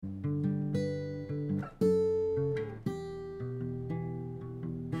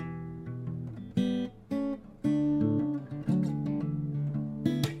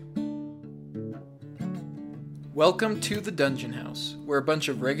Welcome to the Dungeon House, where a bunch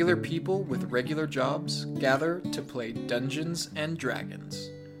of regular people with regular jobs gather to play Dungeons and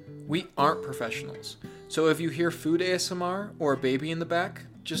Dragons. We aren't professionals, so if you hear food ASMR or a baby in the back,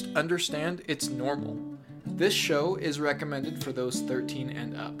 just understand it's normal. This show is recommended for those 13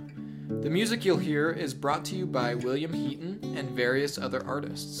 and up. The music you'll hear is brought to you by William Heaton and various other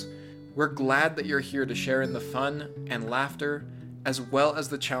artists. We're glad that you're here to share in the fun and laughter, as well as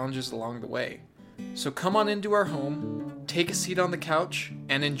the challenges along the way. So come on into our home, take a seat on the couch,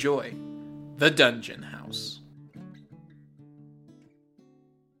 and enjoy the Dungeon House.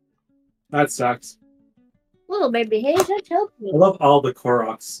 That sucks. Little baby Hayes, that's I helpful. love all the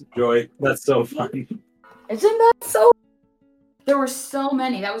Koroks, Joy. That's so fun. Isn't that so? There were so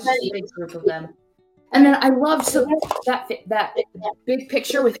many. That was just a big group of them. And then I loved that big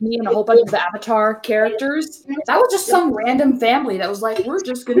picture with me and a whole bunch of the Avatar characters. That was just some random family that was like, we're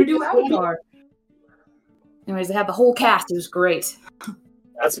just going to do Avatar. Anyways, they had the whole cast. It was great.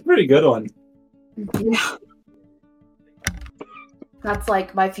 That's a pretty good one. Yeah. That's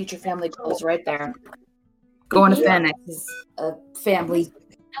like my future family goals right there. Going to Phoenix is a family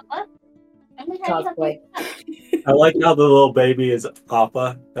cosplay. I like how the little baby is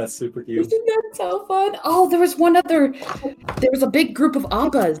Appa. That's super cute. Isn't that so fun? Oh, there was a big group of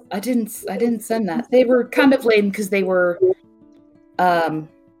Appas. I didn't send that. They were kind of lame because they were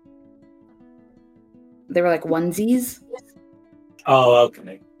like onesies. Oh,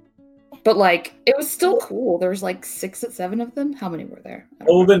 okay. But like it was still cool. There was like 6 or 7 of them. How many were there?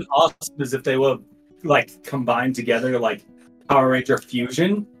 What would have been awesome is if they would have like combined together like Power Ranger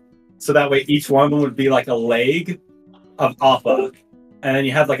Fusion. So that way each one would be like a leg of Appa. And then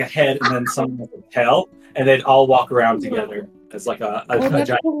you have like a head and then some with a tail. And they'd all walk around together as like a that's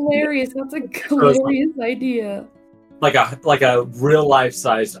giant, hilarious. That's a hilarious idea. like a real life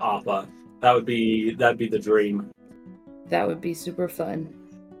sized Appa. That'd be the dream. That would be super fun.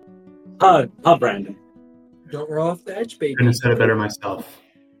 Brandon. Don't roll off the edge, baby. I couldn't have said it better myself.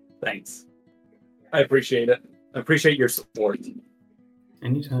 Thanks. I appreciate it. I appreciate your support.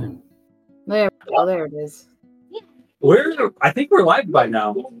 Anytime. There it is. I think we're live by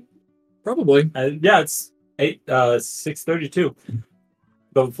now. Probably. Yeah, it's 6:32.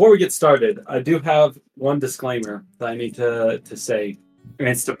 But before we get started, I do have one disclaimer that I need to say, and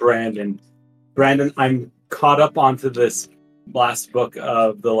it's to Brandon. Brandon, I'm caught up onto this last book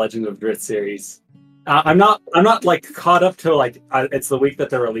of the Legend of Drizzt series. I'm not like caught up to like it's the week that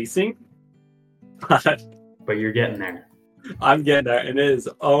they're releasing. But you're getting there. I'm getting there, and it is.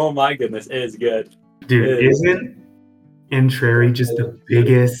 Oh my goodness, it is good. Dude, isn't Entreri just the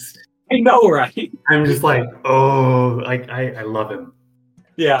biggest? I know, right? I'm just like, oh, like I love him.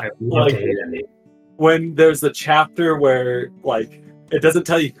 Yeah, I love like, to hate him. when there's the chapter where like it doesn't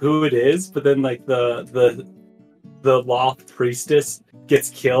tell you who it is, but then like the Loth priestess gets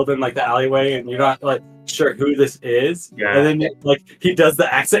killed in like the alleyway, and you're not like sure who this is. Yeah. And then like he does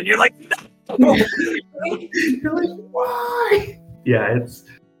the accent, and you're like, no. You're like, why? Yeah, it's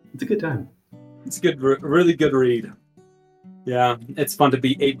a good time. It's a good, really good read. Yeah, it's fun to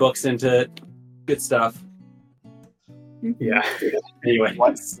be 8 books into it. Good stuff. Yeah. Anyway,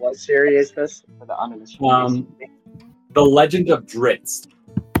 What series is this? For the unofficial The Legend of Drizzt.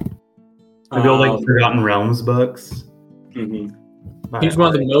 I feel like Forgotten Realms books. Mhm. He's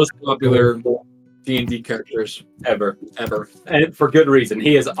one of the most popular D&D characters Ever. ever. And for good reason.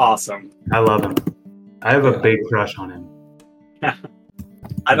 He is awesome. I love him. I have a big crush on him.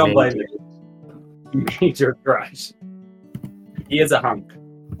 I don't blame you. Major crush. He is a hunk.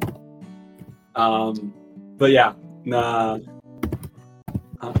 But yeah, nah. I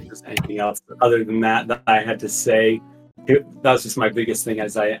don't think there's anything else other than that I had to say. That was just my biggest thing,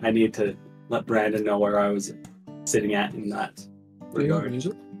 as I needed to let Brandon know where I was sitting at in that regard.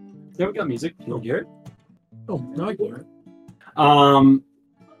 Music? Yeah, we got music. You hear it? Oh, no, I hear it.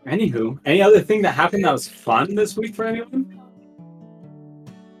 Anywho, any other thing that happened that was fun this week for anyone?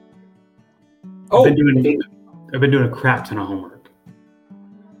 I've been doing a crap ton of homework.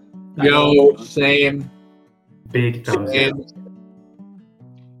 Yo, same. Big thumbs up.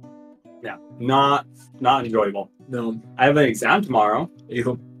 Yeah, not enjoyable. No. I have an exam tomorrow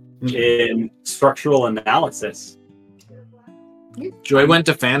in structural analysis. Joy went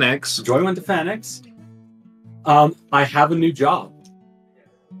to Phoenix. Joy went to Phoenix. I have a new job.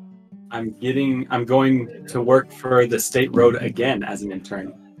 I'm going to work for the state road again as an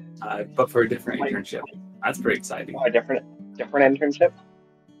intern, but for a different internship. That's pretty exciting. a different internship.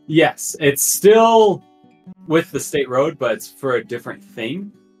 Yes, it's still with the state road, but it's for a different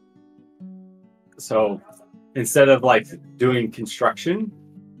thing. So instead of like doing construction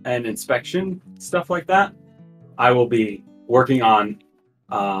and inspection stuff like that, I will be working on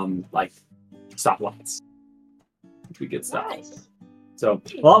like stoplights, which we get stuff. Nice. So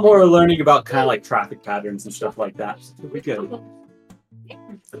a lot more learning about kind of like traffic patterns and stuff like that. So we good.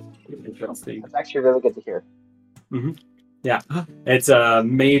 Interesting. That's actually really good to hear. Yeah, it's a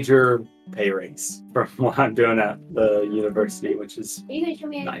major pay raise from what I'm doing at the university, which is Are you gonna show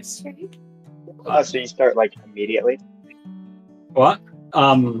me nice. So you start like immediately? What?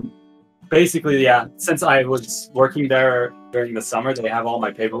 Basically, yeah. Since I was working there during the summer, they have all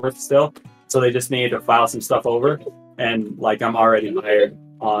my paperwork still, so they just need to file some stuff over, and like I'm already hired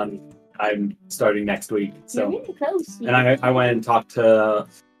on. I'm starting next week, so. You're really close. And I went and talked to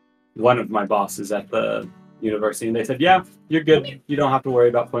one of my bosses at the university, and they said, "Yeah, you're good. You don't have to worry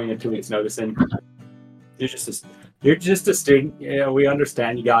about putting a 2 weeks notice in. You're just a student. Yeah, we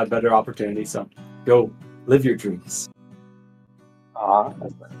understand you got a better opportunity, so go live your dreams."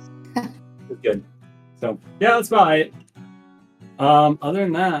 That's nice. It's good. So yeah, that's about it. Other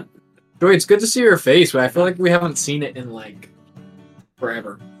than that, Joy, it's good to see your face, but I feel like we haven't seen it in like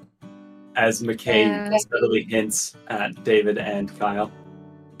forever. as McKay Yeah. steadily hints at David and Kyle.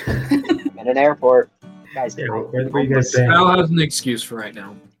 In an airport. Guys, Yeah, where were you guys been? Kyle has an excuse for right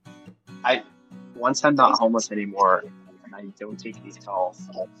now. once I'm not homeless anymore and I don't take these calls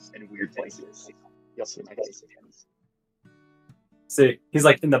in weird places, you'll see my face again. See, he's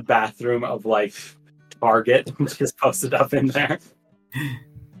like in the bathroom of like Target, just posted up in there.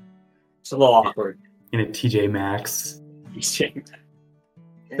 It's a little awkward. In a TJ Maxx.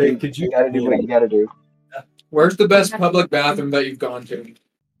 Hey, could you- You gotta do what you gotta do. Where's the best public bathroom that you've gone to?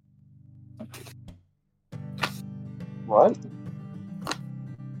 What?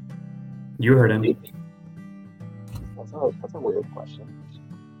 You heard him. That's a weird question.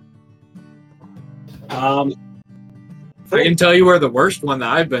 Um, I can tell you where the worst one that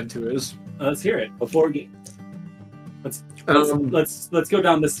I've been to is. let's hear it before we get. Let's Um, let's go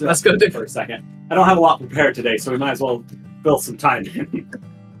down this. let's go for a second. I don't have a lot prepared today, so we might as well fill some time in.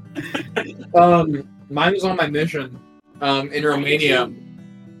 Mine was on my mission in Romania.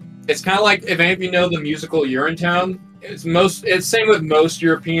 It's kind of like if any of you know the musical Urinetown. It's same with most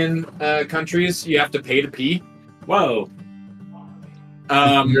European countries. You have to pay to pee. Whoa!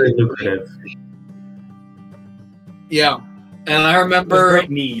 Very lucrative. Yeah, and I There's remember great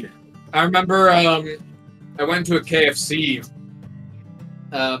need. I went to a KFC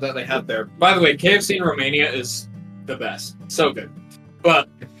that they had there. By the way, KFC in Romania is the best. So good. But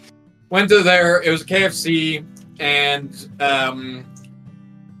went to there, it was a KFC and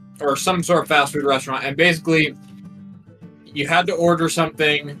or some sort of fast food restaurant, and basically you had to order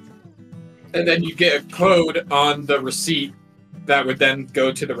something and then you get a code on the receipt that would then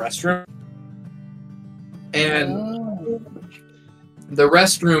go to the restroom. And the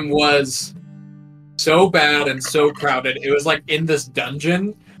restroom was so bad and so crowded. It was like in this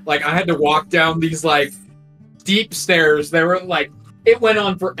dungeon. Like I had to walk down these like steep stairs. They were like, it went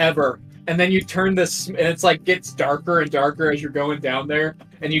on forever. And then you turn this, and it's like gets darker and darker as you're going down there.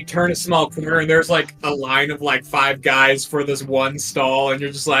 And you turn a small corner, and there's like a line of like 5 guys for this one stall, and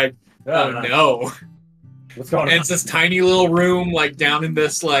you're just like, oh no. What's going And on? it's this tiny little room, like down in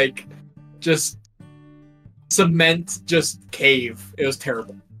this like just cement just cave. It was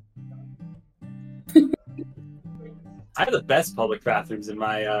terrible. I have the best public bathrooms in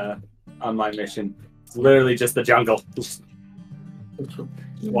my on my mission. It's literally just the jungle. Just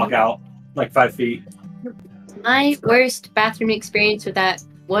walk out like 5 feet. My worst bathroom experience with that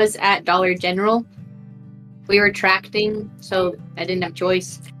was at Dollar General. We were tracting, so I didn't have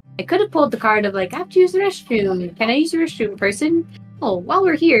choice. I could have pulled the card of like, I have to use the restroom. Can I use the restroom, person? Oh, while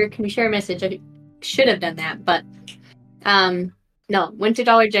we're here, can we share a message? I should have done that, but no. Went to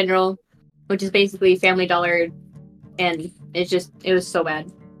Dollar General, which is basically Family Dollar, and it was so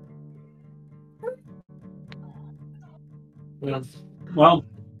bad. Yeah. Well,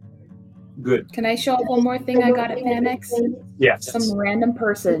 good. Can I show off one more thing I got at Panex? Yes. Some random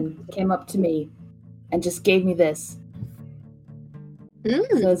person came up to me and just gave me this.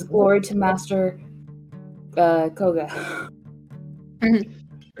 It says, "Glory to Master Koga."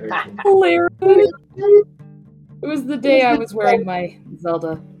 Hilarious. It was the day I was wearing my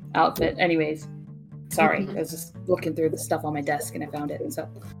Zelda outfit. Anyways, sorry. I was just looking through the stuff on my desk and I found it. So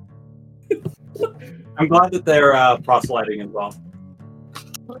I'm glad that they're proselyting as well.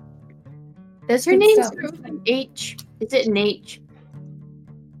 Does her Good name stuff. start with an H? Is it an H?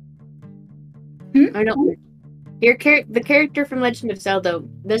 Or no? The character from Legend of Zelda,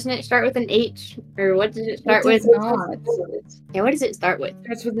 doesn't it start with an H? Or what does it start with? It does not. Yeah, what does it start with?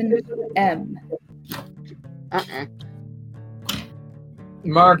 Starts with an M. Uh-uh. I'll just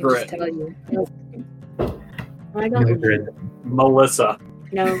Margaret. tell you. I don't Mildred. Melissa.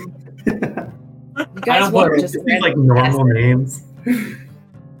 know. You I guys don't won't know. just These like normal names.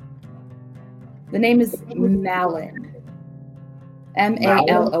 The name is Malin.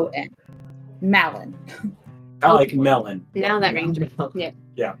 Malon. Malin. I like melon. Now that rings.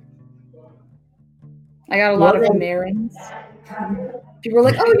 Yeah. I got a lot of Marins. People were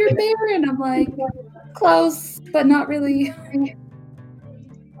like, "Oh, you're Marin." I'm like, close, but not really. You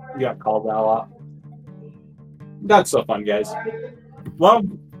got called out a lot. That's so fun, guys. Well,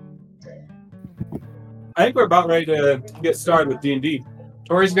 I think we're about ready to get started with D&D.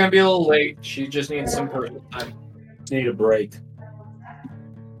 Tori's gonna be a little late. She just needs some personal time. Need a break.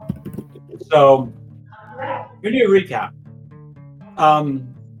 So, we need a recap. I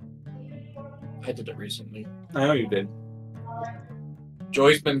did it recently. I know you did.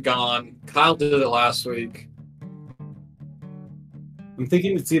 Joy's been gone. Kyle did it last week. I'm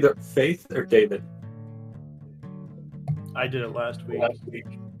thinking it's either Faith or David. I did it last week.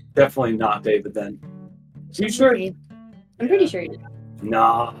 Definitely not David then. You sure? I'm pretty sure.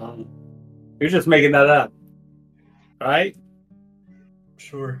 Nah. You're just making that up. Right?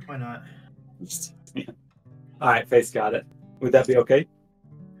 Sure, why not? Alright, Faith got it. Would that be okay?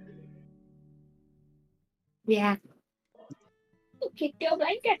 Yeah. Okay, go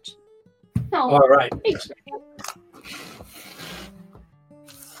blanket. No. Alright.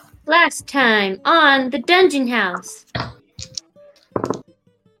 Last time on the Dungeon House.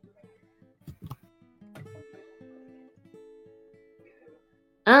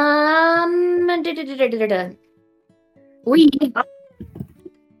 We.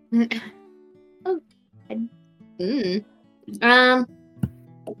 Oh.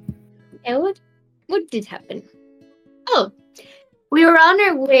 Yeah, what did happen? Oh, we were on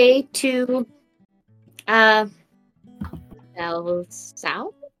our way to south.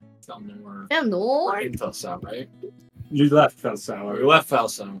 North. In Felsow, right? You left Felsow. We left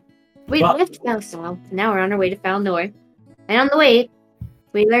Felsow. We left South. Now we're on our way to Falnor. And on the way,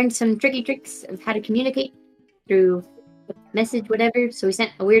 we learned some tricky tricks of how to communicate through message, whatever. So we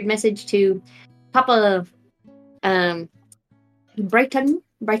sent a weird message to Papa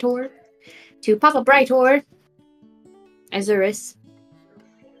Brightor, to Papa Brightor, Azurus,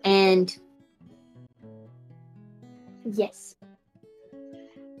 and yes.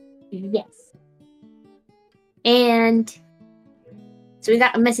 And so we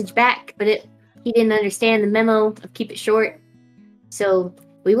got a message back, but he didn't understand the memo of keep it short. So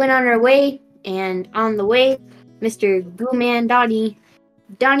we went on our way, and on the way, Mr. Gooman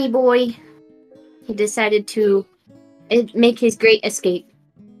Donnie Boy, he decided to make his great escape.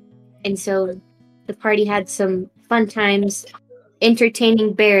 And so the party had some fun times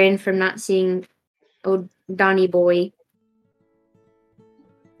entertaining Baron from not seeing old Donnie Boy.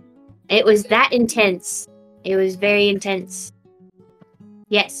 It was that intense. It was very intense.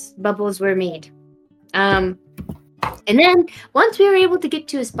 Yes, bubbles were made. And then once we were able to get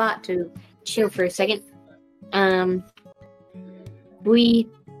to a spot to chill for a second, we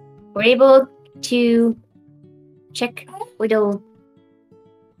were able to check Widow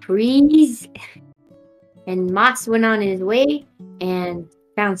Freeze, and Moss went on his way and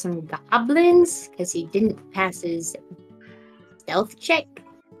found some goblins because he didn't pass his stealth check.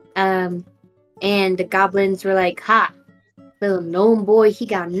 And the goblins were like, "Ha, little gnome boy, he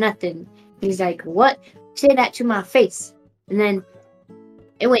got nothing." He's like, "What? Say that to my face." And then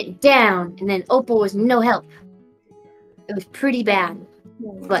it went down, and then Opal was no help. It was pretty bad.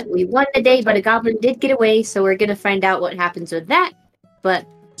 But we won the day, but a goblin did get away, so we're gonna find out what happens with that. But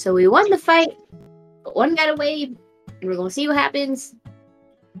so we won the fight, but one got away, and we're gonna see what happens.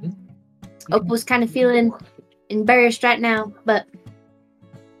 Opal's kind of feeling embarrassed right now, but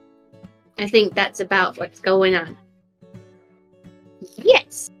I think that's about what's going on.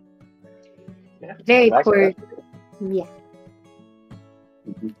 Yes. Yeah, Very exactly. poor. Yeah.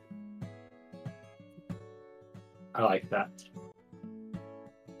 I like that.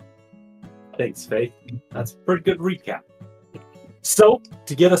 Thanks, Faith. That's a pretty good recap. So,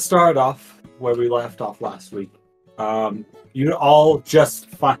 to get us started off where we left off last week, you all just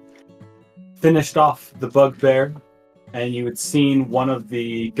finished off the bugbear, and you had seen one of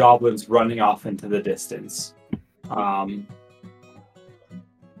the goblins running off into the distance.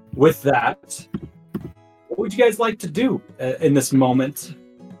 With that, what would you guys like to do in this moment?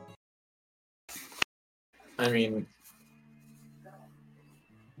 I mean,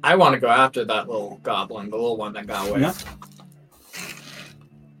 I want to go after that little goblin, the little one that got away. Yeah.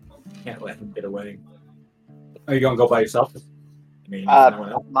 Can't let him get away. Are you going to go by yourself? I mean, no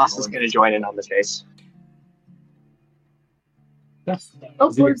one else. Moss is going to join in on the chase.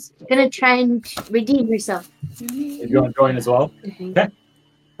 Opal's gonna try and redeem herself. If you want to join as well? Mhm. Okay,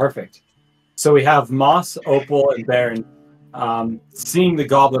 perfect. So we have Moss, Opal, and Baron. Seeing the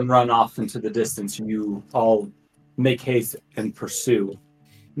goblin run off into the distance, you all make haste and pursue.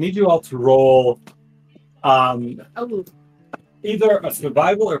 Need you all to roll Oh, either a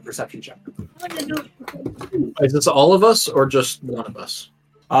survival or perception check. Is this all of us or just one of us?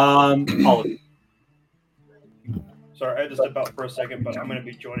 All of you. Sorry, I had to step out for a second, but I'm going to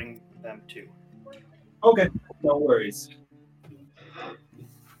be joining them too. Okay, no worries.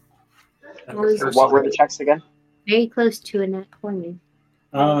 was What were the checks again? very close to a nat 20.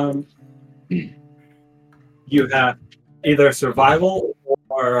 You have either survival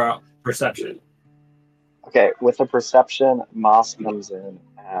or perception. Okay, with the perception, Moss comes in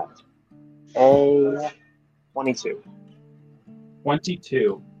at a 22.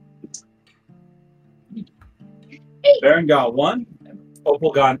 22. Baron got 1, and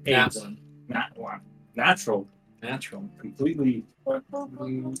Opal got 8. Nat one. Nat 1. Natural. Completely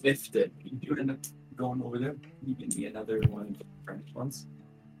If you end up going over there, you give me another one of the French ones.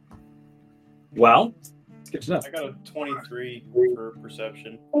 well. It's good to know. I got a 23 for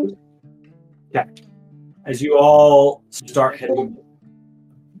perception. As you all start heading,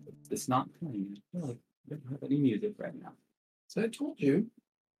 It's not playing. I feel like I don't have any music right now. So I told you.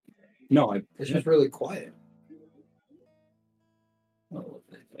 no, I It's just really quiet. Oh,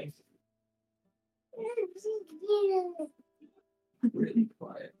 thanks. Really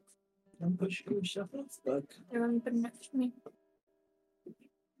quiet. Don't push yourself up, stuck.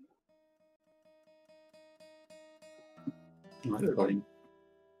 recording.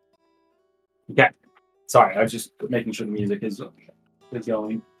 Okay. Sorry, I was just making sure the music is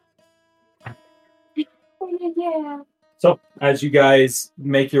going. Yeah. So, as you guys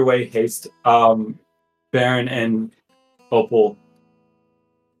make your way haste, Baron and Opal,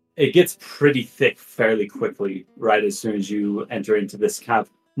 it gets pretty thick fairly quickly, right as soon as you enter into this kind of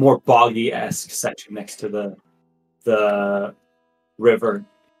more boggy-esque section next to the river.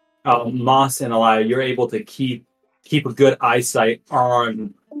 Moss and Elia, you're able to keep a good eyesight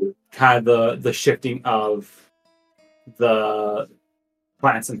on kind of the shifting of the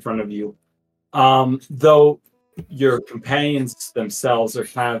plants in front of you. Though your companions themselves are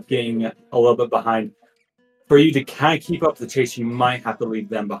kind of getting a little bit behind. For you to kind of keep up the chase, you might have to leave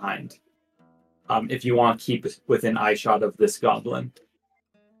them behind. If you want to keep within eyeshot of this goblin.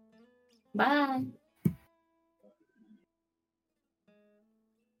 Bye.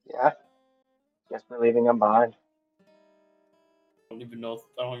 Yeah. Guess we're leaving them behind. I don't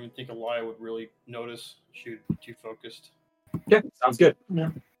even think Elia would really notice. She would be too focused. Yeah, sounds good. Yeah.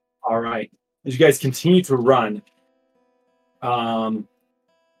 All right. As you guys continue to run,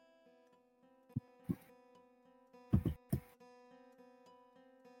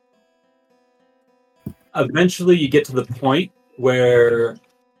 eventually you get to the point where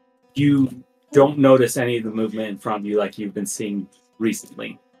you don't notice any of the movement in front of you like you've been seeing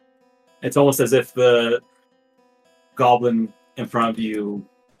recently. It's almost as if the goblin in front of you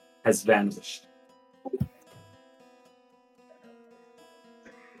has vanished.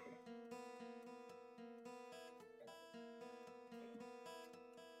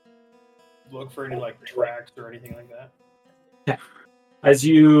 Look for any tracks or anything like that. Yeah. As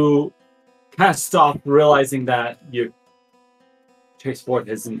you kind of stop, realizing that your chase forth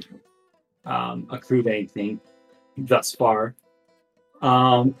hasn't accrued anything thus far,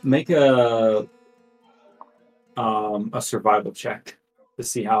 make a survival check to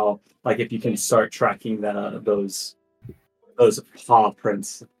see how, if you can start tracking those paw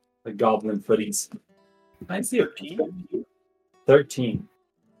prints, the goblin footies. I see 13.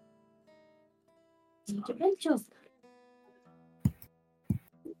 Pencil.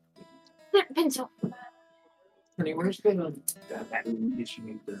 Pencil. Honey, where's the that you should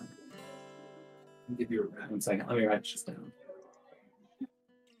need to give you a 1 second. Let me write this down.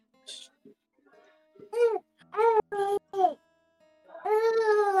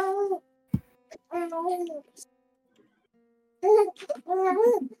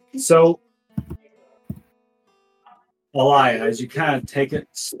 So, Elia, as you kind of take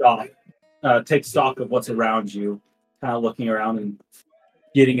stock of what's around you, kind of looking around and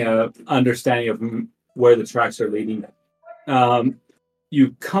getting a understanding of where the tracks are leading,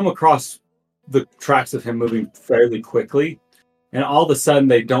 you come across the tracks of him moving fairly quickly, and all of a sudden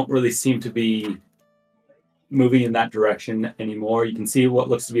they don't really seem to be moving in that direction anymore. You can see what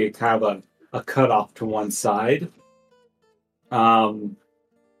looks to be a kind of a cutoff to one side.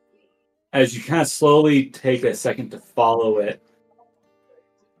 As you kind of slowly take a second to follow it,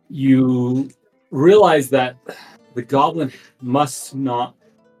 you realize that the goblin must not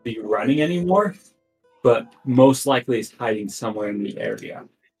be running anymore, but most likely is hiding somewhere in the area.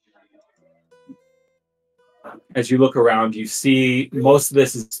 As you look around, you see most of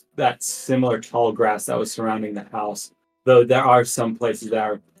this is that similar tall grass that was surrounding the house, though there are some places that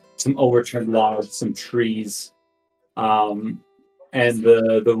are some overturned logs, some trees, and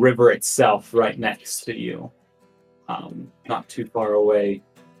the river itself right next to you, not too far away.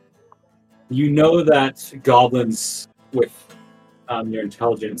 You know that goblins, with your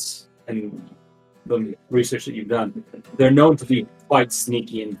intelligence and the research that you've done, they're known to be quite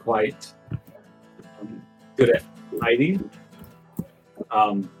sneaky and quite good at hiding.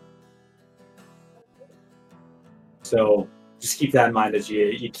 So just keep that in mind as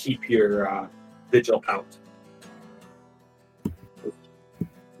you keep your vigil out.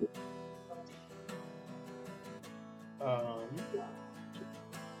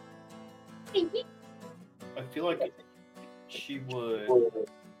 I feel like she would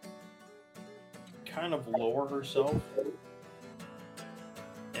kind of lower herself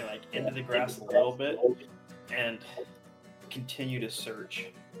and like into the grass a little bit and continue to search.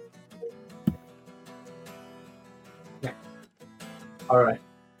 All right.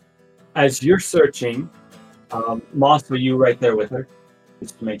 As you're searching, Moss, were you right there with her?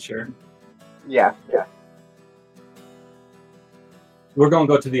 Just to make sure. Yeah. We're going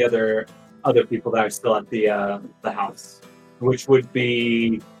to go to the other people that are still at the house, which would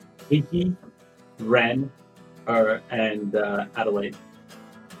be Pinky, Ren, and Adelaide.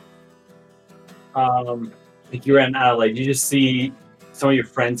 Pinky, Ren, and Adelaide. You just see some of your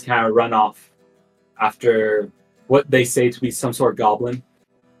friends kind of run off after what they say to be some sort of goblin,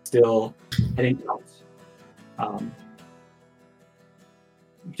 still heading out.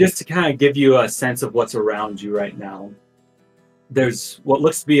 Just to kind of give you a sense of what's around you right now, there's what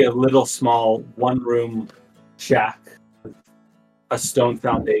looks to be a little small one-room shack with a stone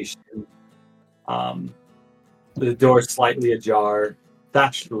foundation. The door slightly ajar,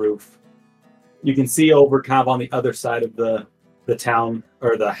 thatched roof. You can see over kind of on the other side of the town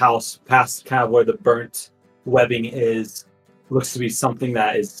or the house, past kind of where the burnt webbing is, looks to be something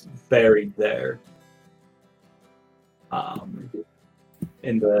that is buried there.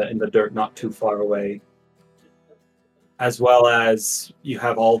 In the dirt not too far away. As well as you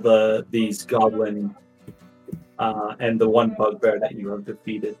have all these goblin and the one bugbear that you have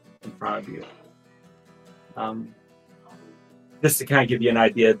defeated in front of you. Just to kind of give you an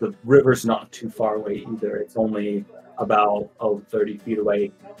idea, the river's not too far away either. It's only about 30 feet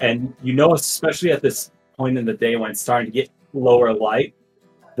away. And you know, especially at this point in the day when it's starting to get lower light,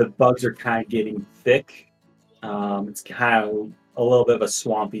 the bugs are kind of getting thick. It's kind of a little bit of a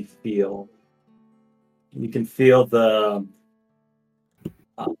swampy feel. You can feel the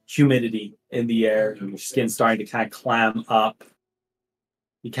humidity in the air. Your skin's starting to kind of clam up.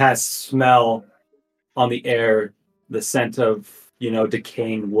 You kind of smell on the air the scent of,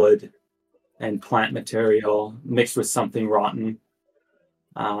 decaying wood and plant material mixed with something rotten.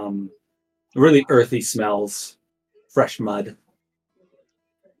 Really earthy smells, fresh mud.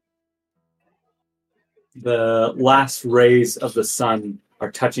 The last rays of the sun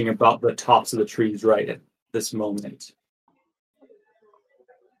are touching about the tops of the trees right at this moment.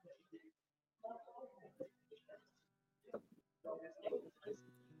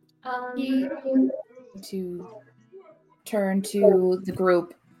 To turn to the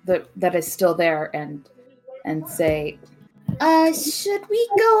group that is still there and say, should we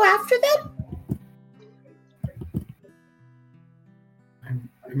go after them?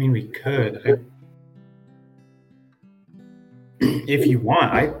 I mean, we could. If you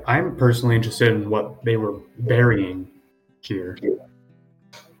want, I'm personally interested in what they were burying here.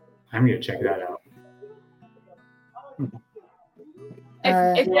 I'm going to check that out.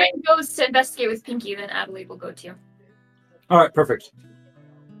 If Ren goes to investigate with Pinky, then Adelaide will go too. All right, perfect.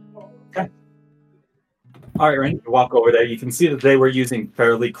 Okay. All right, Ren, you walk over there. You can see that they were using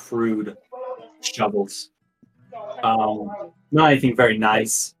fairly crude shovels. Not anything very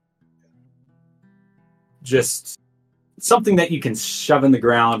nice. Just something that you can shove in the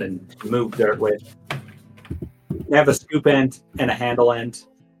ground and move dirt with. They have a scoop end and a handle end.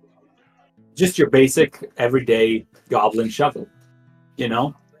 Just your basic, everyday goblin shovel.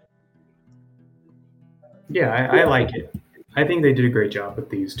 Yeah, I like it. I think they did a great job with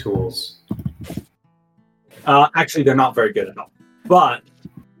these tools. Actually, they're not very good at all. But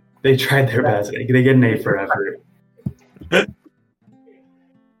they tried their best. They get an A for effort.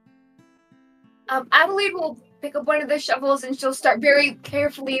 Adelaide will pick up one of the shovels and she'll start very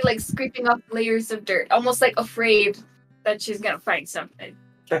carefully, scraping up layers of dirt, almost afraid that she's gonna find something.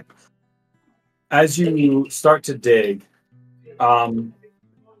 Okay. as you start to dig,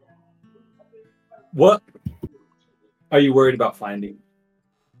 what are you worried about finding?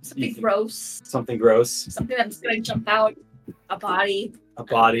 Something gross. Something gross. Something that's gonna jump out. A body. A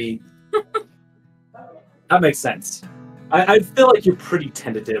body. That makes sense. I feel like you're pretty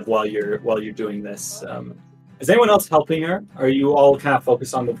tentative while you're doing this. Is anyone else helping her? Are you all kind of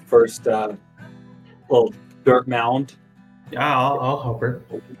focused on the first little dirt mound? Yeah, I'll help her.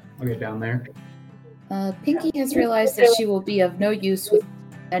 I'll get down there. Pinky has realized that she will be of no use with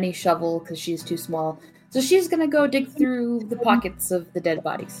any shovel because she's too small. So she's gonna go dig through the pockets of the dead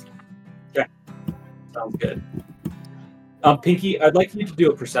bodies. Okay. Sounds good. Pinky, I'd like you to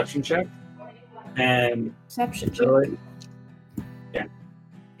do a perception check. And Perception check. really, yeah.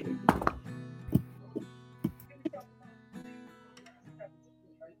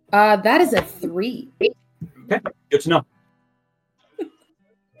 That is a 3. Okay, good to know.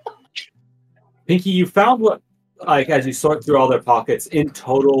 Pinky, you found what, like, as you sort through all their pockets, in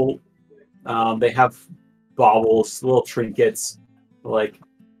total, they have baubles, little trinkets. Like,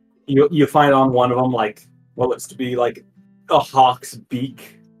 you find on one of them, like, what looks to be like a hawk's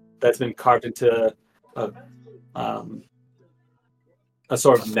beak that's been carved into a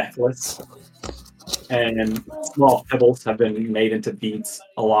sort of necklace, and small pebbles have been made into beads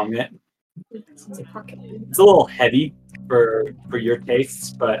along it. It's a little heavy for your tastes,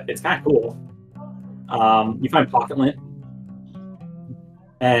 but it's kind of cool. You find pocket lint,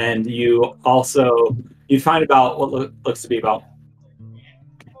 and you find about what looks to be about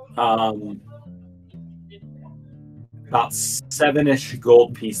 7-ish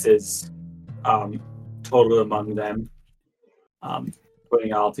gold pieces total among them, putting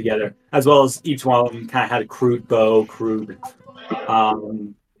it all together, as well as each one of them kind of had a crude bow, kind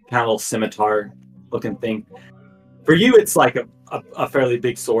of little scimitar looking thing. For you, it's like a fairly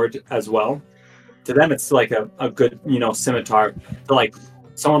big sword as well. To them, it's like a good, scimitar. To like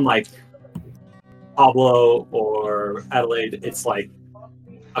someone like Pablo or Adelaide, it's like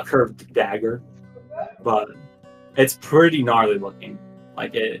a curved dagger, but it's pretty gnarly looking.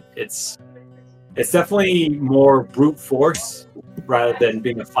 Like it's definitely more brute force rather than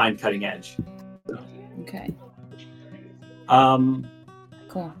being a fine cutting edge. Okay.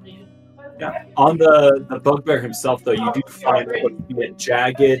 Cool. Yeah. On the bugbear himself, though, you do find what would be a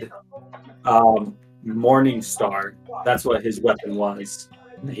jagged morning star. That's what his weapon was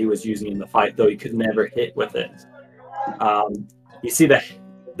that he was using in the fight, though he could never hit with it. You see the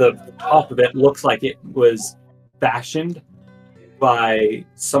top of it looks like it was fashioned by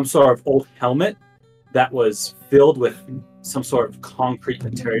some sort of old helmet that was filled with some sort of concrete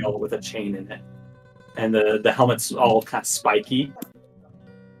material with a chain in it. And the helmet's all kind of spiky.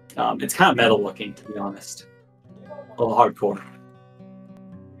 It's kind of metal looking, to be honest. A little hardcore.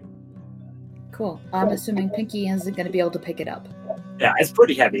 Cool. I'm assuming Pinky isn't going to be able to pick it up. Yeah, it's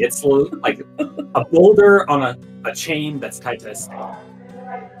pretty heavy. It's like a boulder on a chain that's tied to a stake.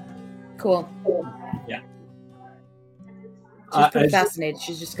 Cool. Yeah. She's pretty fascinated.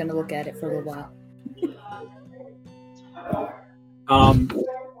 She's just going to look at it for a little while.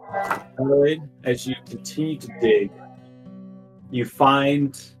 Adelaide, as you continue to dig, you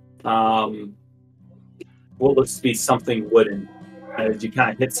find what looks to be something wooden. As you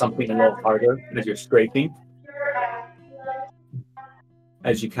kind of hit something a little harder as you're scraping.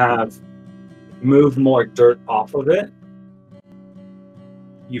 As you kind of move more dirt off of it,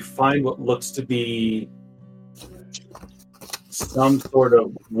 you find what looks to be some sort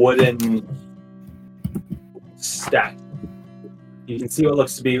of wooden stack. You can see what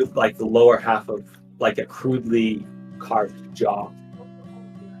looks to be like the lower half of like a crudely carved jaw.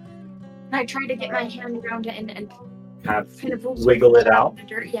 I try to get my hand around it and Kind of wiggle it out. The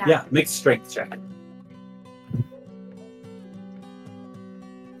dirt. Yeah. Yeah, make a strength check.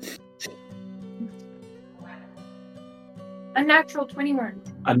 Unnatural 21.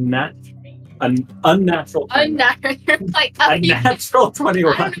 An unnatural 21. Unnatural. Like, Unnatural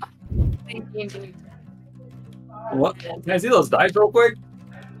 21. Thank you. What? Can I see those dice real quick?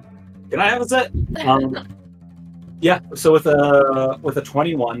 Can I have a set? Yeah. So with a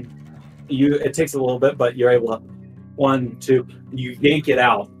 21, it takes a little bit, but you're able to. 1, 2, you yank it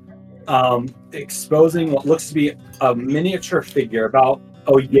out, exposing what looks to be a miniature figure about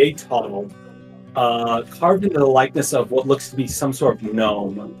yay tall, carved into the likeness of what looks to be some sort of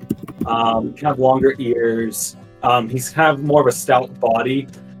gnome. Kind of longer ears. He's kind of more of a stout body.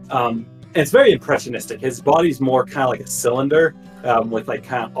 It's very impressionistic. His body's more kind of like a cylinder with like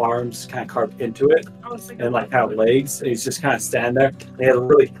kind of arms kind of carved into it and like kind of legs. And he's just kind of standing there. He has a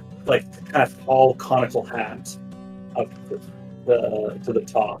really like kind of tall conical hat up to the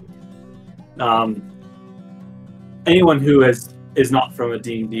top. Anyone who is not from a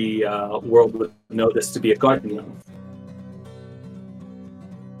D&D world would know this to be a garden gnome.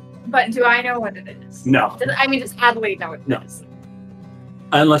 But do I know what it is? No. Does Adelaide know what it is?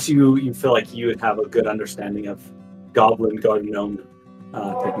 Unless you feel like you would have a good understanding of goblin garden gnome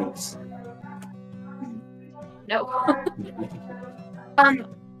techniques. No.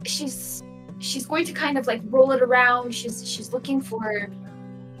 She's going to kind of like roll it around. She's looking for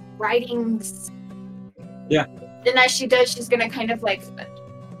writings. Yeah. And as she does, she's gonna kind of like,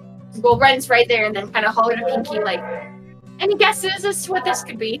 well, Ren's right there, and then kind of holler to Pinky like, "Any guesses as to what this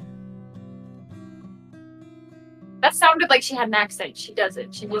could be?" That sounded like she had an accent. She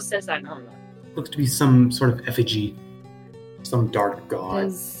doesn't. She just says that normally. Looks to be some sort of effigy, some dark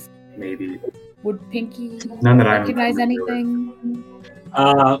god, maybe. Would Pinky None that I recognize anything?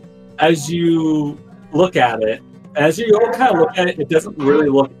 As you look at it, it doesn't really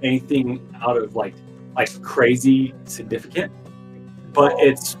look anything out of like crazy significant, but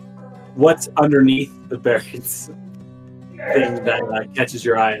it's what's underneath the berries thing that catches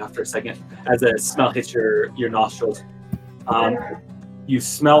your eye after a second. As a smell hits your nostrils, you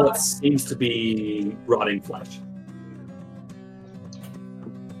smell what seems to be rotting flesh.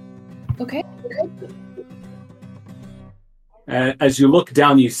 Okay. As you look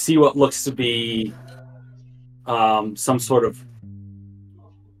down, you see what looks to be some sort of,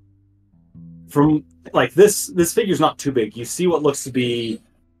 from like this figure's not too big. You see what looks to be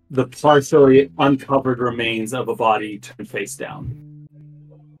the partially uncovered remains of a body turned face down.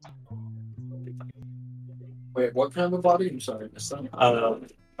 Wait, what kind of a body? I'm sorry, I missed that.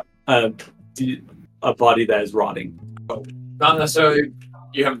 A body that is rotting. Oh, not necessarily.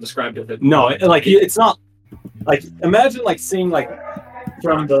 You haven't described it. But... No, it's not. Like, imagine seeing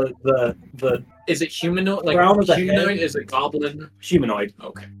from the. Is it humanoid? Crown of the Humanoid? head? Is it goblin? Humanoid.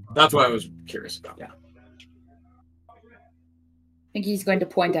 Okay, that's what I was curious about. Yeah. I think he's going to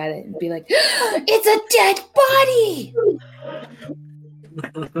point at it and be like, "It's a dead body!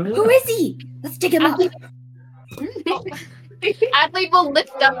 Who is he? Let's dig him up." Adelaide will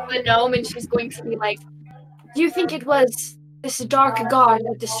lift up the gnome, and she's going to be like, "Do you think it was this dark god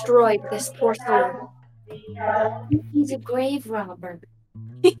that destroyed this poor soul?" He's a grave robber.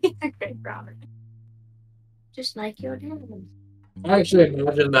 He's a grave robber. Just like your dad. I actually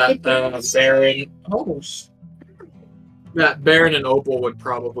imagine that Baron, that Baron and Opal would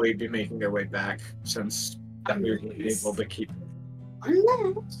probably be making their way back, since that we were able to keep.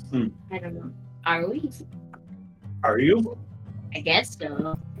 Unless, I don't know. Are we? Are you? I guess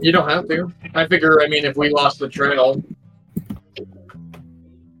so. You don't have to. I figure, if we lost the trail.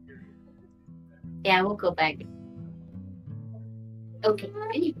 Yeah, we'll go back. Okay.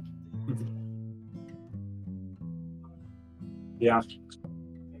 Anyway. Yeah.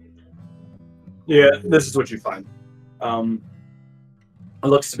 Yeah, this is what you find. It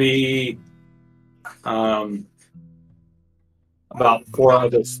looks to be about 4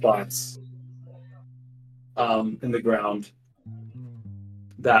 other spots in the ground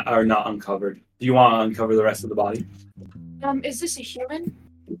that are not uncovered. Do you want to uncover the rest of the body? Is this a human?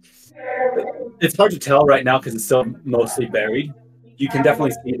 It's hard to tell right now because it's still mostly buried. You can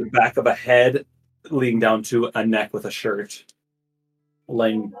definitely see the back of a head leading down to a neck with a shirt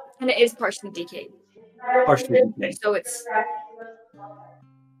laying. And it is partially decayed. Partially decayed. So it's.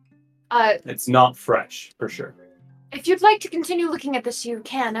 It's not fresh, for sure. If you'd like to continue looking at this, you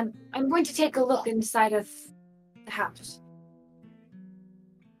can. I'm going to take a look inside of the house.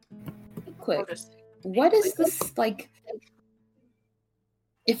 Quick. What is this, like...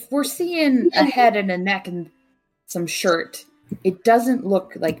 If we're seeing a head and a neck and some shirt, it doesn't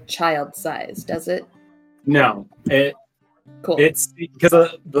look like child size, does it? No. Cool. It's because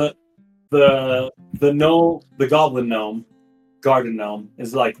the goblin gnome, garden gnome,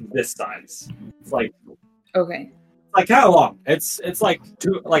 is like this size. It's like... Okay. Like kind of long. It's like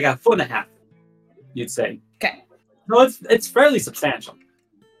a foot and a half, you'd say. Okay. No, it's fairly substantial.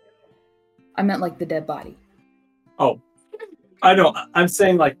 I meant like the dead body. Oh, I know. I'm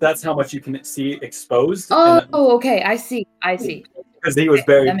saying that's how much you can see exposed. Oh, okay. I see. Because he was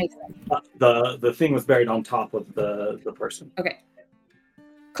buried. That makes sense. The thing was buried on top of the person. Okay.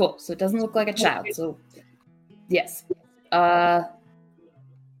 Cool. So it doesn't look like a child. So yes.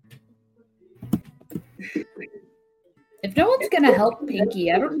 If no one's gonna help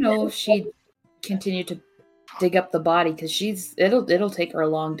Pinky, I don't know if she'd continue to dig up the body because it'll take her a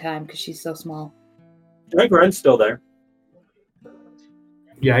long time because she's so small. I think Ren's still there.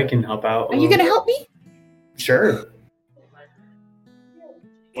 Yeah, I can help out. Are you gonna help me? Sure.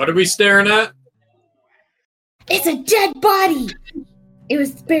 What are we staring at? It's a dead body. It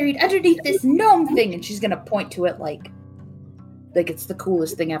was buried underneath this gnome thing, and she's gonna point to it like it's the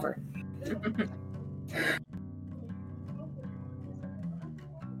coolest thing ever.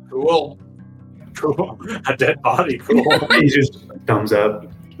 Cool. Cool. A dead body. Cool. He just thumbs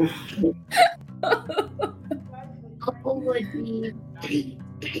up. Opal would be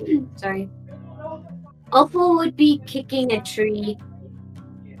sorry. Opal would be kicking a tree,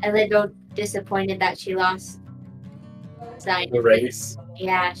 a little disappointed that she lost The race.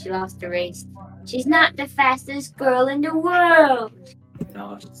 Yeah, she lost the race. She's not the fastest girl in the world.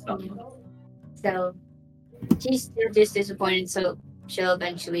 No, it's not. So she's still just disappointed, so she'll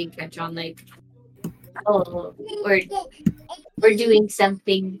eventually catch on like, oh, we're doing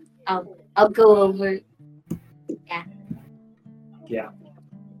something. I'll go over. Yeah.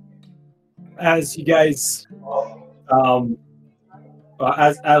 As you guys,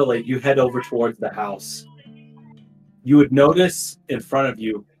 as Adelaide, you head over towards the house. You would notice in front of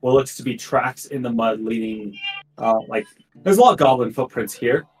you what looks to be tracks in the mud leading, there's a lot of goblin footprints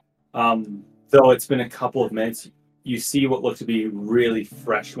here. Though it's been a couple of minutes, you see what look to be really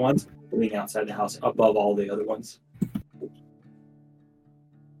fresh ones leading outside the house above all the other ones.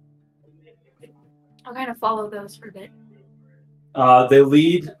 I'll kind of follow those for a bit. They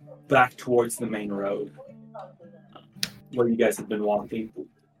lead back towards the main road where you guys have been walking.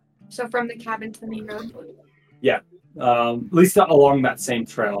 So from the cabin to the main road. At least along that same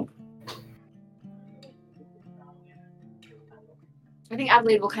trail. I think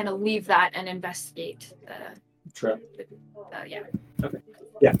Adelaide will kind of leave that and investigate Trail.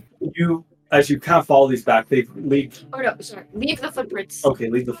 yeah. You, as you kind of follow these back, they lead. Oh no, sorry. Leave the footprints. Okay,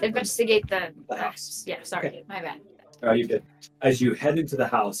 leave the. Investigate the house. Yeah, sorry, my bad. You good. As you head into the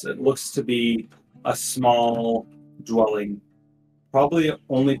house, it looks to be a small dwelling, probably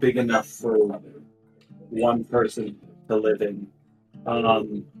only big enough for one person to live in. A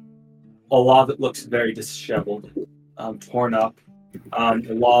lot of it looks very disheveled, torn up. A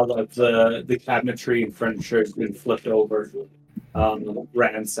lot of the cabinetry and furniture has been flipped over,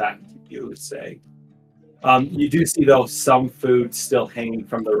 ransacked, you would say. You do see, though, some food still hanging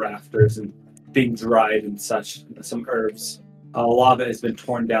from the rafters and being dried and such, some herbs. A lot of it has been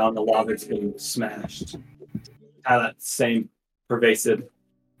torn down, a lot of it's been smashed. Kind of that same pervasive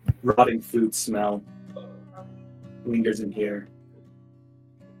rotting food smell lingers in here.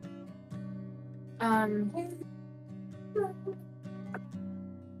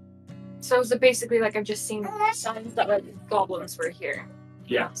 So is it basically like I've just seen signs that like goblins were here?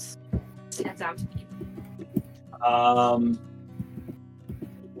 Yeah. Stands out to me.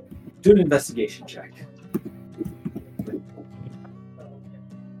 Do an investigation check.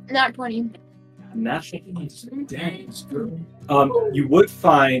 Not 20. National. Dang, it's good. You would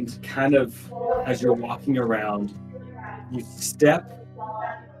find, kind of, as you're walking around, you step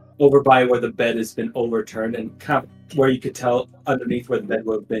over by where the bed has been overturned and kind of where you could tell underneath where the bed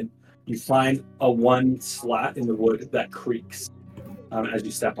would have been, you find a one slat in the wood that creaks as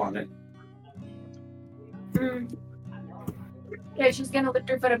you step on it. Yeah, she's gonna lift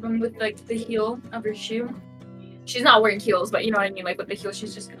her foot up and with like the heel of her shoe. She's not wearing heels, but you know what I mean. Like with the heel,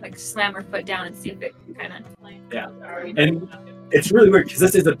 she's just gonna like slam her foot down and see if it kind of. Yeah, and it's really weird because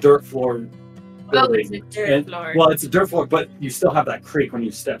this is a dirt floor building. It's a dirt floor. Well, it's a dirt floor, but you still have that creak when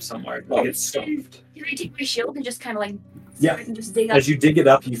you step somewhere. Like it's stuffed. Can I take my shield and just kind of like? Yeah. And just dig up? As you dig it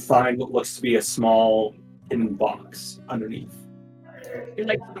up, you find what looks to be a small hidden box underneath. You're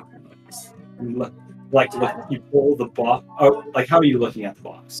like. You pull the box. Oh, like how are you looking at the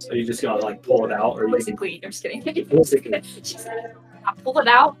box? Are you just gonna like pull it out, or you? Basically, I'm just kidding. Basically. She's gonna pull it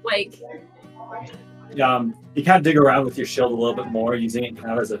out, like. You kind of dig around with your shield a little bit more, using it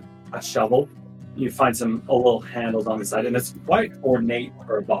kind of as a shovel. You find a little handles on the side, and it's quite ornate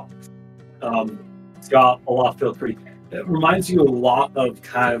for a box. It's got a lot of filigree. It reminds you a lot of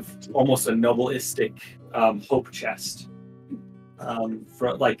kind of almost a nobilistic hope chest,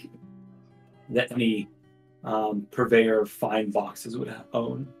 for like that any purveyor of fine boxes would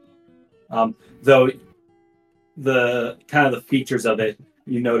own. Though the kind of the features of it,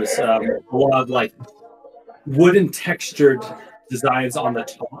 you notice a lot of like wooden textured designs on the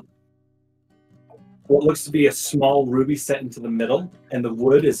top. What looks to be a small ruby set into the middle, and the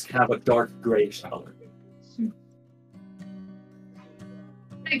wood is kind of a dark grayish color. Can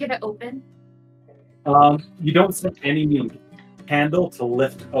I get it open? You don't see any handle to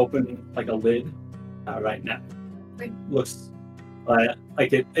lift open like a lid right now. Right. Looks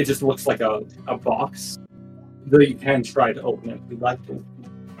like it just looks like a box. Though you can try to open it if you'd like to.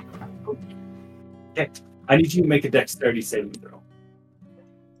 Okay. I need you to make a dexterity saving throw.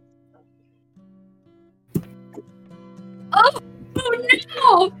 Oh no!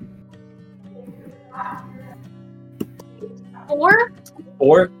 Oh. 4?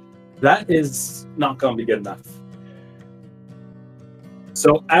 Or that is not going to be good enough.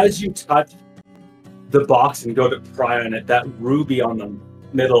 So as you touch the box and go to pry on it, that ruby on the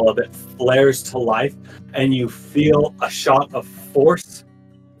middle of it flares to life, and you feel a shot of force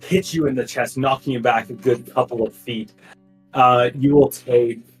hit you in the chest, knocking you back a good couple of feet. You will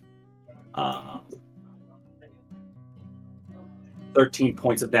take 13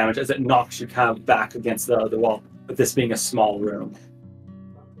 points of damage as it knocks you kind of back against the wall, with this being a small room.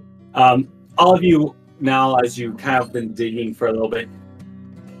 All of you now, as you kind of been digging for a little bit,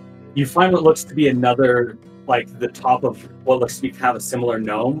 you find what looks to be another, like the top of what looks to be kind of a similar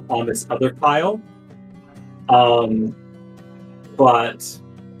gnome on this other pile. But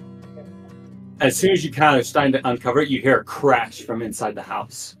as soon as you kind of starting to uncover it, you hear a crash from inside the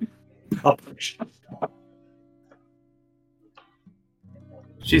house.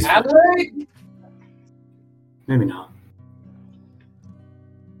 She's Adelaide? maybe not.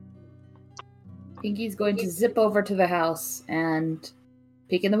 Pinky's going to zip over to the house and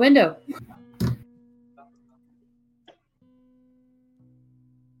peek in the window.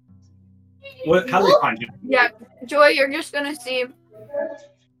 How do they find you? Yeah, Joy, you're just gonna see.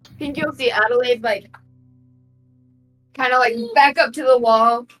 Pinky will see Adelaide like, kind of like back up to the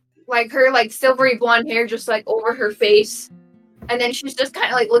wall, like her like silvery blonde hair just like over her face, and then she's just kind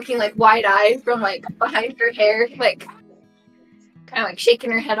of like looking like wide-eyed from like behind her hair, like kind of like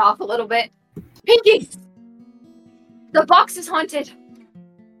shaking her head off a little bit. Pinky, the box is haunted.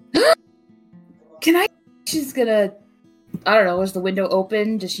 Can I? She's gonna. I don't know. Is the window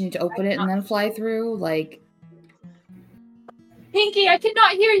open? Does she need to open it and then fly through? Like. Pinky, I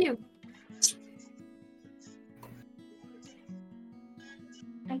cannot hear you.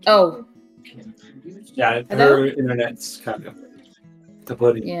 Oh. Yeah, Hello? her internet's kind of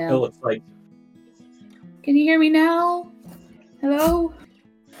kaputty. Yeah. It looks like. Can you hear me now? Hello?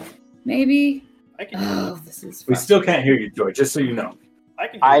 Maybe? I can hear Oh, this is We fun. still can't hear you, Joy, just so you know. I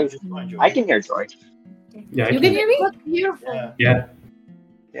can hear you just fine, Joy. I can hear Joy. Yeah, You can hear me? Look beautiful. Yeah, Yeah,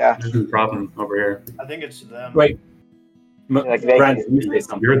 Yeah. there's no problem over here. I think it's them. Wait. Like they- Brandon, you say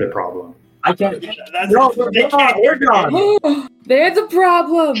something. You're the problem. I can't. That's, No, they can't hear me. gone. They're the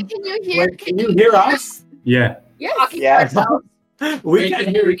problem! Can you hear? Wait, can you hear us? Yeah. Yes! Okay. Yeah. We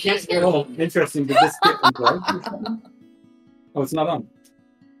can hear. We can't hear. Oh, interesting. Did this get unplugged or something? Oh, it's not on.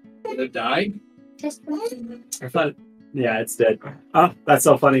 Did it die? I thought. Yeah, it's dead. Oh, that's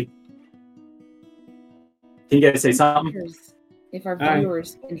so funny. Can you guys say something? If our Alright.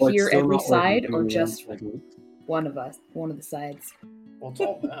 viewers can Well, it's hear still every not side working. or just Like, one of us, one of the sides. Well, it's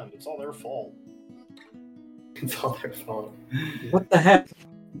all them. It's all their fault. It's all their fault. what the heck?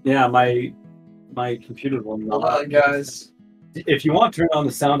 Yeah, my computer will Hold not. on, guys. If you want, turn on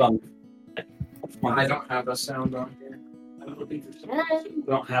the sound on. I don't have a sound on here. I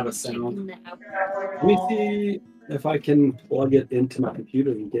don't have a sound. Let me see if I can plug it into my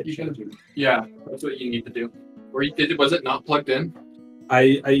computer and get You can- you. Yeah, that's what you need to do. Or you did? Was it not plugged in?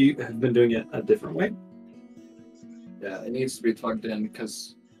 I have been doing it a different way. Yeah, it needs to be plugged in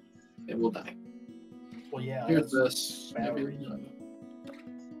because it will die. Well, yeah. Here's that's this. battery.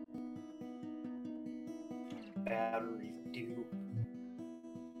 Battery do.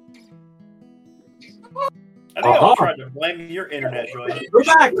 I think I'll try to blame your internet, Joy. We're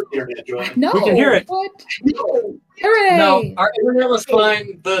back. Internet, Joy. No! We can hear it. What? Hooray! No, our internet was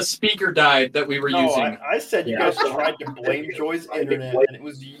fine. The speaker died that we were No, using. I said you Yeah. guys tried to blame Joy's internet, and it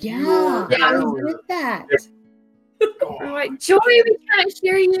was Yeah, your I error. was with that. Alright, Joy, we can't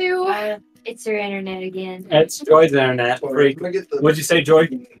hear you. It's her internet again. It's Joy's internet. Freak. What'd you say, Joy?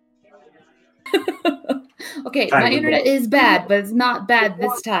 Okay, Time my to internet is bad, but it's not bad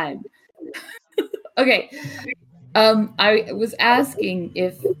this time. Okay. I was asking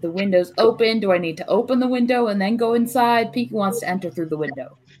if the window's open. Do I need to open the window and then go inside? Pinky wants to enter through the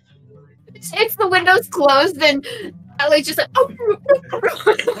window. It's the window's closed, and Adelaide's just like,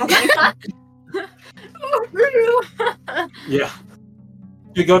 Yeah.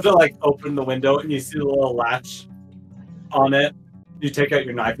 You go to like open the window and you see the little latch on it. You take out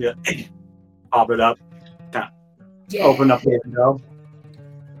your knife, you pop it up, Yeah. open up the window.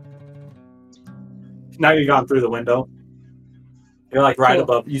 Now you've gone through the window. You're like right Cool.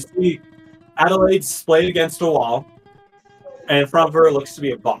 above. You see Adelaide splayed against a wall, and in front of her looks to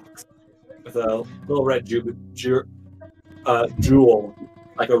be a box with a little red jewel,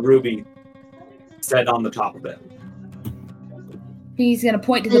 like a ruby, set on the top of it. He's gonna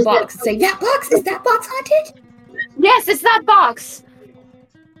point to the box and say, "That box is that box haunted?" yes, it's that box.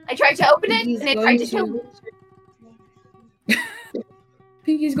 I tried to open it, He's and it going tried to kill me.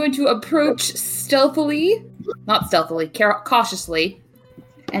 Pinky's going to approach stealthily. Not stealthily, cautiously.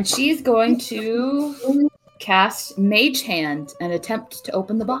 And she's going to cast Mage Hand and attempt to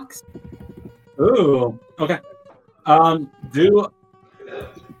open the box. Ooh, okay. Do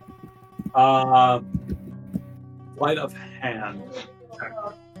sleight of hand check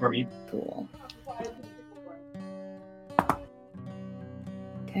for me. Cool.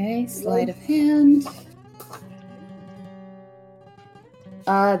 Okay, sleight of hand.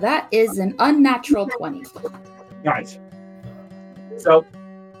 That is an unnatural 20. Nice. So,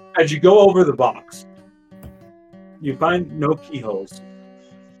 as you go over the box, you find no keyholes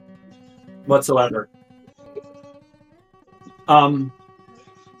whatsoever.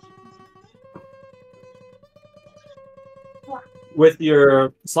 With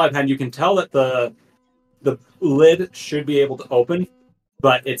your sleight of hand, you can tell that the lid should be able to open,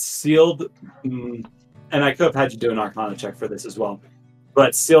 but it's sealed. And I could have had you do an Arcana check for this as well,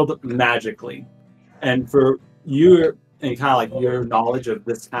 but sealed magically. And for you and kind of like your knowledge of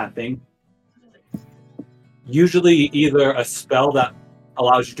this kind of thing, usually either a spell that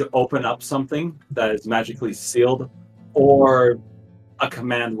allows you to open up something that is magically sealed, or a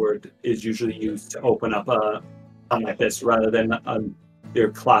command word is usually used to open up a something like this, rather than your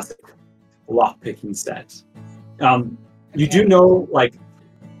classic lock-picking set. You do know, like,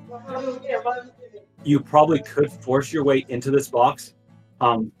 you probably could force your way into this box,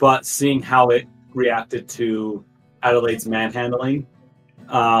 but seeing how it reacted to Adelaide's manhandling,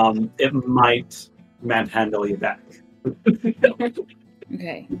 it might manhandle you back.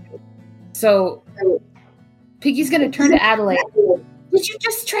 Okay. So, Piggy's going to turn to Adelaide. Did you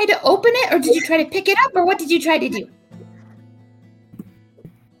just try to open it, or did you try to pick it up, or what did you try to do?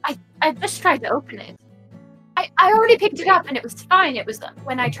 I just tried to open it. I already picked it up and it was fine. It was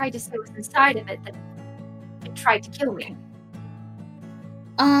when I tried to see what was inside of it that it tried to kill me.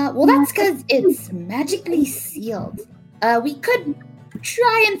 Well, that's because it's magically sealed. We could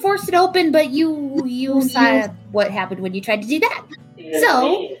try and force it open, but you saw what happened when you tried to do that.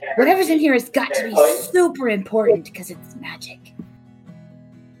 So, whatever's in here has got to be super important because it's magic.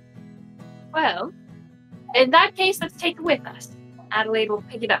 Well, in that case, let's take it with us. Adelaide will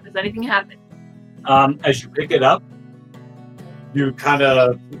pick it up. Does anything happen? As you pick it up, you kind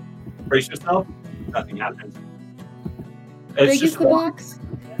of brace yourself. Nothing happens. How big is the box?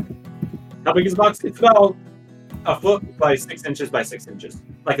 How big is the box? It's about a foot by 6 inches by 6 inches,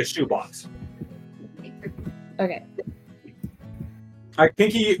 like a shoe box. Okay. I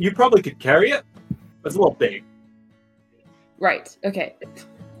think you probably could carry it, but it's a little big. Right. Okay.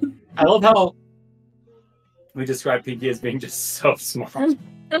 I love how we describe Pinky as being just so small.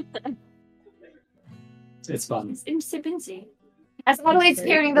 It's fun. It's insipid. As Adelaide's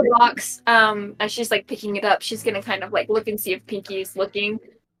carrying the box, as she's like picking it up, she's gonna kind of like look and see if Pinky is looking,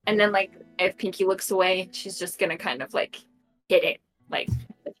 and then like if Pinky looks away, she's just gonna kind of like hit it, like.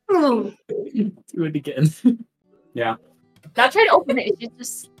 Do it again. Yeah. Not trying to open it. She's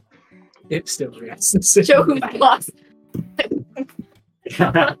just. It still reacts the same. Show who's boss.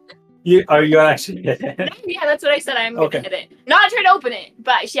 Are you actually hit it? Yeah, that's what I said. I'm gonna hit it. Not trying to open it,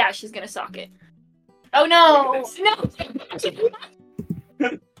 but yeah, she's gonna sock it. Oh no! No!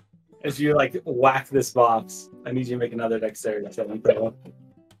 As you like whack this box, I need you to make another dexterity saving throw.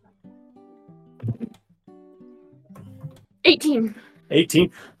 18. 18.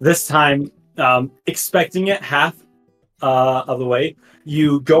 This time, expecting it half of the way,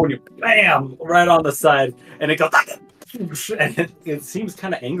 you go and you bam right on the side, and it goes. And it seems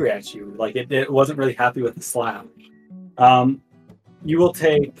kind of angry at you, like it wasn't really happy with the slap. You will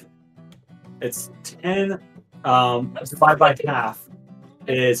take. It's 10. Divided by half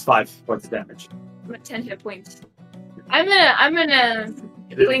is 5 points of damage. I'm at 10 hit points. I'm gonna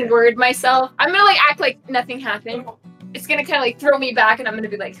healing word myself. I'm gonna like act like nothing happened. It's gonna kind of like throw me back, and I'm gonna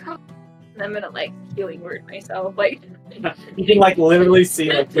be like, huh. And I'm gonna like healing word myself, like. You can like literally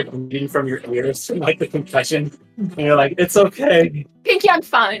see like the bleeding from your ears from like the concussion, and you're like, it's okay. Pinky, I'm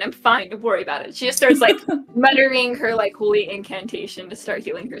fine. Don't worry about it. She just starts like muttering her like holy incantation to start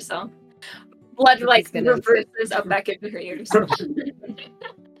healing herself. Blood like reverses up back into her ears.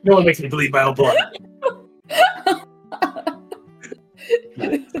 No one makes me bleed my own blood.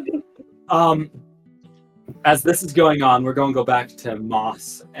 As this is going on, we're going to go back to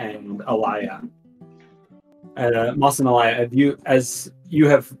Moss and Alaya. Moss and Alaya, as you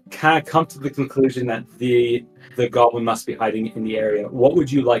have kind of come to the conclusion that the goblin must be hiding in the area, what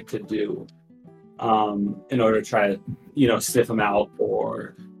would you like to do in order to try to, sniff him out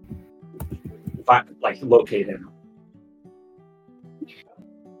or locate him?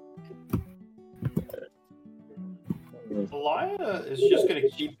 Elia is just gonna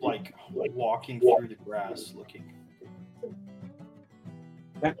keep like walking through the grass, looking.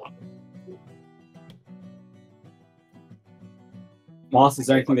 Moss, is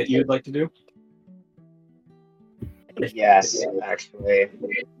there anything that you'd like to do? Yes, actually.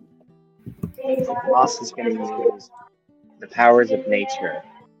 Moss is going to use the powers of nature.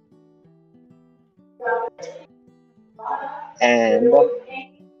 And going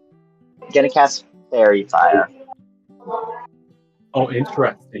to cast Fairy Fire. Oh,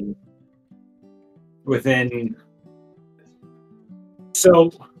 interesting.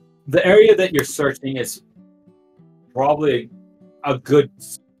 So, the area that you're searching is probably a good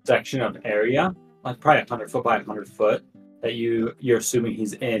section of area, like probably 100 foot by 100 foot, that you're assuming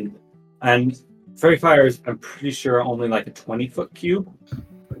he's in. And Fairy Fire is, I'm pretty sure, only like a 20-foot cube.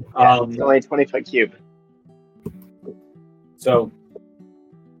 Yeah, it's only a 20-foot cube. So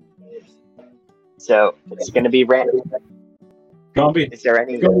it's going to be random. Is there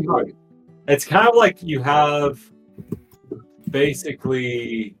any? It's kind of like you have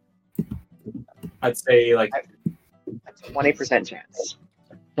basically, I'd say like a 20% chance.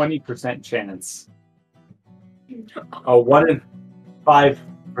 20% chance. A 1 in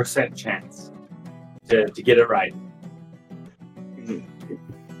 5% chance to get it right. Mhm.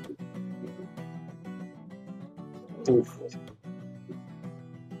 Oof.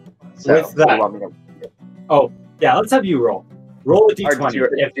 So, With that, you want me to, oh yeah, let's have you roll. Roll a or did d20. you,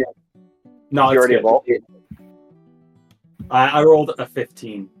 No, you it's already good. rolled? I rolled a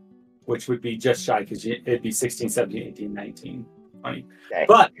 15, which would be just shy because it'd be 16, 17, 18, 19, 20. Okay.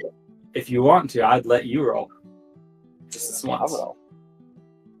 But if you want to, I'd let you roll. Just this I'll once. roll.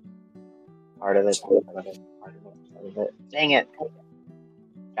 Part of it. Dang it.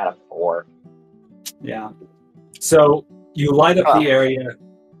 Got a 4. Yeah. So you light up the area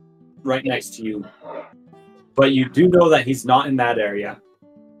right next to you, but you do know that he's not in that area.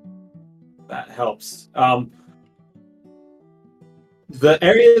 That helps. The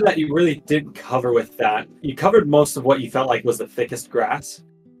area that you really didn't cover with that, you covered most of what you felt like was the thickest grass.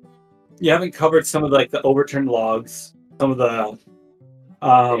 You haven't covered some of like the overturned logs, some of the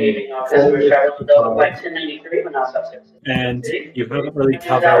and you haven't really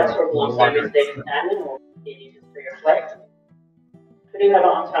covered the water itself.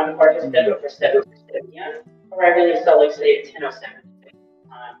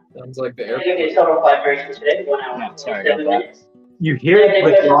 Sounds like the airport. Yeah, sorry about that. You hear it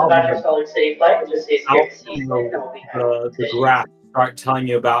with the graph start telling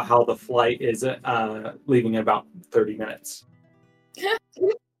you about how the flight is leaving in about 30 minutes.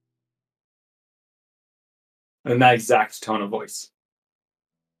 In that exact tone of voice.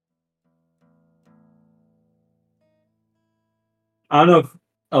 I don't know if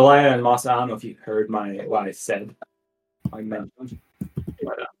Elia and Moss, I don't know if you heard what I said. I mentioned.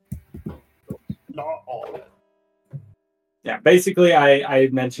 But, Not all of it. yeah, basically I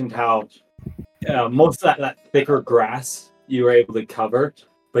mentioned how most of that thicker grass you were able to cover,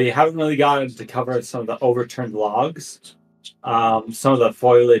 but you haven't really gotten to cover some of the overturned logs, some of the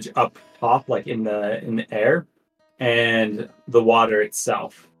foliage up top, like in the air, and the water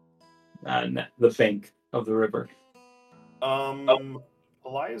itself, and the bank of the river.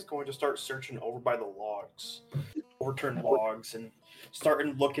 Elias going to start searching over by the logs, overturned logs, and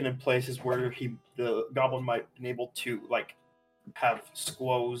starting looking in places where the goblin might have been able to like have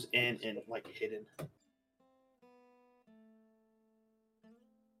squows in and like hidden.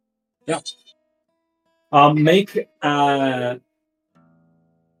 Yeah. Make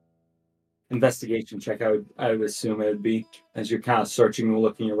investigation check. I would assume it would be as you're kind of searching and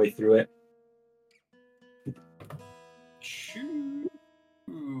looking your way through it.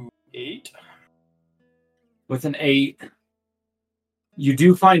 8. With an 8, you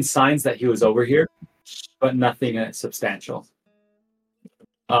do find signs that he was over here, but nothing substantial.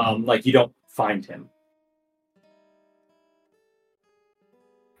 Like you don't find him.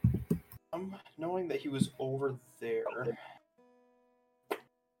 Knowing that he was over there,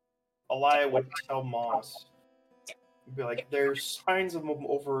 Elia would tell Moss, he'd be like, "There's signs of him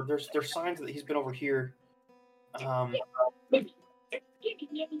over. There's signs that he's been over here."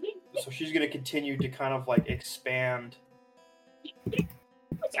 So she's gonna continue to kind of like expand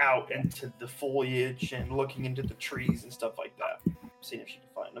out into the foliage and looking into the trees and stuff like that, seeing if she can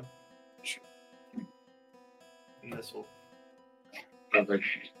find them. And this will.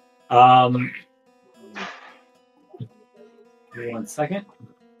 Perfect. 1 second.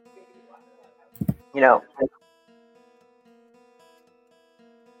 You know,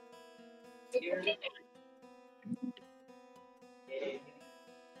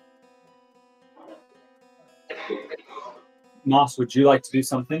 Moss, would you like to do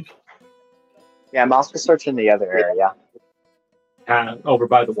something? Yeah, I'm also searching the other area. Over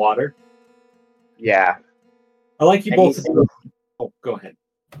by the water. Yeah. I like you And both. he's- Oh, go ahead.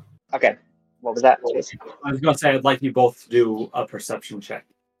 Okay. What was that? I was going to say I'd like you both to do a perception check.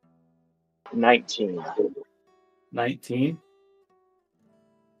 19. 19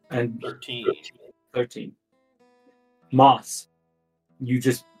 and 13. 13. Moss, you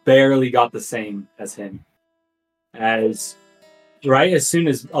just barely got the same as him. As soon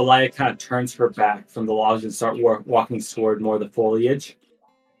as Alaya kind of turns her back from the logs and start walking toward more of the foliage,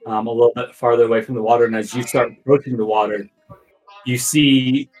 a little bit farther away from the water, and as you start approaching the water, you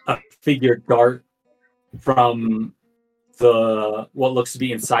see a figure dart from what looks to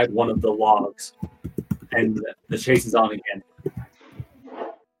be inside one of the logs, and the chase is on again.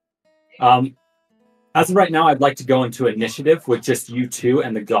 As of right now, I'd like to go into initiative with just you two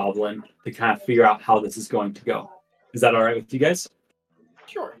and the goblin to kind of figure out how this is going to go. Is that all right with you guys?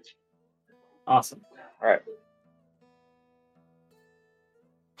 Sure. Awesome. All right.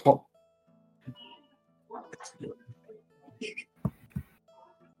 Cool.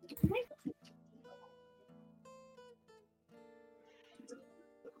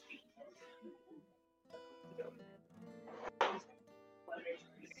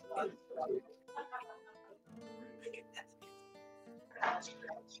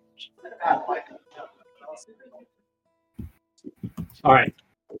 All right.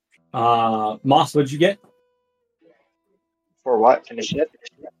 Moss, what'd you get? For what? Initiative?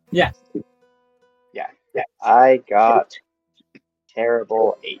 Yeah. Yeah. I got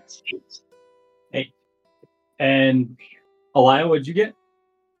terrible 8. 8. And Alaya, what'd you get?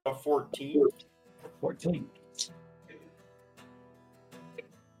 A 14. 14.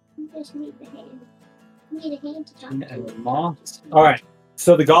 And Moss. All right.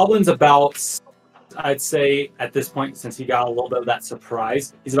 So the goblin's about, I'd say at this point, since he got a little bit of that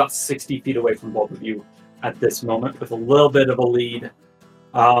surprise, he's about 60 feet away from both of you at this moment with a little bit of a lead.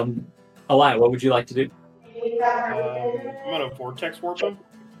 Alaya, what would you like to do? I'm going to vortex warp him.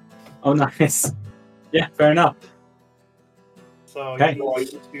 Oh, nice. Yeah, fair enough. So Okay.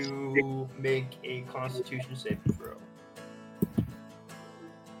 he's going to make a Constitution saving throw.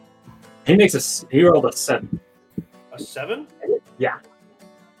 He rolled a 7. A 7? Yeah.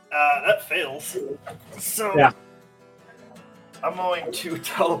 That fails. So Yeah. I'm going to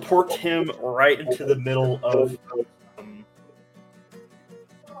teleport him right into the middle of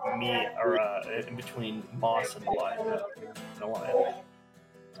me, or in between Moss and Alaya.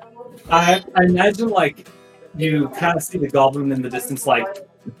 I imagine like you kind of see the goblin in the distance, like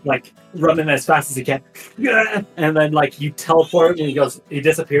running as fast as he can, and then like you teleport and he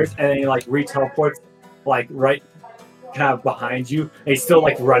disappears, and then he like re-teleports like right kind of behind you, and he's still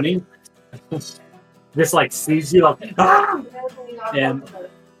like running, just like sees you like and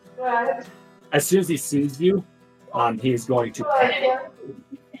as soon as he sees you, he's going to panic.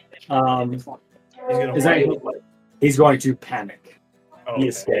 He's going to panic. Oh, He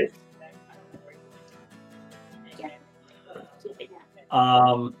is scared.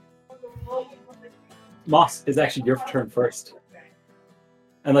 Moss, is actually your turn first.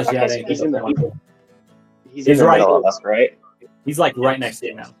 Unless you had anything. He's in the He's middle right. of us, right? He's like right next to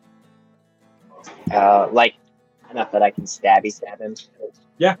you now. Like enough that I can stab him.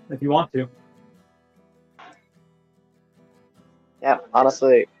 Yeah, if you want to. Yeah,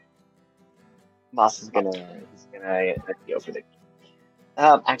 honestly, Moss is gonna go for the.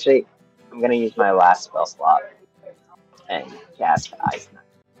 Actually, I'm gonna use my last spell slot and cast Ice Knife.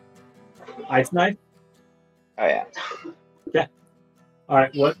 Ice Knife? Oh yeah. Yeah. All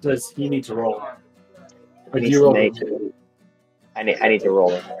right. What does he need to roll? I need to roll in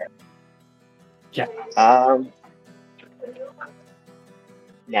there. Yeah.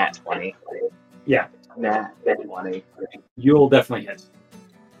 Nat 20. Yeah. Nat 20. You'll definitely hit.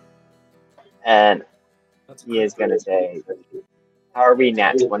 And he is gonna say, "How are we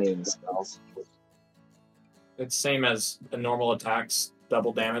Nat 20 in the spells?" It's same as the normal attacks,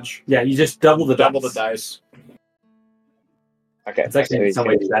 double damage. Yeah, you just double the dice. Okay, It's actually in some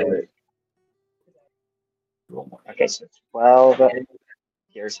ways better. Okay, so 12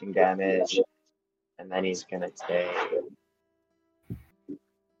 piercing damage, and then he's gonna take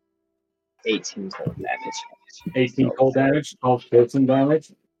 18 cold damage. 18 cold damage, 12 piercing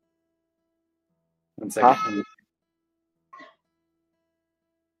damage. 1 second.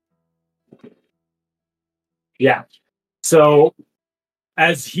 Yeah. So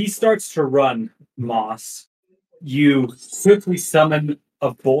as he starts to run, Moss, you quickly summon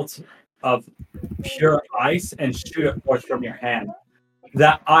a bolt of pure ice and shoot it forth from your hand.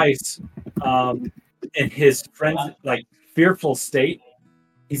 That ice, in his fearful state.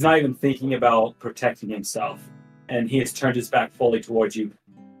 He's not even thinking about protecting himself, and he has turned his back fully towards you.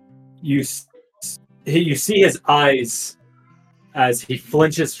 You see his eyes as he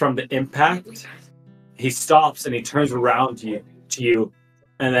flinches from the impact. He stops and he turns around to you,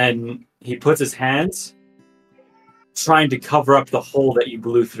 and then he puts his hands trying to cover up the hole that you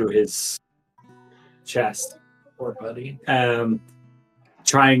blew through his chest. Poor buddy.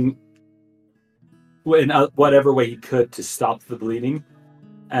 Trying in whatever way he could to stop the bleeding.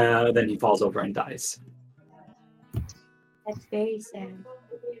 Then he falls over and dies. That's very sad.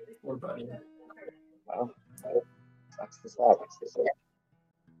 Poor buddy. Well, sucks to suck.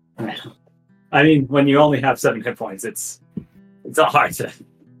 I mean, when you only have 7 hit points, it's not hard to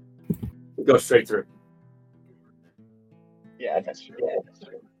go straight through. Yeah, that's true.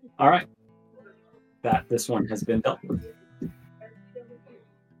 All right. This one has been dealt with.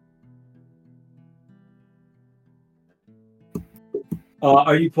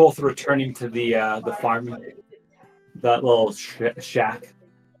 Are you both returning to the farm? That little shack,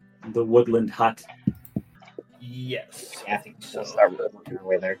 the woodland hut. Yes, Yeah, I think so. We'll start working our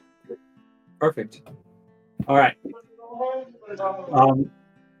way there. Perfect. All right.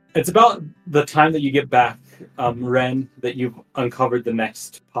 It's about the time that you get back, Ren, that you've uncovered the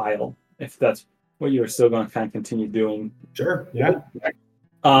next pile. If that's what you're still going to kind of continue doing. Sure. Yeah.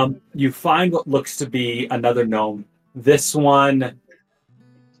 You find what looks to be another gnome. This one,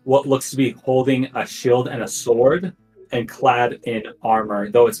 what looks to be holding a shield and a sword, and clad in armor.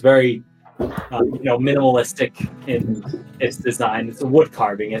 Though it's very, minimalistic in its design. It's a wood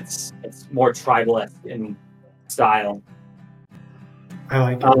carving. It's more tribal-esque in style. I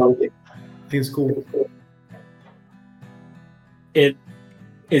like it. I think it's cool. It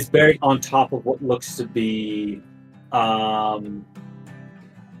is buried on top of what looks to be some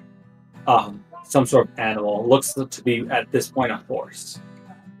sort of animal. It looks to be, at this point, a horse.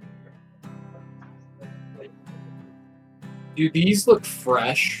 Do these look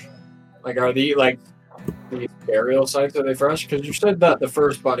fresh? Like, are these burial sites? Are they fresh? Because you said that the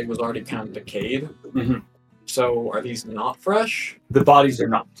first body was already kind of decayed. Mm-hmm. So are these not fresh? The bodies are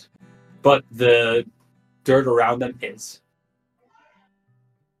not, but the dirt around them is.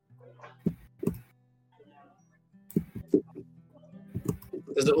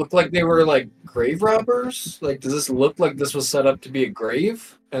 Does it look like they were like grave robbers? Like, does this look like this was set up to be a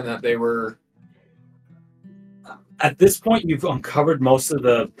grave and that they were? At this point, you've uncovered most of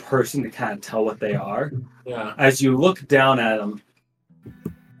the person to kind of tell what they are. Yeah. As you look down at them,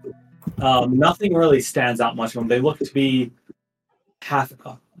 nothing really stands out much of them. They look to be half,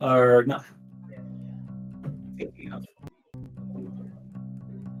 or not. Thinking of.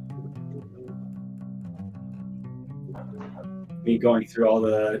 Me going through all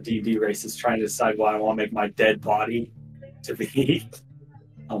the D&D races, trying to decide what I want to make my dead body to be.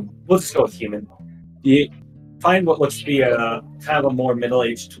 We'll just go with human. You find what looks to be a kind of a more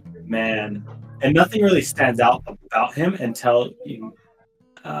middle-aged man, and nothing really stands out about him until you.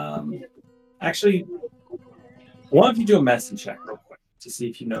 Actually, why don't you do a medicine check real quick to see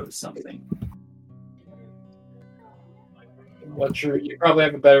if you notice something? You probably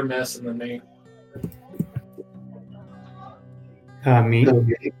have a better medicine than me. Me?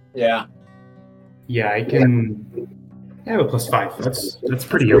 Yeah. Yeah, I have a +5. That's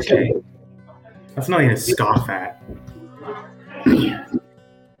pretty okay. That's nothing to scoff at.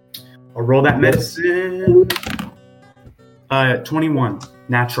 I'll roll that medicine. 21.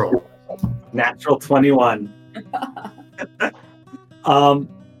 Natural. Natural 21.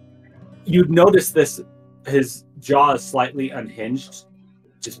 You'd notice his jaw is slightly unhinged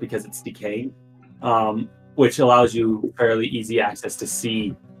just because it's decaying, which allows you fairly easy access to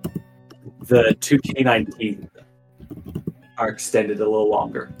see the 2 canine teeth are extended a little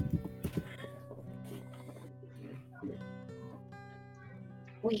longer.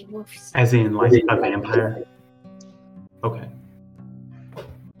 As in, like, a vampire? Okay.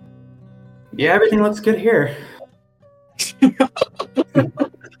 Yeah, everything looks good here.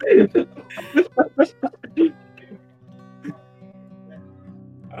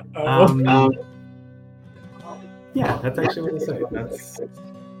 Yeah, that's actually what I say. That's.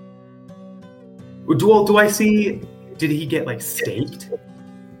 Do I see? Did he get like staked?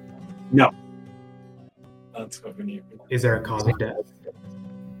 No. That's what we need. Is there a cause of death?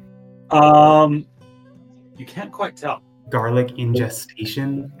 You can't quite tell. Garlic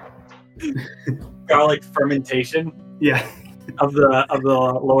ingestion. Garlic fermentation. Yeah. Of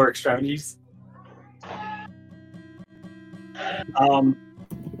the lower extremities.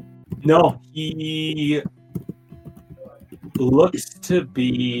 No, he looks to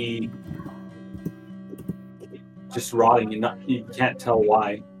be just rotting, and you can't tell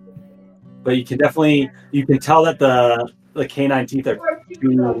why. But you can tell that the canine teeth are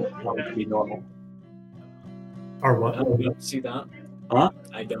too long to be normal. Or what? I don't see that. Huh?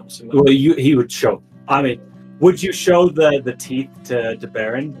 I don't see that. Well, he would show. I mean, would you show the teeth to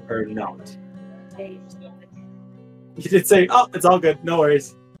Baron or not? You did say, "Oh, it's all good, no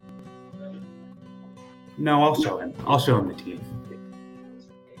worries." No, I'll show him. I'll show him the teeth.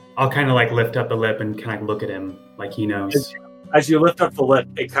 I'll kind of like lift up the lip and kind of look at him like he knows. As you lift up the lip,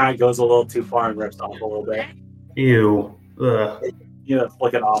 it kind of goes a little too far and rips off a little bit. Ew. Ugh. You know,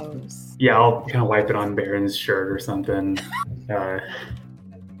 flick it off. Yeah, I'll kind of wipe it on Baron's shirt or something.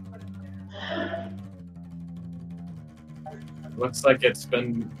 Looks like it's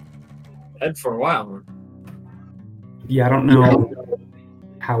been dead for a while. Yeah, I don't know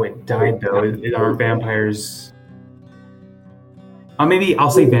how it died though. Are vampires? Oh, maybe I'll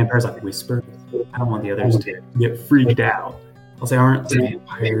say vampires like whisper. I don't want the others to get freaked out. I'll say, aren't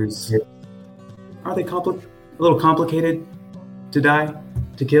vampires? Are they a little complicated to die,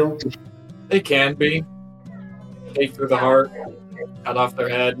 to kill? They can be. Take through the heart, cut off their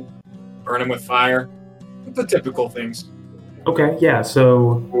head, burn them with fire. The typical things. Okay, yeah.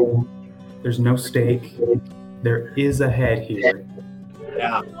 So there's no stake. There is a head here.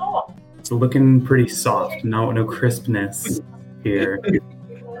 Yeah. It's looking pretty soft. No crispness here.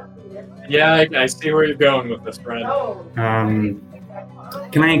 Yeah, I see where you're going with this, friend.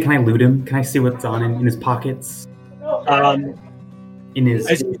 Can I loot him? Can I see what's on him in his pockets? In his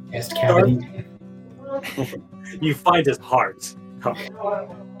chest cavity. You find his heart.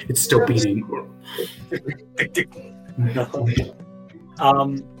 It's still beating.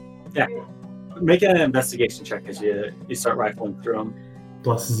 Yeah. Make an investigation check as you start rifling through them.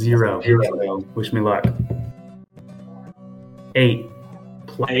 +0. Wish me luck. 8.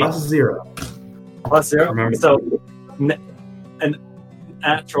 +0. +0. Remember. So, an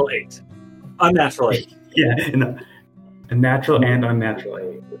natural 8. Unnatural 8. Yeah, a natural and unnatural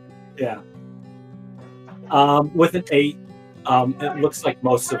 8. Yeah. With an 8, it looks like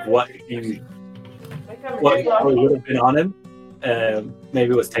most of what probably would have been on him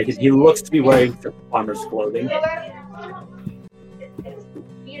maybe was taken. He looks to be wearing farmer's clothing. Okay.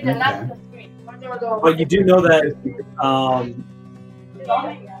 But you do know that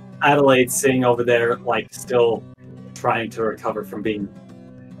Adelaide's sitting over there, like, still trying to recover from being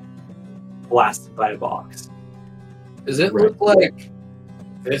blasted by a box. Does it look like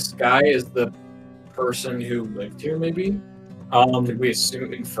this guy is the person who lived here, maybe? Did we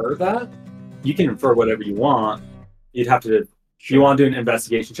infer that? You can infer whatever you want. You'd have to... You want to do an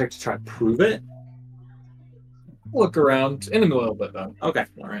investigation check to try to prove it? Look around in a little bit, though. Okay.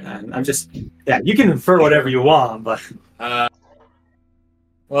 All right. I'm just... Yeah, you can infer whatever you want, but...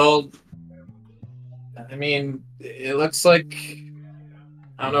 Well, I mean, it looks like...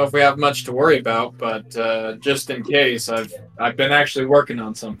 I don't know if we have much to worry about, but just in case, I've been actually working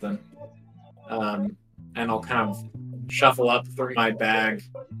on something. And I'll kind of shuffle up through my bag,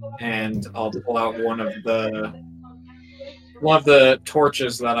 and I'll pull out one of the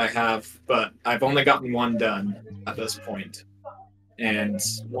torches that I have, but I've only gotten one done at this point. And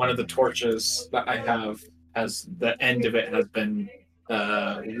one of the torches that I have the end of it has been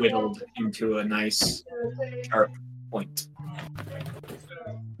whittled into a nice sharp point.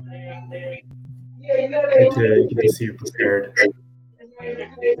 Good to see you prepared.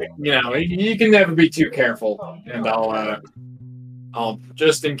 You know, you can never be too careful, and I'll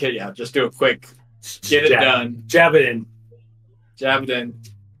just in case, just do a quick get it done. Jab it in. Jab it in.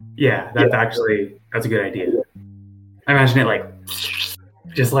 Yeah, that's a good idea. I imagine it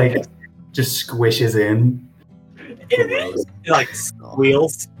just squishes in. It like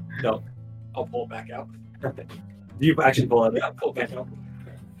squeals. No, I'll pull it back out. You actually pull it back out.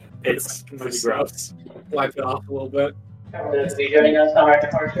 It's pretty gross. Wipe it off a little bit. Everyone will be joining us on our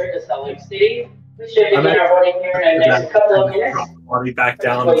departure to Salt Lake City. We should begin our boarding here in the next couple of minutes. Body back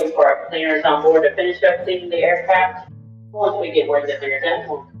down. Just waiting for our cleaners on board to finish up cleaning the aircraft. Once we get word that they're done,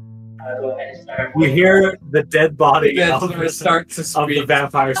 we'll go ahead and start. You hear the dead body of the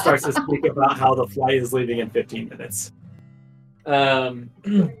vampire starts to speak about how the flight is leaving in 15 minutes. I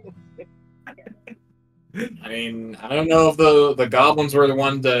mean, I don't know if the goblins were the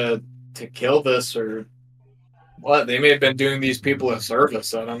one to kill this or what. They may have been doing these people a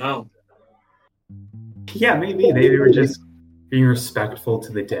service. I don't know. Yeah, maybe they were just being respectful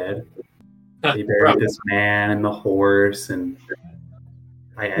to the dead. They buried this man and the horse, and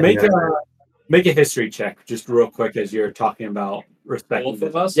make a history check just real quick as you're talking about respecting. Both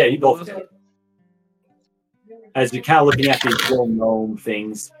of us? Yeah, you both did. As you're kind of looking at these little gnome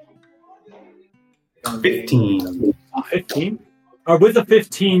things. 15. 15? With a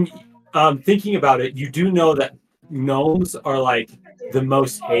 15, thinking about it, you do know that gnomes are like the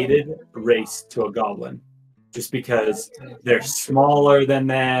most hated race to a goblin. Just because they're smaller than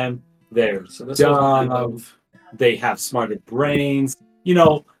them, they're dumb, they have smarter brains. You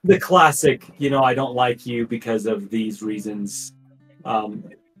know, the classic, I don't like you because of these reasons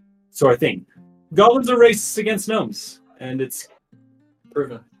sort of thing. Goblins are racist against gnomes, and it's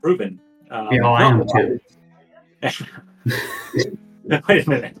proven. Yeah, I am too. Wait a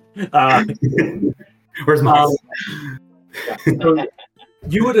minute. Where's Moss? So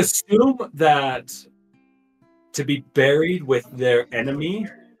you would assume that to be buried with their enemy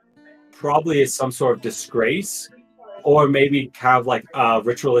probably is some sort of disgrace, or maybe have like a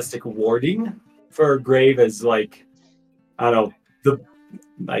ritualistic warding for a grave as like, I don't know,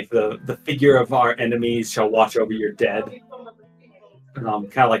 the figure of our enemies shall watch over your dead.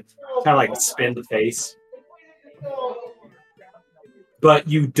 Kind of like spin the face. But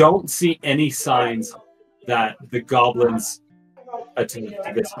you don't see any signs that the goblins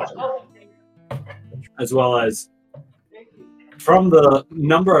attacked this home. As well as from the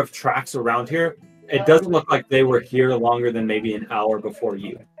number of tracks around here, it doesn't look like they were here longer than maybe an hour before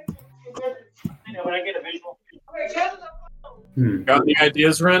you. Got any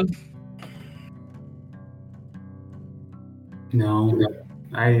ideas, Ren? No,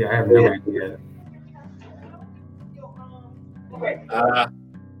 I have no idea.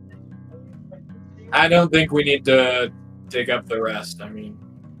 I don't think we need to dig up the rest. I mean,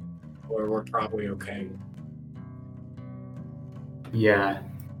 we're probably okay. Yeah.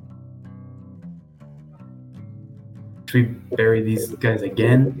 Should we bury these guys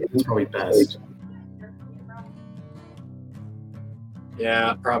again? It's probably best.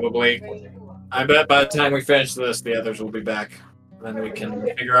 Yeah, probably. I bet by the time we finish this, the others will be back. Then we can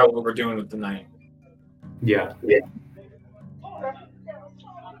figure out what we're doing with the night. Yeah.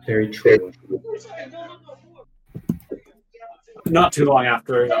 Very true. Not too long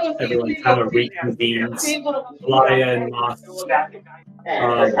after everyone kind of reconvenes, Laya and Moss.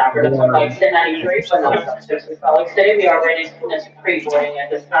 And like 1093, but not 6 colleagues today. We are ready to finish pre-boarding at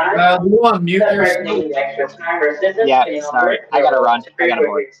this time. You want mute yourself? Need extra time or assistance? Yeah, sorry. I gotta run. I gotta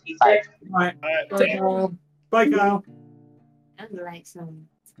board. Bye. Bye, Kyle. I'd like some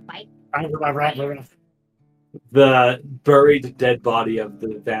spike. The buried dead body of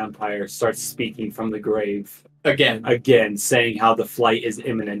the vampire starts speaking from the grave. Again, saying how the flight is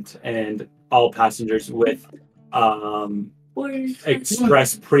imminent and all passengers with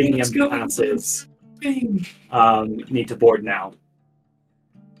express premium passes need to board now.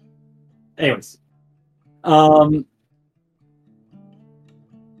 Anyways,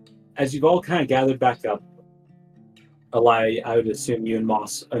 as you've all kind of gathered back up, I would assume you and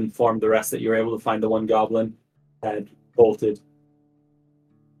Moss informed the rest that you were able to find the one goblin had bolted.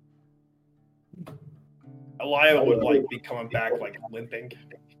 Elia would be coming back limping.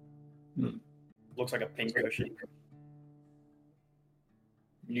 Looks like a pink cushion.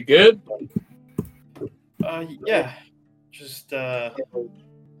 You good? Yeah. Just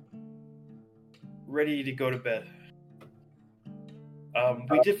ready to go to bed.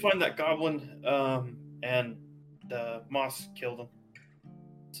 We did find that goblin, and Moss killed him.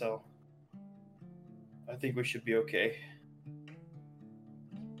 So I think we should be okay.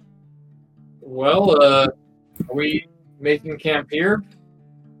 Well, are we making camp here?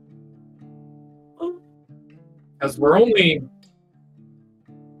 Because we're only,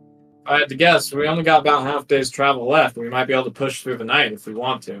 if I had to guess, we only got about half a day's travel left. We might be able to push through the night if we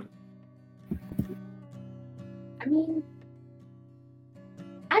want to. I mean,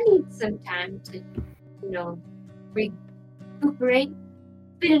 I need some time to, recuperate.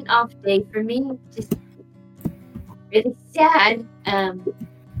 It's been an off day for me. Just really sad.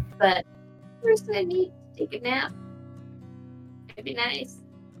 But first I need to take a nap. It'd be nice.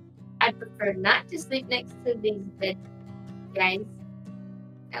 I'd prefer not to sleep next to these dead guys.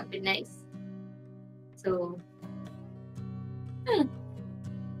 That would be nice. So, I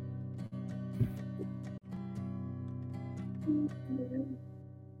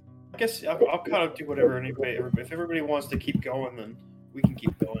guess I'll kind of do whatever anybody. If everybody wants to keep going, then we can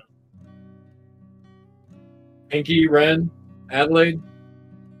keep going. Pinky, Ren, Adelaide.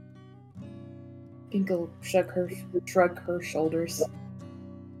 Pinky will shrug her shoulders.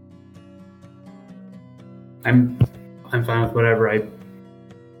 I'm fine with whatever. I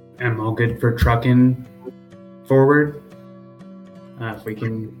am all good for trucking forward. If we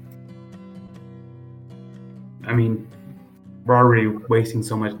can, I mean, we're already spending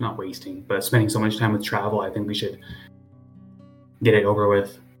so much time with travel. I think we should get it over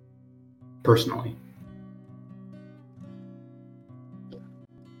with personally.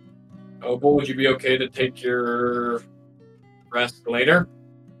 Opal, would you be okay to take your rest later?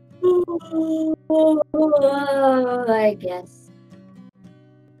 I guess.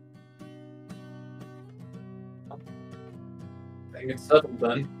 I think it's settled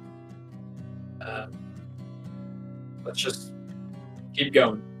then. Let's just keep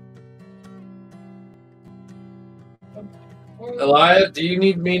going. Elia, do you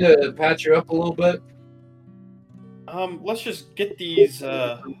need me to patch you up a little bit? Let's just get these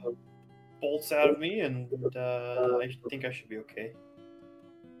bolts out of me, and I think I should be okay.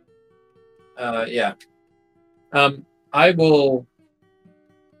 Yeah. I will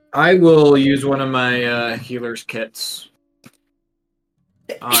use one of my healer's kits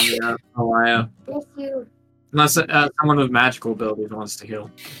on Elia. Bless you. Unless someone with magical abilities wants to heal.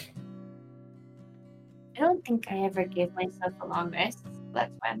 I don't think I ever gave myself a long rest.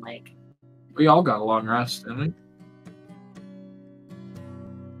 That's why I'm like, We all got a long rest, didn't we?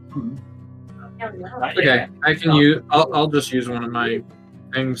 I don't know. Okay, I can use. I'll just use one of my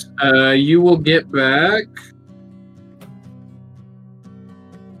things. You will get back.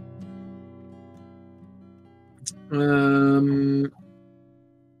 Um,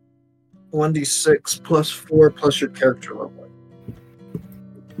 1d6 plus 4 plus your character level.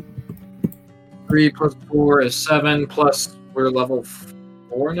 3 plus 4 is 7 plus we're level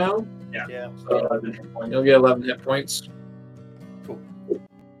 4 now. Yeah. So you'll get 11 hit points. Cool.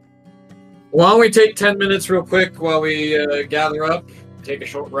 Why don't we take 10 minutes real quick while we gather up, take a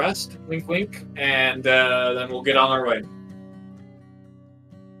short rest, wink wink, and then we'll get on our way.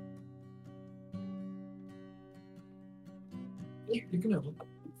 You can have it.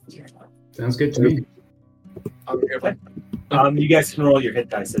 Sounds good to me. Okay. You guys can roll your hit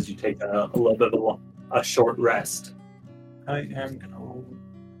dice as you take a little bit of a short rest. I am gonna.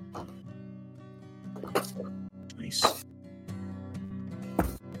 Nice.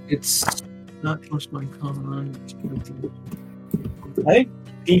 It's not plus my con. I think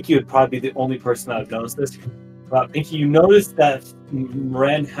Pinky would probably be the only person that would notice this. Pinky, you notice that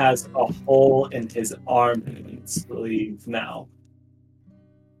Ren has a hole in his arm sleeve now.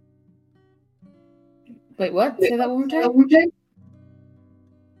 Wait, what? Say that one more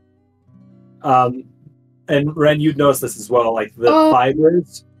time. And Ren, you'd notice this as well, like the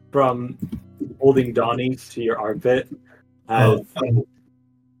fibers from holding Donnie to your armpit. I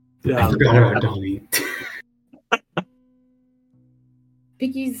forgot about Donnie.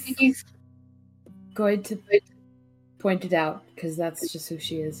 Pinky's going to point it out because that's just who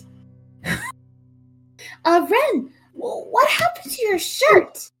she is. Ren, what happened to your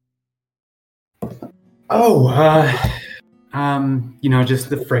shirt? Just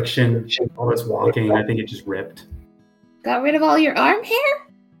the friction, all this walking. I think it just ripped. Got rid of all your arm hair?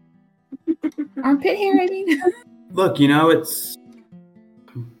 Armpit hair, I mean. Look, it's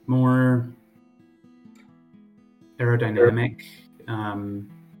more aerodynamic.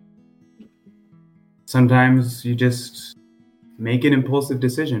 Sometimes you just make an impulsive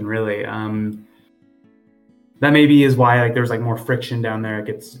decision, really. That maybe is why there's more friction down there. It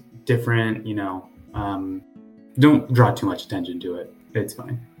gets different, don't draw too much attention to it. It's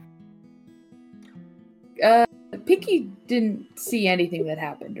fine. Pinky didn't see anything that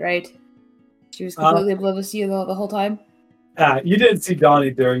happened, right? She was completely oblivious to you the whole time? You didn't see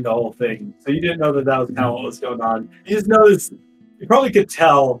Donnie during the whole thing, so you didn't know that was kind of what was going on. You just noticed, you probably could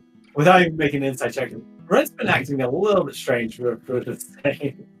tell, without even making an insight check, Ren's been acting a little bit strange for this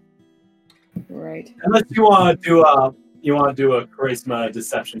thing. Right. Unless you want to do a charisma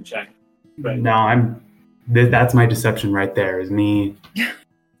deception check. Right. No, that's my deception right there, is me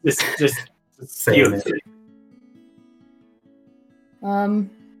just saying it.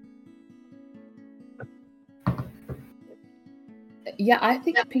 Yeah, I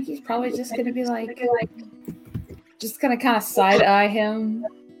think Pinky's probably just gonna be just gonna kind of side eye him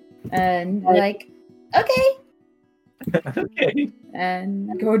and be okay. Okay.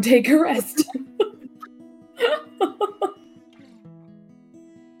 And go take a rest.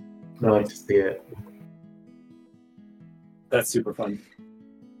 I like to see it. That's super fun.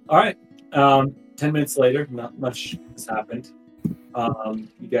 All right. 10 minutes later, not much has happened.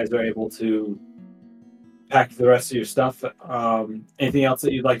 You guys are able to pack the rest of your stuff. Anything else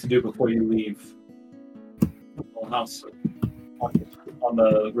that you'd like to do before you leave the whole house on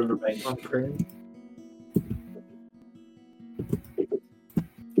the riverbank?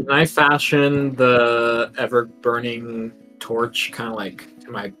 Can I fashion the ever-burning torch kind of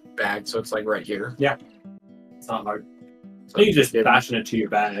to my bag so it's right here? Yeah. It's not hard. So you can just fashion it to your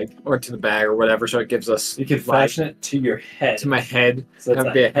bag. Or to the bag or whatever, so it gives us... You can fashion it to your head. To my head. So that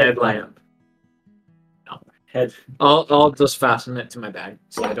would be a headlamp. No. head. I'll just fasten it to my bag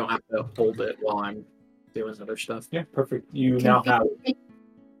so I don't have to hold it while I'm doing other stuff. Yeah, perfect. You now have.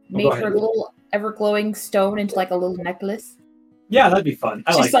 Made go her a ahead. little ever glowing stone into like a little necklace. Yeah, that'd be fun.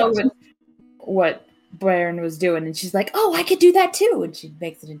 I She like saw that. what Baron was doing, and she's like, "Oh, I could do that too!" And she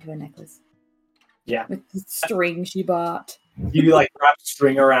makes it into a necklace. Yeah. With the string she bought. You like wrap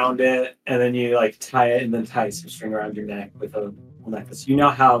string around it, and then you like tie it, and then tie some string around your neck with a necklace. You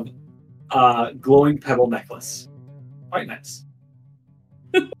now have a glowing pebble necklace. Quite nice.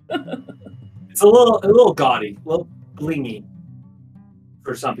 It's a little gaudy, a little blingy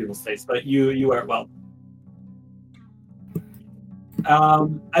for some people's taste, but you wear it well.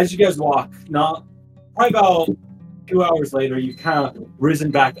 As you guys walk, probably about 2 hours later, you've kind of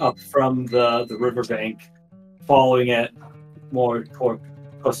risen back up from the riverbank, following it more toward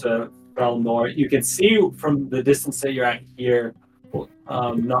Costa del Norte. You can see from the distance that you're at here,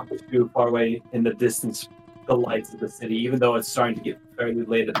 not too far away in the distance, the lights of the city, even though it's starting to get fairly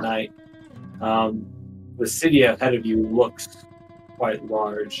late at night. The city ahead of you looks quite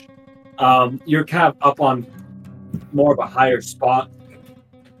large. You're kind of up on more of a higher spot.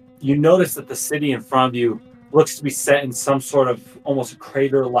 You notice that the city in front of you looks to be set in some sort of almost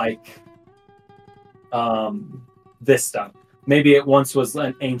crater-like vista. Maybe it once was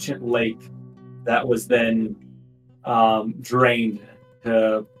an ancient lake that was then drained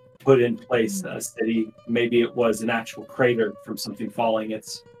to put in place a city. Maybe it was an actual crater from something falling.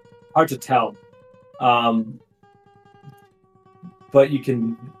 It's hard to tell. But you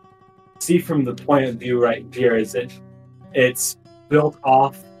can see from the point of view right here is that it's built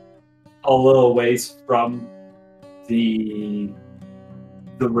off a little ways from the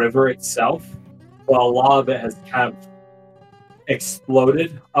river itself, but a lot of it has kind of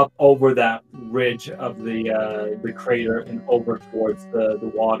exploded up over that ridge of the crater and over towards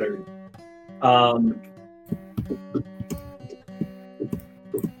the water.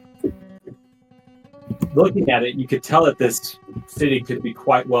 Looking at it, you could tell that this city could be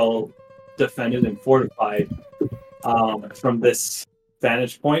quite well defended and fortified from this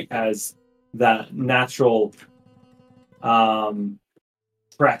vantage point, as that natural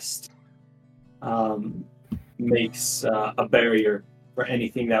crest makes a barrier for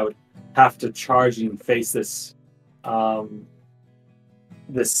anything that would have to charge and face this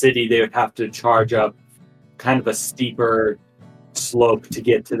the city. They would have to charge up kind of a steeper slope to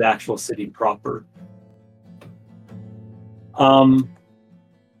get to the actual city proper.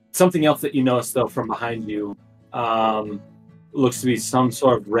 Something else that you notice though from behind you looks to be some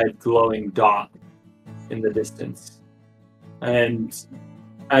sort of red glowing dot in the distance. And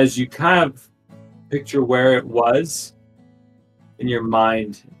as you kind of picture where it was in your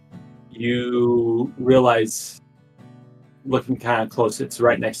mind, you realize, looking kind of close, it's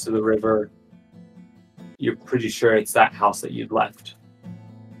right next to the river. You're pretty sure it's that house that you'd left,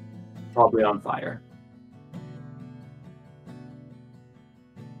 probably on fire.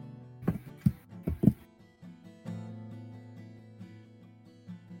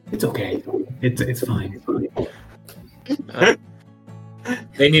 It's okay. It's fine.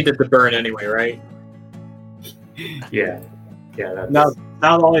 They needed to burn anyway, right? Yeah. That's... Now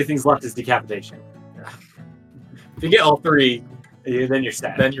the only things left is decapitation. If you get all three, then you're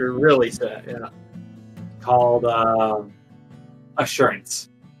sad. then you're really sad. Yeah. Called assurance.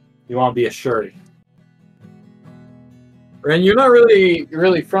 You want to be assured. Ren, you're not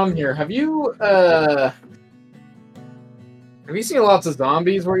really from here. Have you seen lots of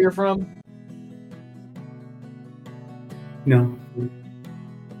zombies where you're from? No.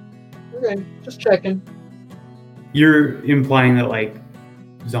 Okay, just checking. You're implying that like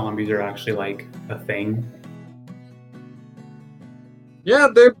zombies are actually like a thing? Yeah,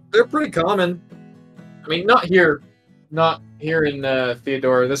 they're pretty common. I mean, not here in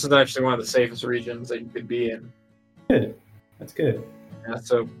Theodora. This is actually one of the safest regions that you could be in. Good. That's good. Yeah,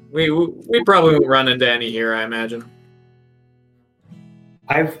 so we probably won't run into any here, I imagine.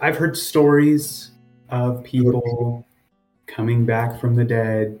 I've heard stories of people coming back from the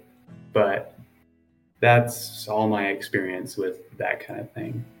dead, but that's all my experience with that kind of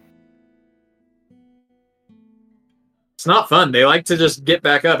thing. It's not fun. They like to just get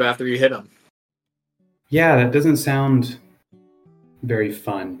back up after you hit them. Yeah, that doesn't sound very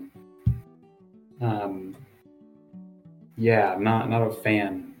fun. Yeah, I'm not a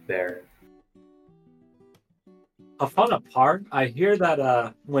fan there. A fun apart, I hear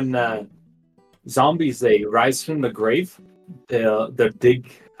that when zombies, they rise from the grave, they'll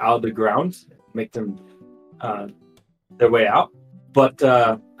dig out of the ground, make them their way out. But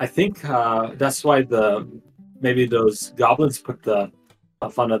I think that's why maybe those goblins put the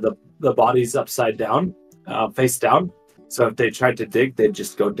fun of the bodies upside down, face down. So if they tried to dig, they'd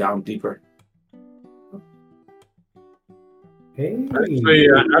just go down deeper. Hey. Actually,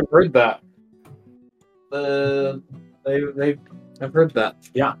 I've heard that. I've heard that.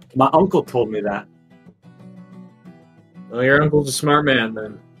 Yeah, my uncle told me that. Well, your uncle's a smart man,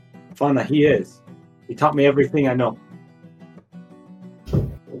 then. Fun that he is. He taught me everything I know.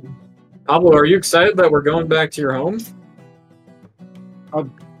 Pablo, are you excited that we're going back to your home? Oh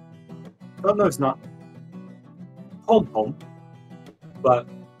no, it's not home, but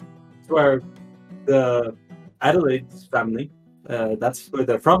it's where the Adelaide's family. That's where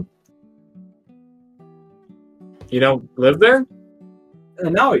they're from. You don't live there?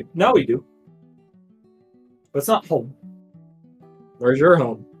 And now we do, but it's not home. Where's your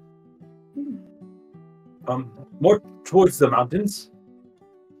home? More towards the mountains,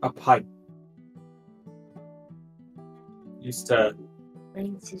 up high. Used to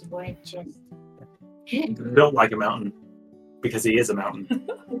Brings his white chest. built like a mountain because he is a mountain.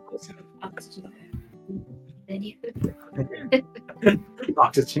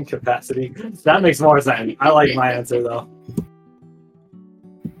 Oxygen capacity. That makes more sense. I like my answer though.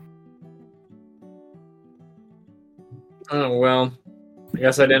 Oh, well, I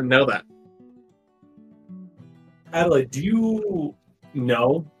guess I didn't know that. Adelaide, do you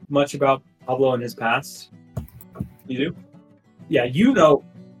know much about Pablo and his past? You do? Yeah, you know.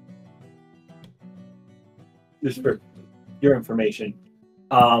 Just for your information,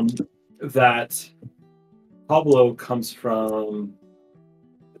 that Pablo comes from,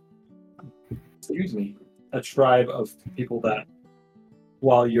 a tribe of people that,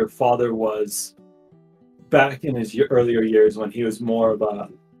 while your father was back in his earlier years when he was more of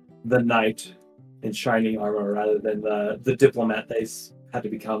the knight in shining armor rather than the diplomat they had to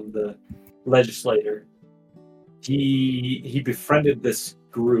become the legislator, he befriended this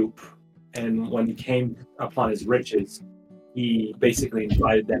group, and when he came upon his riches, he basically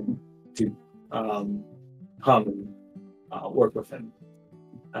invited them to come and work with him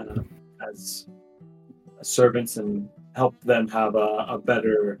as servants and help them have a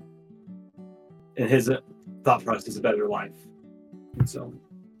better, in his thought process, a better life. And so,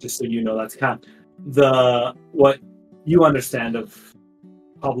 just so you know, that's kind of what you understand of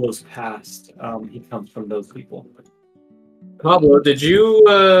Pablo's past. He comes from those people. Pablo, did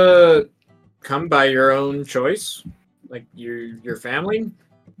you come by your own choice? Like your family?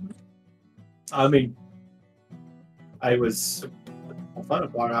 I mean, I was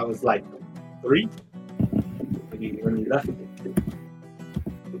like 3 when we left.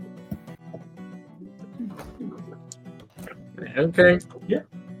 Okay. Yeah.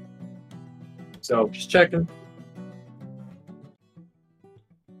 So just checking.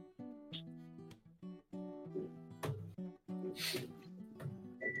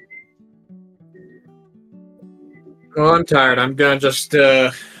 Well, I'm tired. I'm gonna just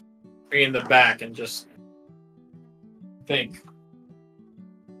be in the back and just think.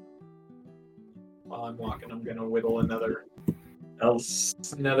 While I'm walking, I'm gonna whittle another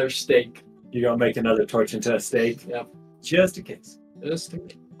steak. You're gonna make another torch into a steak? Yep. Just in case. Just in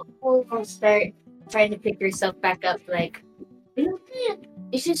case. We'll start trying to pick yourself back up. Like,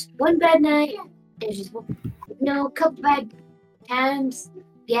 it's just one bad night. It's just a couple bad times.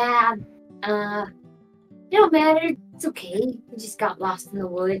 Yeah. It don't matter. It's okay. You just got lost in the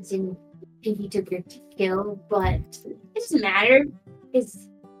woods and Pinky took your kill, but it doesn't matter.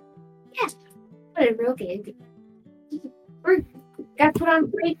 Whatever. Okay. We're gotta put on a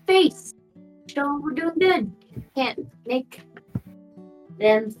brave face. Show we're doing good. Can't make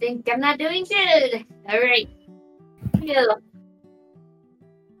them think I'm not doing good. All right. Yeah. Are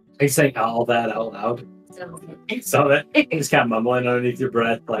you saying all that out loud? So that just kind of mumbling underneath your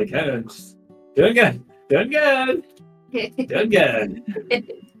breath, like, hey, doing good. Doing good. Doing good.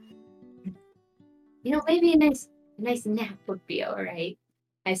 Maybe a nice nap would be all right.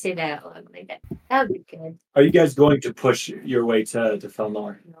 I say that out loud like that. That would be good. Are you guys going to push your way to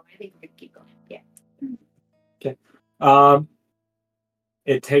Felnor? No, I think we're gonna keep going. Yeah. Okay.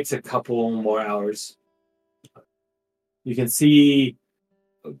 It takes a couple more hours. You can see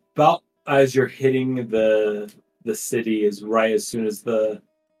about as you're hitting the city is right as soon as the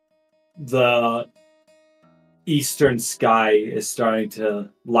eastern sky is starting to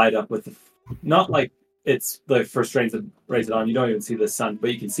light up with not like it's the first rays it on. You don't even see the sun,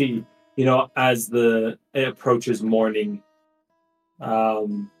 but you can see, as it approaches morning,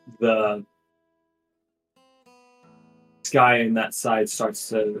 the sky in that side starts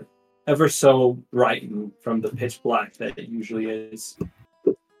to ever so brighten from the pitch black that it usually is.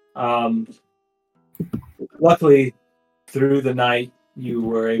 Luckily, through the night, you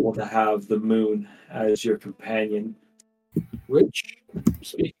were able to have the moon as your companion.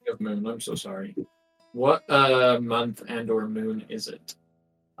 Speaking of moon, I'm so sorry. What month and or moon is it?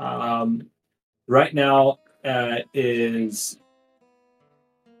 Right now is,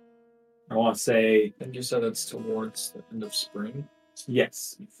 I want to say, I think you said it's towards the end of spring.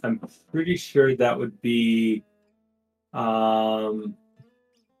 yes. I'm pretty sure that would be. I'm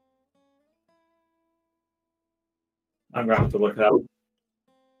gonna have to look it up.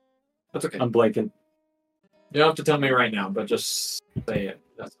 That's okay. I'm blanking. You don't have to tell me right now, but just say it.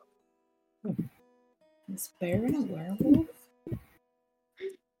 That's Is Baron a werewolf?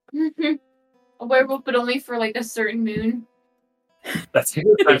 A werewolf, but only for like a certain moon. That's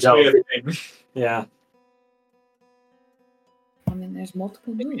actually a thing. Yeah. I mean, there's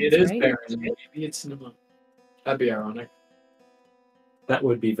multiple moons, It is right? Baron. Maybe it's in a month. That'd be ironic. That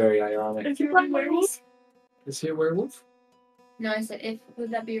would be very ironic. Is he a werewolf? Is he a werewolf? No, I said if. Would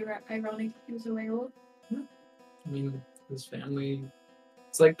that be ironic if he was a werewolf? I mean, his family.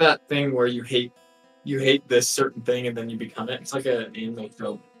 It's like that thing where you hate this certain thing and then you become it. It's like an anime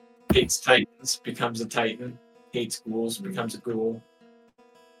trope. Hates titans, becomes a titan. Hates ghouls, becomes a ghoul.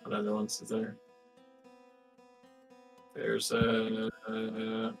 What other ones is there? There's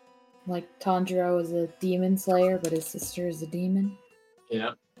Like Tanjiro is a demon slayer, but his sister is a demon.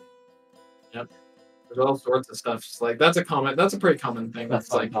 yeah. Yep. There's all sorts of stuff. It's like that's a pretty common thing. That's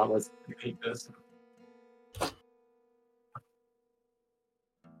It's like like you hate this.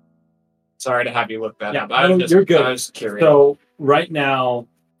 Sorry to have you look that Yeah, up. I was just, you're good. I was curious. So right now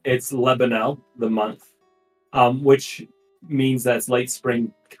it's Lebanon, the month, which means that it's late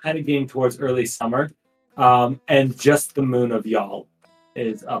spring, kind of getting towards early summer, and just the moon of Yal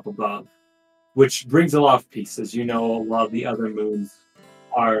is up above, which brings a lot of peace. As you know, a lot of the other moons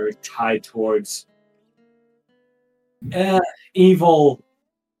are tied towards evil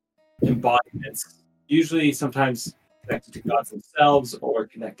embodiments, usually sometimes connected to gods themselves or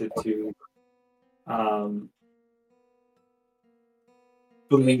connected to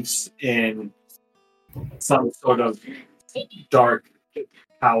beliefs in some sort of dark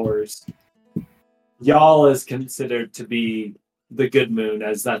powers. Yal is considered to be the good moon,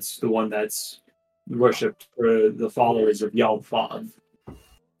 as that's the one that's worshipped for the followers of Yal Thoth,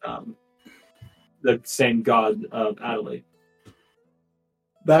 the same god of Adelaide.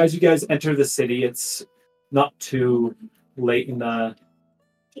 But as you guys enter the city, it's not too late in the.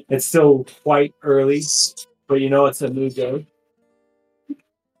 It's still quite early, but you know it's a new day.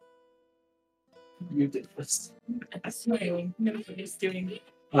 You did this. Nobody's doing it.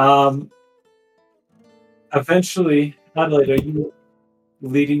 Eventually, Adelaide, are you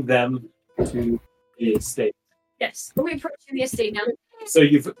leading them to the estate? Yes. Are we approaching the estate now? So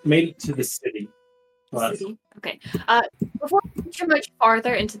you've made it to the city. The city. Okay. Before we venture much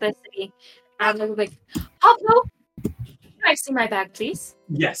farther into the city, I'm like, Pablo, can I see my bag, please?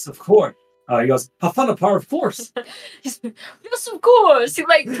 Yes, of course. He goes, have fun, of course. Yes, of course. He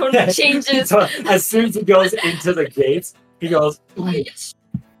like totally changes. So, as soon as he goes into the gates, he goes, Yes.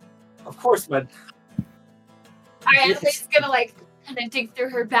 of course, man. Adelaide's gonna like kind of dig through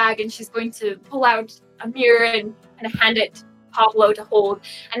her bag and she's going to pull out a mirror and kind of hand it to Pablo to hold.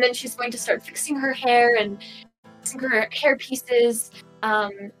 And then she's going to start fixing her hair and fixing her hair pieces.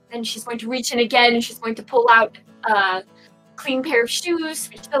 Then she's going to reach in again and she's going to pull out a clean pair of shoes,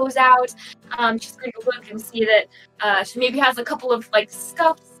 switch those out. She's going to look and see that she maybe has a couple of like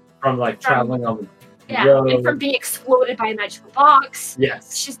scuffs. From like traveling on the Yeah, road. and from being exploded by a magical box.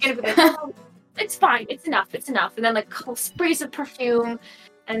 Yes. She's gonna be like, oh, it's fine, it's enough. And then like a couple sprays of perfume,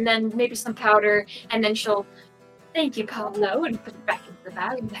 and then maybe some powder, and then she'll, thank you, Pablo, and put it back into the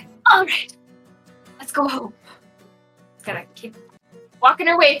bag and be like, all right, let's go home. Just gotta keep walking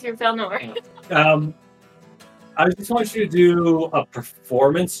her way through Felnor. I just want you to do a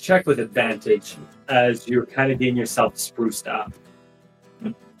performance check with advantage as you're kind of getting yourself spruced up.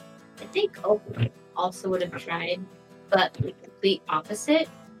 I think Oprah also would have tried, but the complete opposite.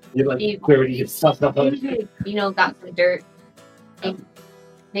 You're like You- dirty yourself up. You know, got some dirt,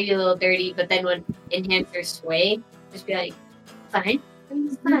 maybe a little dirty, but then would enhance her sway. Just be like, fine,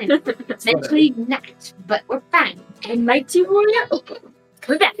 it's fine. Mentally not, but we're fine. And Mighty Warrior,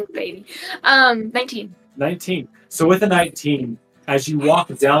 come back, baby. 19. 19. So with a 19, as you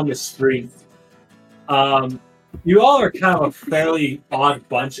walk down the street, you all are kind of a fairly odd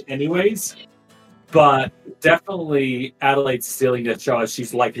bunch anyways, but definitely Adelaide's stealing the show as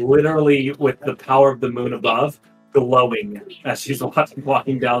she's like literally with the power of the moon above, glowing as she's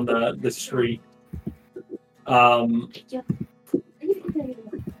walking down the street.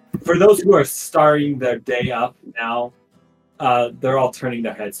 For those who are starting their day up now, they're all turning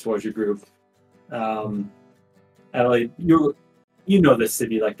their heads towards your group. Adelaide, you know the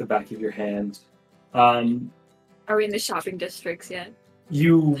city like the back of your hand. Are we in the shopping districts yet?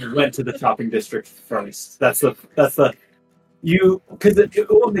 You went to the shopping district first. That's the because it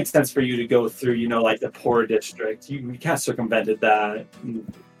won't make sense for you to go through, like the poor district. You kind of circumvented that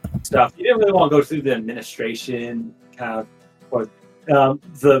and stuff. You didn't really want to go through the administration kind of. Or,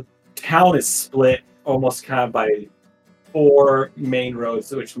 the town is split almost kind of by 4 main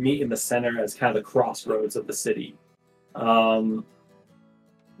roads, which meet in the center as kind of the crossroads of the city.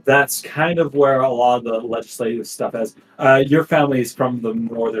 That's kind of where a lot of the legislative stuff is. Your family is from the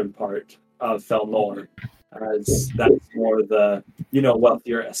northern part of Felnor, as that's more the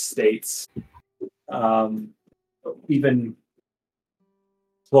wealthier estates. Even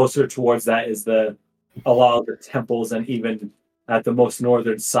closer towards that is a lot of the temples, and even at the most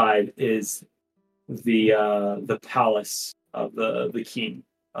northern side is the palace of the king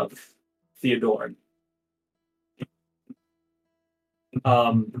of Theodore.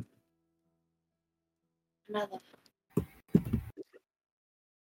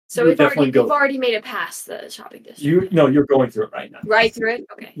 So we've already made it past the shopping district. You're going through it right now. Right through it?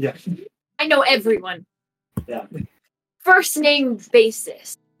 Okay. Yeah. I know everyone. Yeah. First name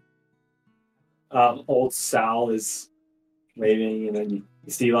basis. Old Sal is waving, and then you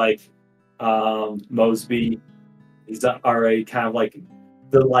see Mosby. He's already kind of like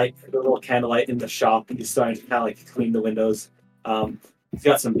the little candlelight in the shop. He's starting to kind of clean the windows. He's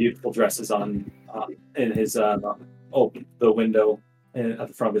got some beautiful dresses on in his the window at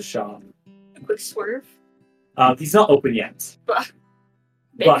the front of his shop. A quick swerve. He's not open yet.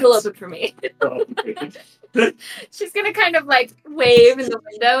 Maybe he'll open for me. She's gonna kind of wave in the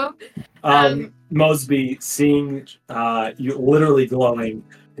window. Mosby, seeing you literally glowing,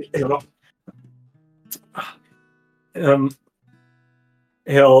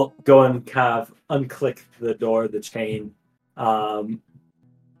 he'll go and kind of unclick the door, the chain, unbolt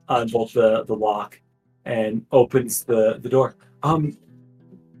the lock, and opens the door.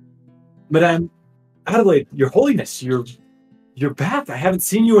 Madame Adelaide, Your Holiness, you're back. I haven't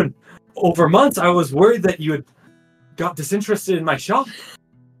seen you in over months. I was worried that you had got disinterested in my shop.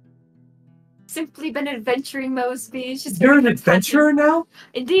 Simply been adventuring, Mosby. You're an adventurer now?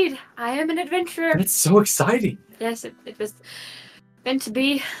 Indeed, I am an adventurer. That's so exciting. Yes, it was meant to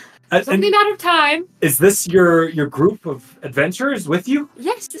be. It's only a matter of time. Is this your group of adventurers with you?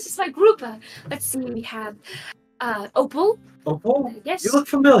 Yes, this is my group. Let's see, we have Opal. Opal? Yes. You look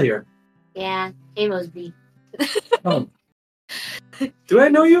familiar. Yeah, hey Mosby. Oh. Do I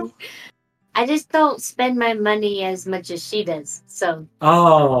know you? I just don't spend my money as much as she does, so.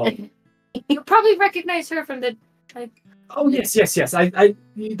 Oh. You'll probably recognize her from the. Oh yes. I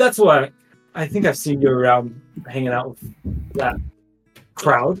that's what I think I've seen you around hanging out with that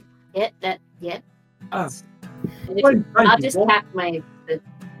crowd. Yep. I'll just tap my.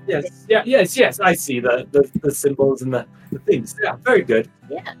 Yes. I see the symbols and the things. Yeah, very good.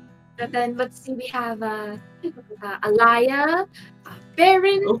 Yeah. And then let's see, we have Alaya,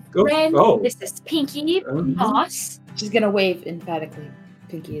 Baron, Ren. This is Pinky, Boss. She's gonna wave emphatically.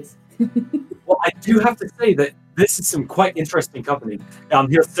 Pinky is. Well, I do have to say that this is some quite interesting company.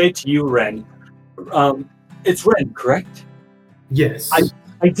 He'll say to you, Ren. It's Ren, correct? Yes.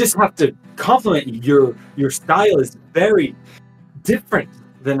 I just have to compliment you. Your style is very different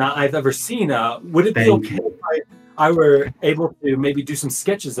than I've ever seen. Would it be okay if I were able to maybe do some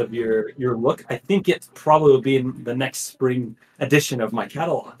sketches of your look? I think it probably will be in the next spring edition of my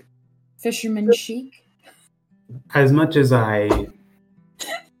catalog. Fisherman chic. As much as I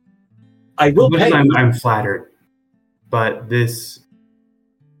will pay. I'm flattered, but this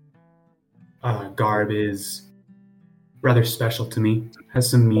garb is rather special to me. Has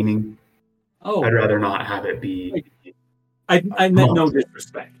some meaning. Oh, I'd rather not have it be. I meant no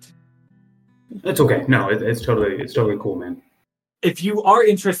disrespect. It's okay. No, it's totally cool, man. If you are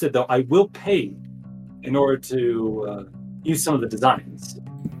interested, though, I will pay in order to use some of the designs.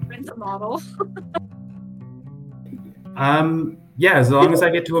 Rent a model. Yeah, as long as I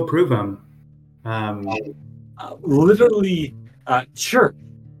get to approve them. Literally, sure.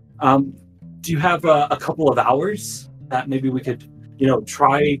 Do you have a couple of hours that maybe we could,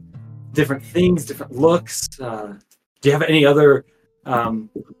 try different things, different looks? Do you have any other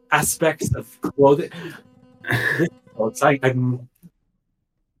aspects of clothing?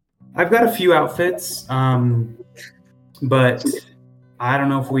 I've got a few outfits, but I don't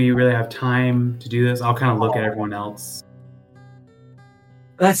know if we really have time to do this. I'll kind of look at everyone else.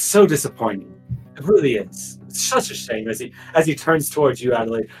 That's so disappointing. It really is. It's such a shame as he turns towards you,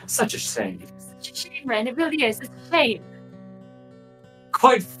 Adelaide. Such a shame. Such a shame, Ren. It really is. It's a shame.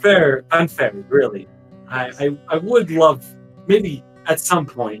 quite unfair, really. I would love, maybe at some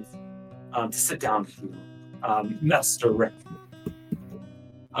point, to sit down with you, Master Rick.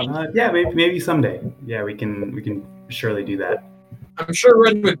 Yeah, maybe someday. Yeah, we can surely do that. I'm sure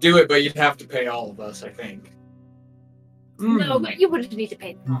Ren would do it, but you'd have to pay all of us, I think. No, but you wouldn't need to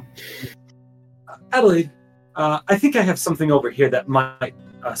pay them. Adelaide, I think I have something over here that might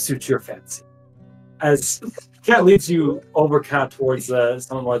suit your fancy. As Cat leads you over kind of towards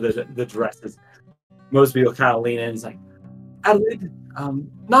some more of the dresses, Mosby will kind of lean in and is like, Adelaide,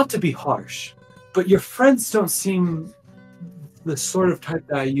 not to be harsh, but your friends don't seem the sort of type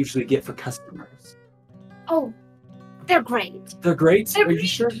that I usually get for customers. Oh, they're great. They're great? They're Are you great.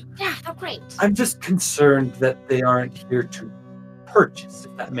 sure? Yeah, they're great. I'm just concerned that they aren't here to purchase,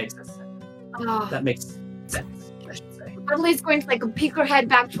 if that makes sense. That makes sense, I should say. Adelaide's going to like peek her head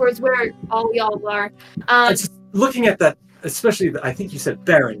back towards where all y'all are. Just looking at that, especially, I think you said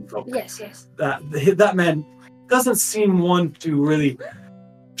Baron folk. Yes, yes. That man doesn't seem one to really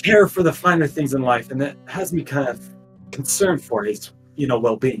care for the finer things in life, and that has me kind of concerned for his,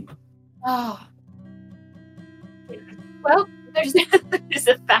 well-being. Oh. Well, there's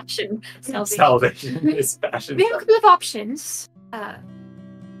a fashion Salvation is fashion. We have a couple of options.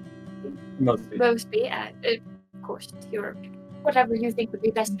 Mostly. Of course, whatever you think would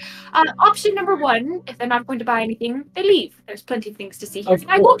be best. Option number one, if they're not going to buy anything, they leave. There's plenty of things to see here.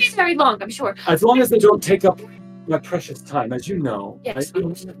 I won't be very long, I'm sure. As long as they don't take up my precious time, as you know. Yes. We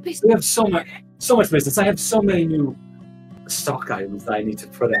have so much business. I have so many new stock items that I need to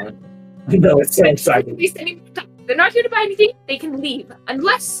put out. I know, it's so exciting. They're not here to buy anything, they can leave.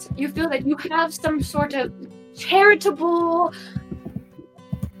 Unless you feel that you have some sort of charitable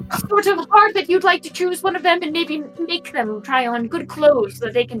sort of heart that you'd like to choose one of them and maybe make them try on good clothes so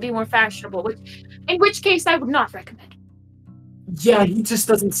that they can be more fashionable, in which case I would not recommend. Yeah, he just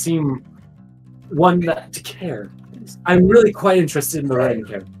doesn't seem one to care. I'm really quite interested in the writing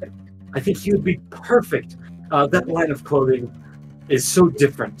character. I think he would be perfect. That line of clothing is so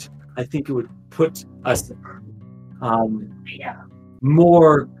different. I think it would put us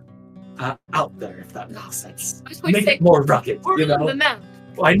more out there, if that makes sense. Make it more rugged, We're on the map.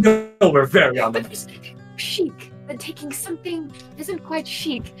 Well, I know we're very on the map. Chic. And taking something that isn't quite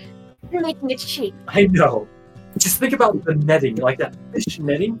chic, you're making it chic. I know. Just think about the netting, like that fish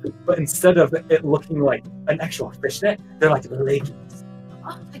netting, but instead of it looking like an actual fish net, they're like leggings.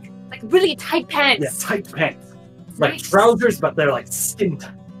 Oh, like really tight pants. Yeah, tight pants. Like trousers, but they're like skin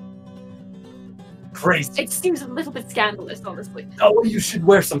tight. Crazy. It seems a little bit scandalous, honestly. Oh, well, you should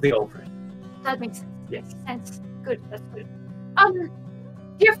wear something over it. That makes sense. Yes. Makes sense. Good, that's good.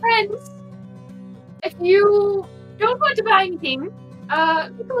 Dear friends, if you don't want to buy anything, you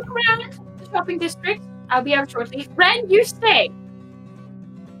can look around the shopping district. I'll be out shortly. Ren, you stay.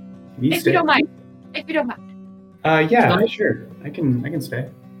 If you don't mind. Yeah, sure. I can stay.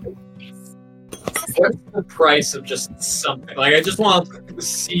 What's the price of just something? Like, I just want to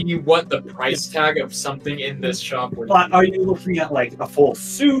see what the price tag of something in this shop would be. Are you looking at like a full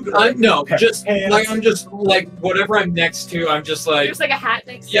suit? No, just like I'm just like whatever I'm next to. I'm just like there's like a hat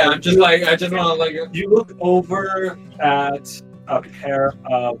next to yeah. I'm just like I just want to like. You look over at a pair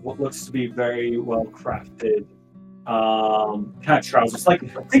of what looks to be very well crafted, kind of trousers. Like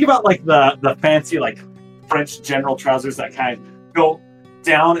think about like the fancy like French general trousers that kind of go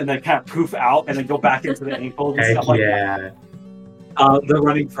down and then kind of poof out and then go back into the ankles and stuff like that. They're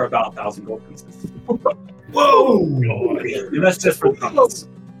running for about 1,000 gold pieces. Whoa! And that's just for the pants.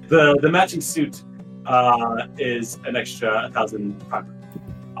 The matching suit is an extra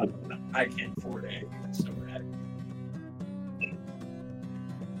 1,500. I can't afford anything that's so bad.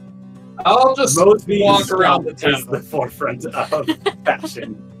 I'll just walk around the town. Is the forefront of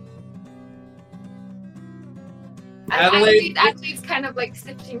fashion. Adelaide's kind of like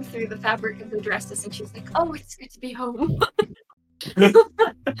sifting through the fabric of the dresses, and she's like, "Oh, it's good to be home."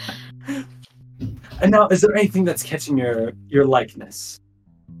 And now, is there anything that's catching your likeness?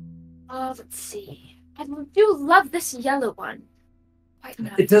 Let's see. I do love this yellow one. Quite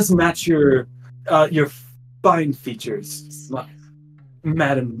nice. It does match your fine features,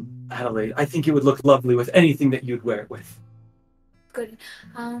 Madam Adelaide. I think it would look lovely with anything that you'd wear it with. Good.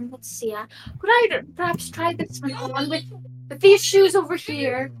 Let's see. Could I perhaps try this one on with these shoes over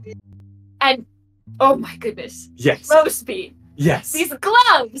here? And oh my goodness. Yes. Mosby. Yes. These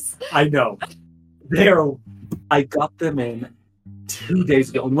gloves. I know. I got them in 2 days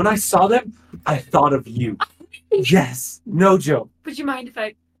ago, and when I saw them, I thought of you. Yes. No joke. Would you mind if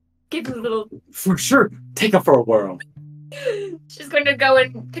I give you a little? For sure. Take them for a whirl. She's going to go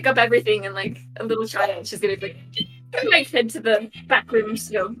and pick up everything in like a little child. She's going to be like, I might head to the back rooms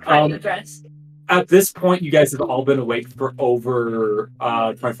to go find the dress. At this point, you guys have all been awake for over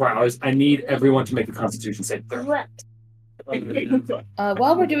 24 hours. I need everyone to make a Constitution save throw.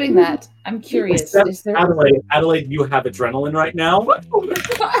 While we're doing that, I'm curious. Is there Adelaide, you have adrenaline right now.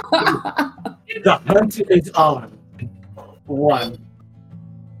 The hunt is on. 1,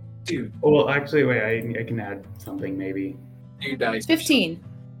 2. Well, actually, wait. I can add something maybe. 2 dice. 15?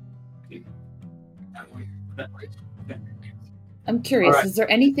 I'm curious. Right. Is there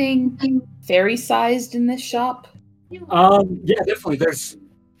anything fairy-sized in this shop? Yeah, definitely. There's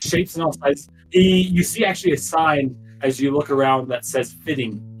shapes and all sizes. You see actually a sign as you look around that says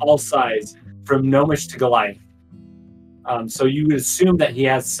 "fitting all size from gnomish to Goliath." So you would assume that he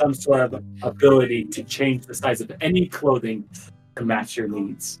has some sort of ability to change the size of any clothing to match your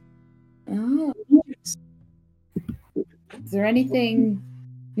needs. Oh. Is there anything?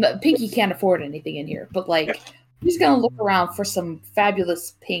 No, Pinky can't afford anything in here, but like, I'm just gonna look around for some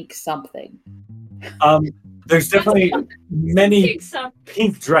fabulous pink something. There's definitely many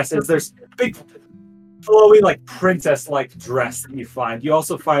pink dresses. There's big, flowy, like princess-like dress that you find. You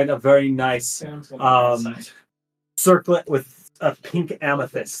also find a very nice circlet with a pink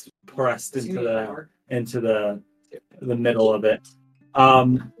amethyst pressed into the middle of it.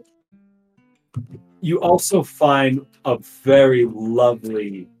 You also find a very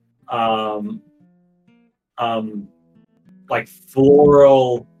lovely like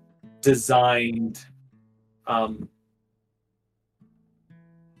floral designed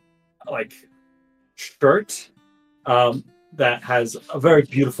like shirt that has a very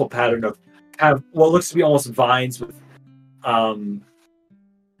beautiful pattern of kind of what looks to be almost vines with kind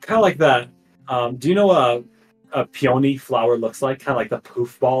of like that. Do you know a peony flower looks like? Kind of like the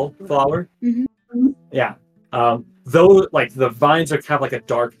poof ball flower? Mm-hmm. Yeah. Though like the vines are kind of like a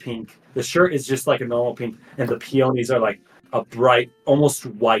dark pink. The shirt is just like a normal pink, and the peonies are like a bright, almost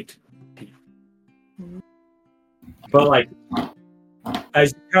white pink. But like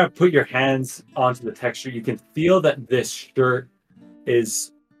as you kind of put your hands onto the texture, you can feel that this shirt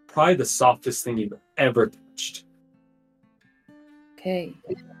is probably the softest thing you've ever touched. Okay.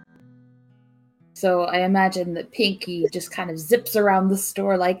 So I imagine that Pinky just kind of zips around the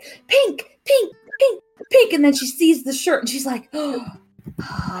store like, pink, pink, pink, pink, and then she sees the shirt and she's like, oh,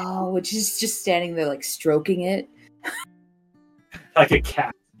 which is just standing there like stroking it. Like a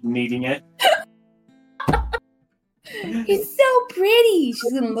cat kneading it. It's so pretty.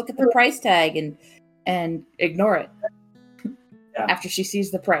 She's gonna look at the price tag and ignore it after she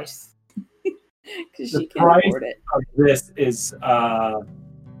sees the price because she can't afford it. Of this is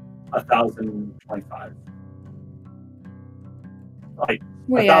 1,025. Like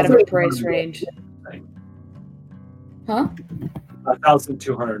way out of her price range. Huh?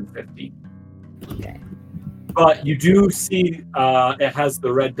 1,250. Okay. But you do see it has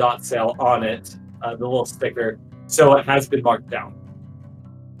the red dot sale on it, the little sticker. So it has been marked down.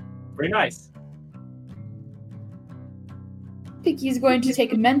 Very nice. Pinky's going to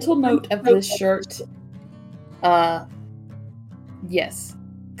take a mental note of this shirt. Yes,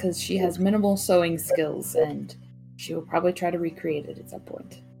 because she has minimal sewing skills and she will probably try to recreate it at some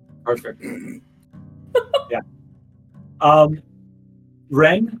point. Perfect. Yeah.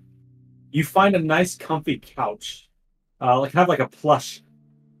 Ren, you find a nice comfy couch. Like kind of like a plush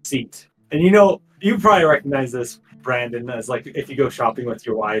seat. And you probably recognize this, Brandon, as like if you go shopping with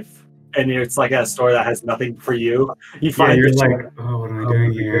your wife and it's like at a store that has nothing for you. You find you're like, oh, what am I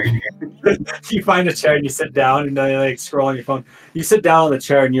doing here? You find a chair and you sit down and then like scroll on your phone. You sit down on the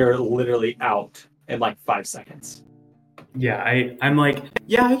chair and you're literally out in like 5 seconds. Yeah, I'm like,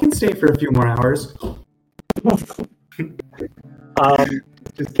 yeah, I can stay for a few more hours.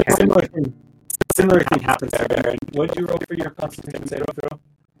 Similar thing happens there, Aaron. What did you roll for your Constitution saving throw?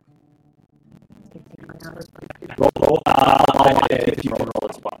 Roll. If you can roll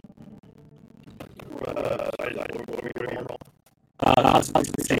as well.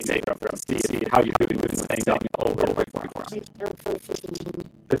 Saving throw. See how you're doing with this thing down over 24 hours.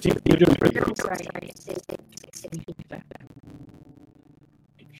 15. You're doing pretty good.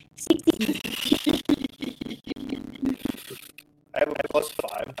 I have a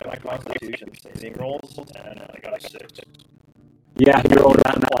 +5 to my Constitution saving rolls, and I got a 6. Yeah, you rolled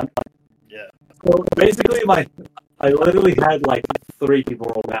that one. Yeah. So basically, I literally had like 3 people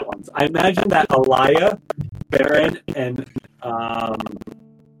roll that one. I imagine that Alaya, Baron, and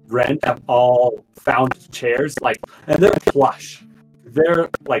Ren have all found chairs, and they're plush. They're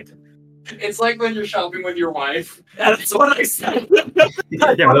like. It's like when you're shopping with your wife. That's what I said.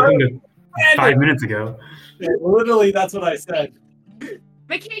 Yeah, looking 5 minutes ago. Literally, that's what I said.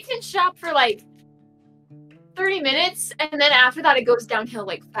 But you can shop for like 30 minutes, and then after that, it goes downhill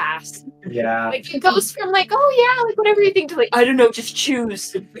like fast. Yeah. Like it goes from like, oh yeah, like whatever you think to like, I don't know, just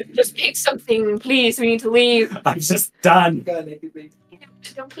choose, just pick something, please. We need to leave. I'm just done.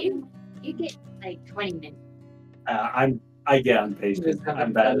 Don't you get like 20 minutes. I get impatient.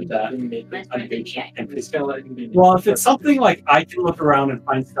 I'm bad at that. That's I'm what patient. yeah. Well, if it's something like I can look around and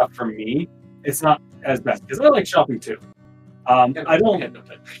find stuff for me, it's not as bad because I like shopping too.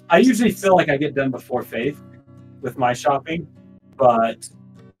 I usually feel like I get done before Faith with my shopping, but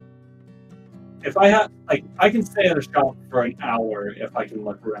if I have like I can stay at a shop for an hour if I can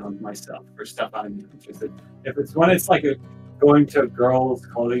look around myself for stuff I'm interested. If it's when it's like going to a girls'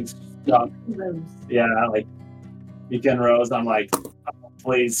 clothing shop, yeah, like Weekend Rose, I'm like, oh,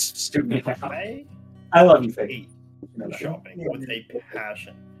 please shoot me out. I love you, Faith. Hate shopping with a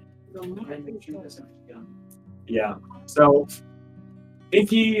passion. Yeah. So,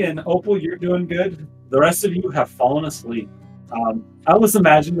 Inky and Opal, you're doing good. The rest of you have fallen asleep. I almost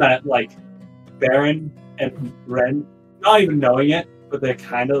imagine that, like, Baron and Ren, not even knowing it, but they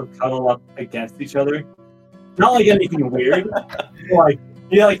kind of cuddle up against each other. Not like anything weird. Like,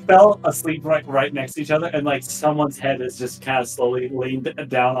 you like fell asleep right next to each other, and like someone's head is just kind of slowly leaned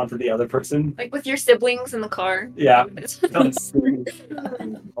down onto the other person. Like with your siblings in the car. Yeah.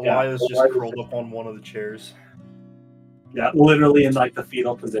 Elias just curled up on one of the chairs. Yeah, literally in like the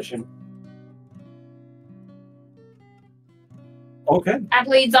fetal position. Okay.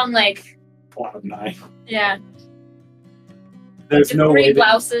 Adelaide's on like Cloud 9. yeah. There's just no gray way.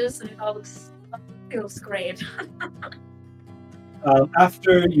 blouses and it all feels great.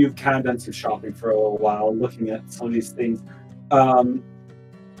 After you've kind of done some shopping for a little while, looking at some of these things,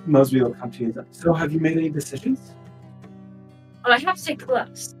 Mosby will come to you. So, have you made any decisions? Well, I have to take the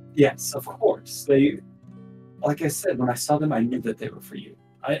gloves. Yes, of course. They, like I said, when I saw them, I knew that they were for you.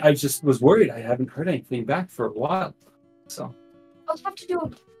 I just was worried. I haven't heard anything back for a while. So, I'll have to do a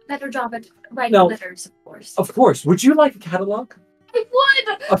better job at writing No. letters, of course. of course, would you like a catalog? I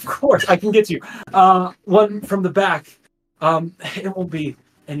would! Of course, I can get you one from the back. It won't be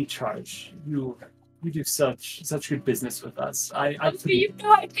any charge. You do such good business with us. You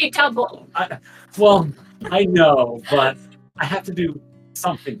know I pay double. Well, I know, but I have to do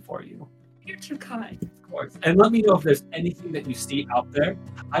something for you, You're too kind. of course. And let me know if there's anything that you see out there.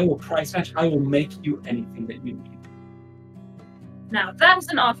 I will price match. I will make you anything that you need. Now, that's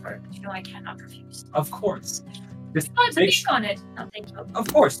an offer that you know I cannot refuse. Of course. Just I'll have to make think on it. No, thank you.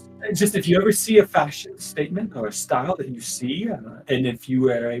 Of course. Just if you ever see a fashion statement or a style that you see, and if you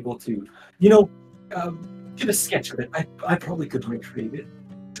are able to, get a sketch of it, I probably could recreate it.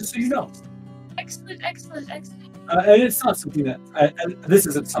 Just so you know. Excellent, excellent, excellent. And it's not something that this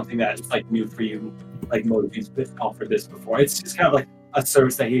isn't something that is like new for you. Like Motive's offered this before. It's just kind of like a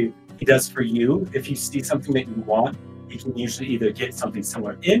service that he does for you. If you see something that you want, he can usually either get something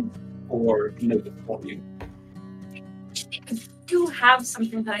somewhere in or make it for you. I do have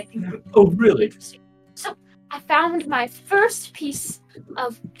something that I think would Oh, be really? interesting. So, I found my first piece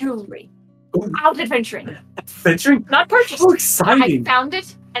of jewelry Ooh. out adventuring. Venturing? Not purchased. How I exciting! found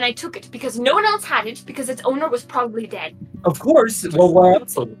it and I took it because no one else had it because its owner was probably dead. Of course. Well, where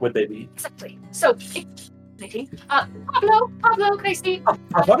else would they be? Exactly. So, Pablo, can I see?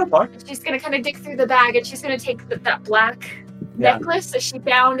 What about? She's gonna kind of dig through the bag and she's gonna take that black Yeah. necklace that she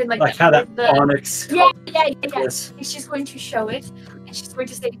found in Like how that the onyx. yeah. necklace. And she's going to show it and she's going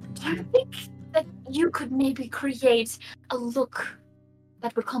to say, do you think that you could maybe create a look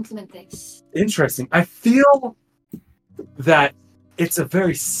that would complement this? Interesting. I feel that it's a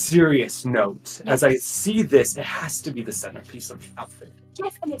very serious note. As I see this, it has to be the centerpiece of the outfit.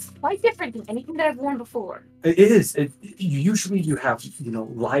 Yes, and it's quite different than anything that I've worn before. It is. Usually you have,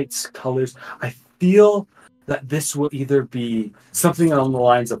 lights, colors. I feel that this will either be something along the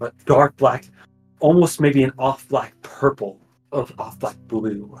lines of a dark black, almost maybe an off black purple, of off black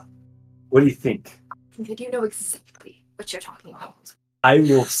blue. What do you think? I think you know exactly what you're talking about. I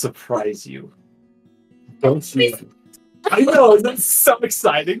will surprise you. Don't you? I know, that's so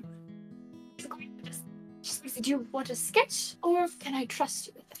exciting. Do you want a sketch or can I trust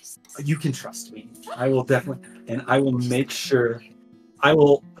you with this? You can trust me. I will definitely, and I will make sure, I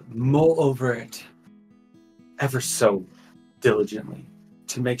will mull over it ever so diligently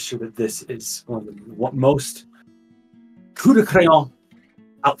to make sure that this is one of the most coup de crayon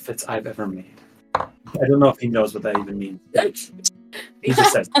outfits I've ever made. I don't know if he knows what that even means. He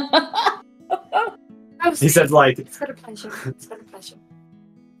just says, he said like, It's been a pleasure. It's been a pleasure.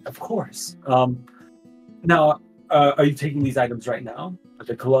 of course. Now, are you taking these items right now?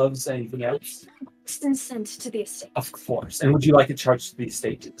 The gloves, anything else? It's been sent to the estate. Of course. And would you like it charged to the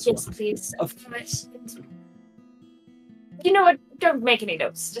estate as Yes, well? please. Of course. You know what? Don't make any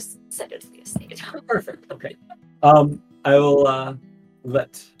notes. Just send it to the estate. Perfect. Okay. I will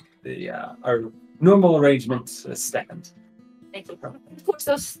let the our normal arrangements stand. Thank you. Of course,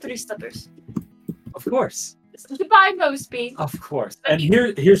 those 3 slippers. Of course. Goodbye, Mosby. Of course. And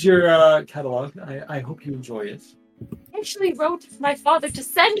here's your catalog. I hope you enjoy it. I actually wrote my father to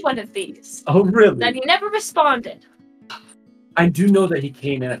send one of these. Oh, really? Then he never responded. I do know that he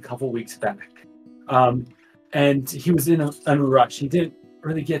came in a couple weeks back. And he was in a rush. He didn't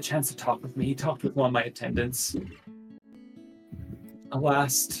really get a chance to talk with me. He talked with one of my attendants.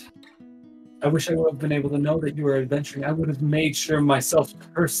 Alas, I wish I would have been able to know that you were adventuring. I would have made sure myself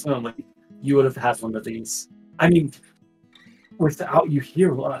personally you would have had one of these. I mean, without you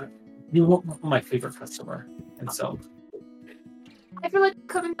here, you were my favorite customer. And so... I feel like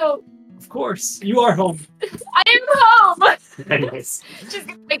come and go. Of course, you are home. I am home! Anyways. She's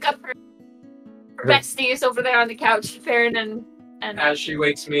gonna wake up her besties over there on the couch, Farron and As she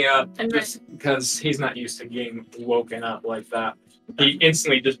wakes me up, And just because he's not used to being woken up like that, he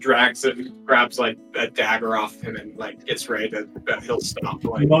instantly just drags it, and grabs like a dagger off him, and like gets ready to. He'll stop.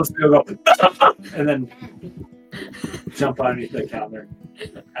 Like, Most will go and then jump underneath the counter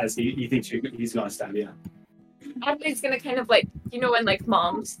as he thinks he's going to stab you. Adelaide's gonna kind of like, you know, when like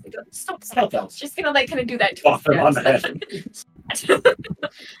moms they go, stop. Stealth. She's gonna like kind of do that to Off him on the head. It's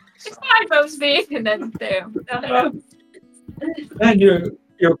fine, Mosby. And then there. And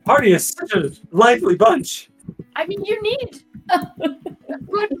your party is such a lively bunch. I mean, you need a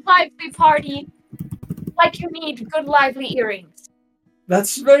good lively party, like you need good lively earrings.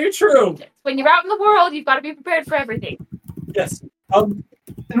 That's very true. When you're out in the world, you've got to be prepared for everything. Yes.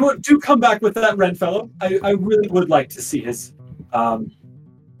 And what, do come back with that Ren fellow. I really would like to see his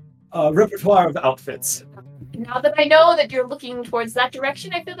repertoire of outfits. Now that I know that you're looking towards that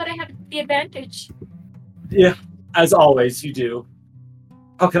direction, I feel that I have the advantage. Yeah, as always, you do.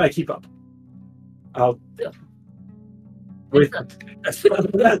 How can I keep up? With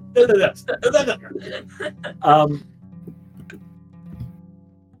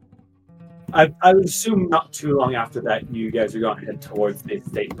I would assume not too long after that, you guys are going to head towards the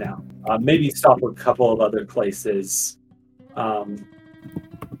estate now. Maybe stop at a couple of other places, but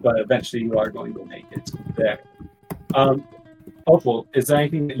eventually you are going to make it there. Opal, is there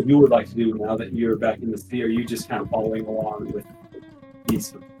anything that you would like to do now that you're back in the city, or are you just kind of following along with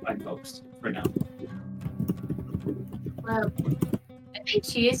these fine folks for now? Well, I think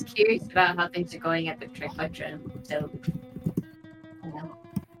she is curious about how things are going at the Triflectrum, so, you know.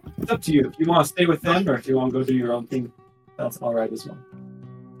 It's up to you. If you want to stay with them, or if you want to go do your own thing, that's all right as well.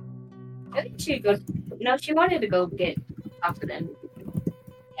 I think she'd go. No, she wanted to go talk to them.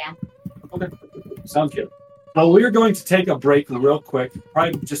 Yeah. Okay. Sounds good. Well, we're going to take a break real quick,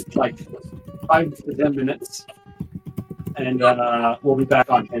 probably just like 5 to 10 minutes, and then we'll be back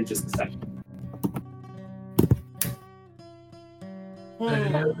on in just a second.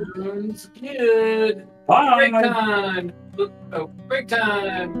 sounds good. Bye. Break time. Oh, break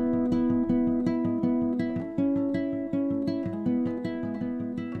time.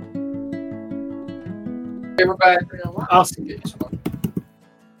 Okay, we're back. Awesome.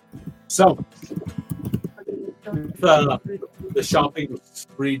 So, the shopping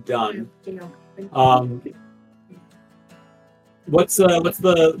spree done. What's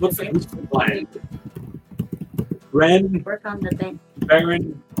the plan? Ren, Work on the thing.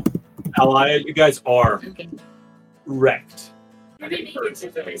 Baron, Elia, you guys are Okay. wrecked. I think we're just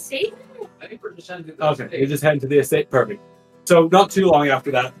heading to the Okay, you're just heading to the estate. Perfect. So not too long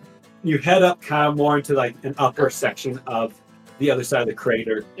after that, you head up kind of more into like an upper section of the other side of the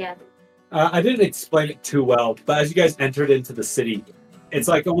crater. Yeah. I didn't explain it too well, but as you guys entered into the city, it's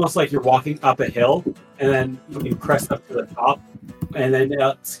like almost like you're walking up a hill, and then you crest up to the top, and then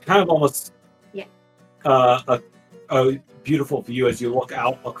it's kind of almost a beautiful view as you look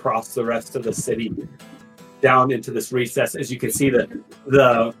out across the rest of the city, down into this recess. As you can see,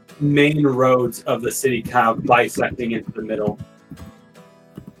 the main roads of the city kind of bisecting into the middle,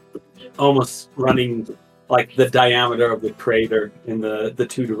 almost running like the diameter of the crater in the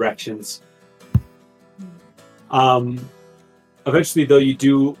two directions. Eventually, though, you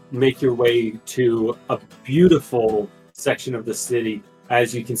do make your way to a beautiful section of the city,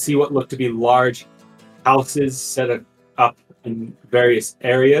 as you can see what look to be large houses set up in various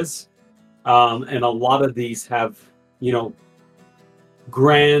areas. And a lot of these have,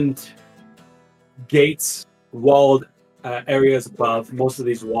 grand gates, walled areas above. Most of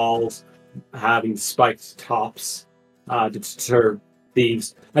these walls having spiked tops to deter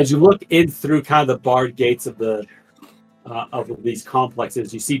thieves. As you look in through kind of the barred gates of these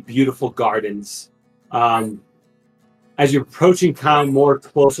complexes, you see beautiful gardens. as you're approaching town more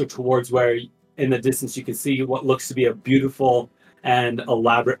closer towards where in the distance you can see what looks to be a beautiful and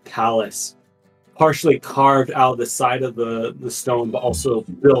elaborate palace, partially carved out of the side of the stone, but also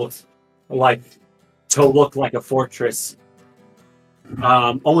built like to look like a fortress.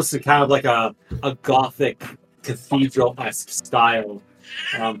 Almost kind of like a Gothic cathedral-esque style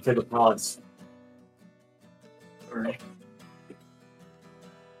for the palace.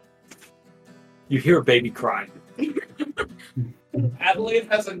 You hear a baby cry. Adelaide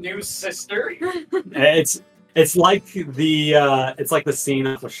has a new sister. It's like the scene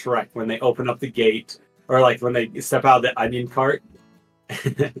of Shrek when they open up the gate, or like when they step out of the onion cart.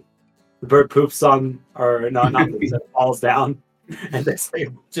 The bird poops on, or not poops, it falls down, and they say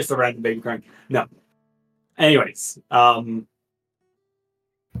just a random baby crying. No. Anyways, Adelaide,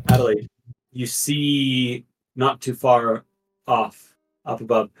 you see not too far off, up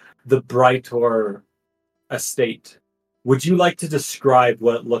above, the Brightor estate. Would you like to describe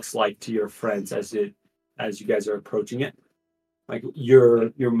what it looks like to your friends as you guys are approaching it? Like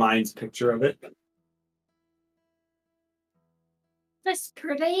your mind's picture of it? That's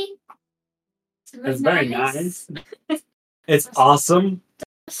pretty. It's very nice. It's awesome.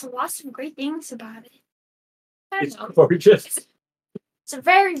 There's lots of great things about it. It's gorgeous. It's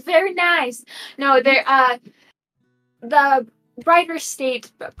very, very nice. No, the Brighter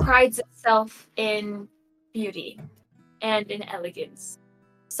State prides itself in beauty and in elegance.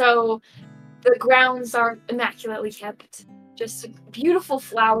 So the grounds are immaculately kept. Just beautiful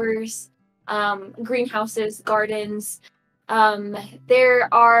flowers, greenhouses, gardens.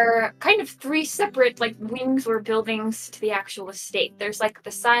 There are kind of 3 separate like wings or buildings to the actual estate. There's like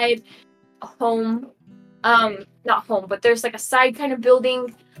the side home, not home, but there's like a side kind of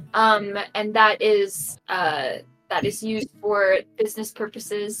building, and that is used for business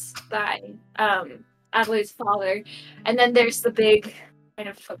purposes by Adelaide's father. And then there's the big kind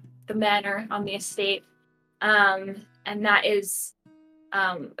of the manor on the estate, and that is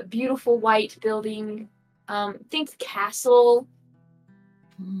a beautiful white building. Think castle,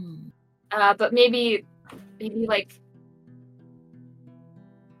 but maybe like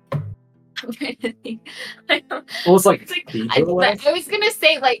I'm trying to think. Almost like I was gonna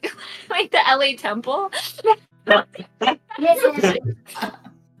say like the LA Temple. To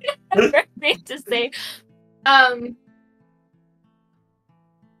say,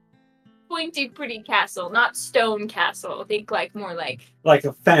 pointy, pretty castle, not stone castle. Think like more like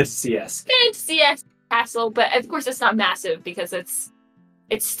a fantasy-esque castle, but of course it's not massive because it's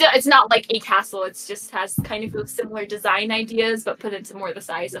not like a castle. It just has kind of those similar design ideas, but put into more the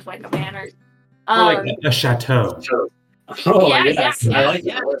size of like a manor. Like a chateau. Oh, yeah, yes. yeah, I like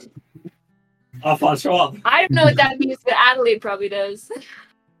yeah. it. I don't know what that means, but Adelaide probably does.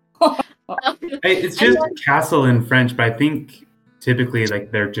 It's just castle in French, but I think typically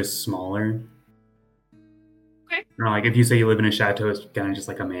like they're just smaller. Okay. You know, like if you say you live in a chateau, it's kind of just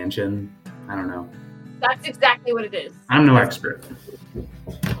like a mansion. I don't know. That's exactly what it is. I'm no expert.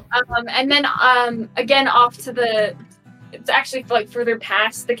 And then again off to it's actually like further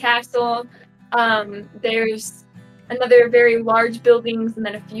past the castle. There's another very large buildings and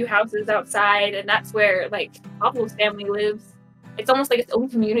then a few houses outside, and that's where like Pablo's family lives. It's almost like its own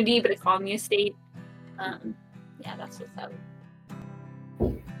community, but it's on the estate. Yeah, that's what's up.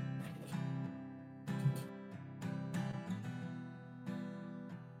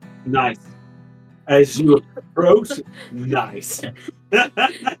 Nice. As you approach, nice.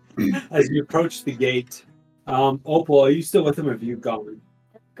 As you approach the gate, Opal, are you still with him, or have you gone?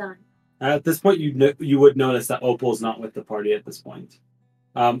 Gone. At this point, you would notice that Opal's not with the party at this point.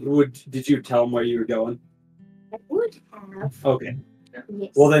 Did you tell him where you were going? I would have. Okay. Yes.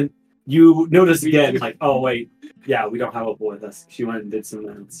 Well, then you notice again, like, oh wait, yeah, we don't have Opal with us. She went and did some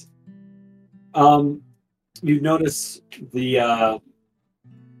minutes. You notice the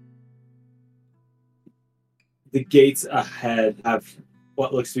gates ahead have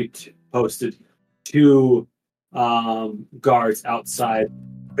what looks to be posted 2 guards outside,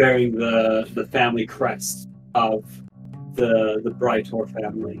 bearing the family crest of the Brightor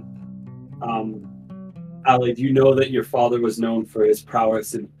family. Ali, do you know that your father was known for his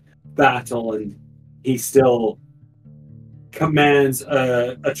prowess in battle, and he still commands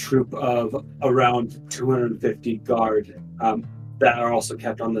a troop of around 250 guard that are also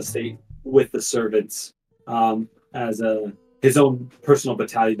kept on the estate with the servants as his own personal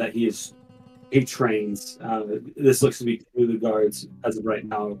battalion that he trains. This looks to be 2 of the guards as of right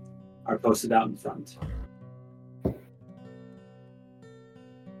now are posted out in front.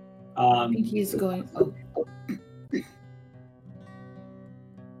 I think he's going. Oh.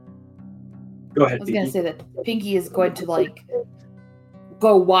 Go I ahead, was gonna Pinky. say that Pinky is going to like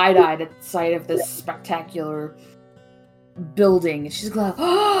go wide-eyed at the sight of this spectacular building. She's going,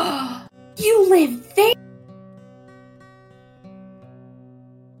 "Oh, you live there?"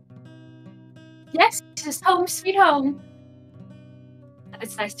 Yes, this is home sweet home.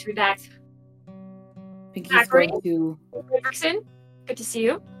 It's nice to be back. Pinky's Zachary? going to. Erickson, good to see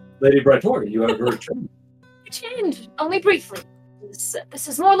you. Lady Brightor, you have returned. Change, only briefly. This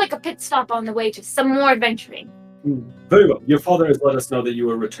is more like a pit stop on the way to some more adventuring. Very well. Your father has let us know that you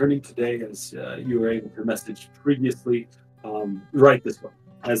are returning today, as you were able to message previously. Right this way,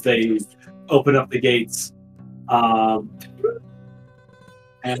 as they open up the gates. And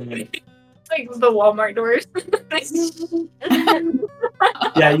It's like the Walmart doors.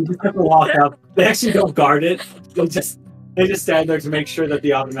 yeah, you just have to walk up. They actually don't guard it. They just stand there to make sure that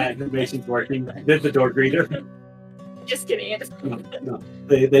the automatic information's working. They're the door greeter. Just kidding. No,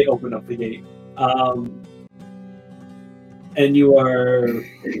 they open up the gate. And you are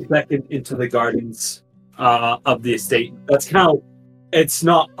beckoned into the gardens of the estate. That's how it's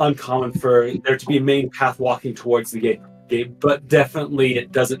not uncommon for there to be a main path walking towards the gate, but definitely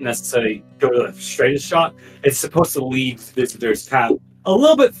it doesn't necessarily go to the straightest shot. It's supposed to lead visitors path a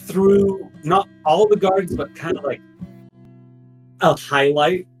little bit through, not all the gardens, but kind of like a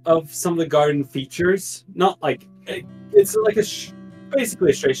highlight of some of the garden features. Not like it's like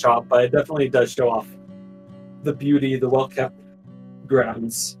basically a straight shot, but it definitely does show off the beauty, the well-kept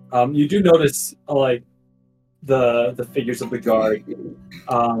grounds. You do notice like the figures of the guard.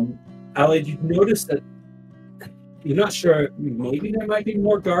 Adelaide, you notice that you're not sure. Maybe there might be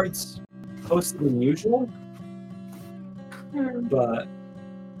more guards posted than usual, but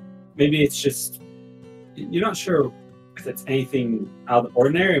maybe it's just you're not sure if it's anything out of the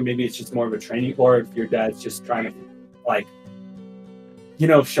ordinary, or maybe it's just more of a training, or if your dad's just trying to like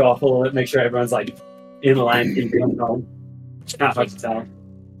show off a little bit, make sure everyone's like in line, thinking home. It's not hard to tell.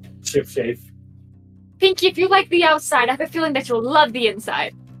 Shave. Pinky, if you like the outside, I have a feeling that you'll love the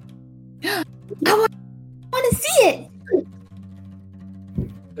inside. I want to see it.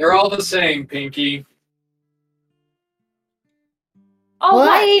 They're all the same, Pinky. Oh, Well,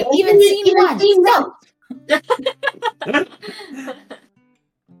 I ain't even seen one.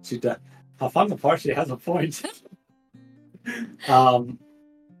 So. How fun the party has a point. And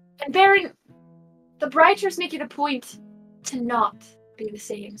Baron, the Brighters make it a point to not be the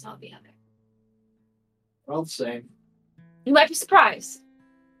same as all the others. All the same. You might be surprised,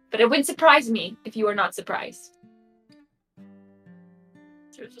 but it wouldn't surprise me if you were not surprised.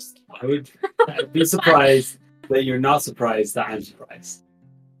 So I'd be surprised that you're not surprised that I'm surprised.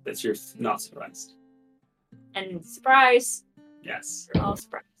 That you're not surprised. And surprise, Yes. you're all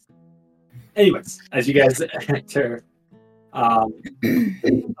surprised. Anyways, as you guys enter, knock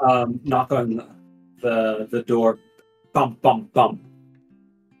on the door, bump, bump, bump.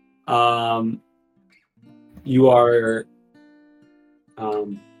 You are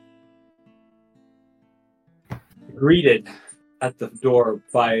greeted at the door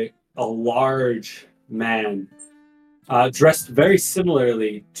by a large man, dressed very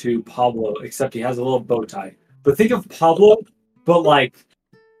similarly to Pablo, except he has a little bow tie. But think of Pablo, but like,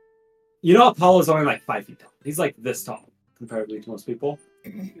 Pablo's only like 5 feet tall. He's like this tall, comparatively to most people.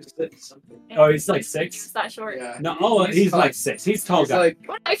 Oh, he's like 6? He's that short. Yeah. No, he's like 6. He's tall guy. Like,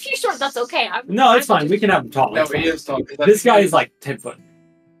 Well, if you're short, that's okay. No, it's fine. We can have him tall. no, It's he fine. is tall. This guy is like 10 foot.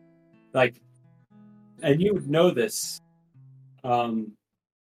 Like, and you would know this,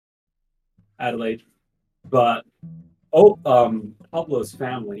 Adelaide, but Pablo's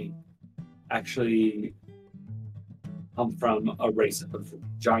family actually come from a race of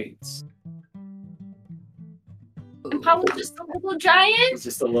giants. Pablo's just a little giant. He's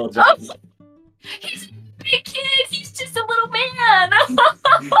just a little giant. He's a big kid. He's just a little man.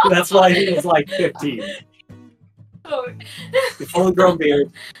 That's why he was like 15. Oh. Full grown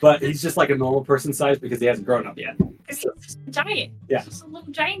beard, but he's just like a normal person size because he hasn't grown up yet. He's just a giant. Yeah. He's just a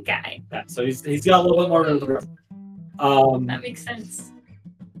little giant guy. Yeah, so he's got a little bit more room to grow. That makes sense.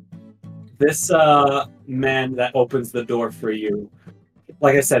 This man that opens the door for you,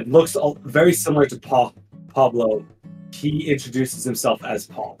 like I said, looks very similar to Pablo. He introduces himself as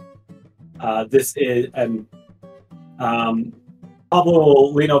Paul. This is, and Pablo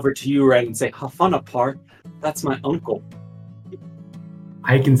will lean over to you, Red, and say, "Hafana Par, that's my uncle."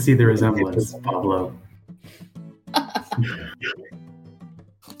 I can see the resemblance, Pablo.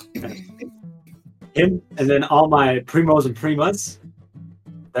 Him, and then all my primos and primas,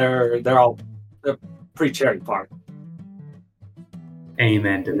 they're pretty cherry Par.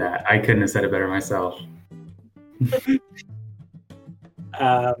 Amen to that. I couldn't have said it better myself.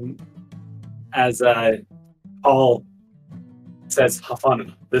 as Paul says,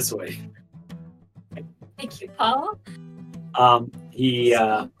 Hafana, this way. Thank you, Paul. He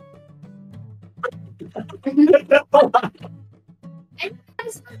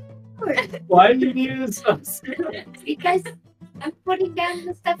why do you need this? Because I'm putting down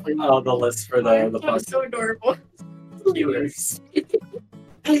the stuff we Oh, the list for the That was podcast. so adorable.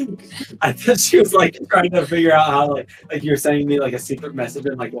 I thought she was like trying to figure out how like you're sending me like a secret message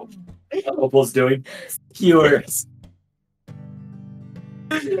and like what Opal's doing. Skewers.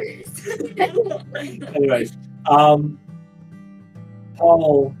 Anyways,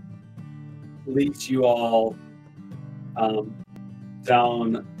 Paul leads you all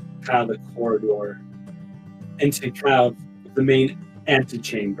down kind of the corridor into kind of the main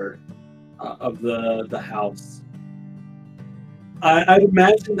antechamber of the house. I'd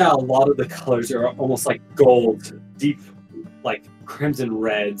imagine that a lot of the colors are almost like gold, deep, like crimson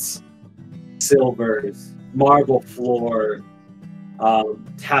reds, silvers, marble floor,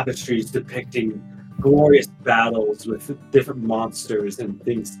 tapestries depicting glorious battles with different monsters and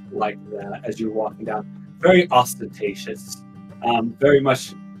things like that as you're walking down. Very ostentatious, very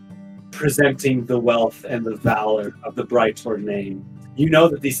much presenting the wealth and the valor of the Brightor name. You know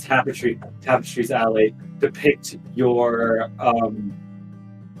that these tapestries, Adelaide, depict your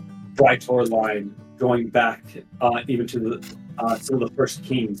Brightor line going back even to some of the first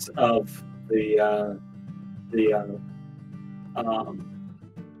kings of the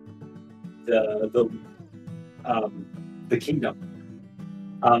kingdom.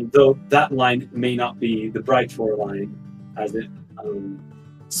 Though that line may not be the Brightor line, as it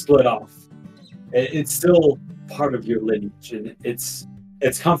split off, it's still part of your lineage, and it's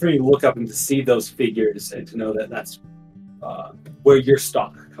comforting to look up and to see those figures and to know that that's where your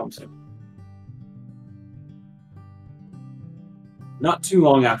stock comes from. Not too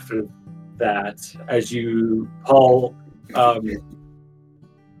long after that, as Paul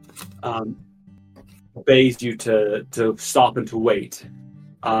obeys you to stop and to wait,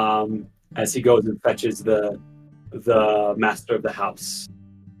 as he goes and fetches the master of the house,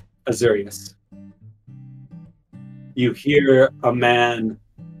 Azurius. You hear a man.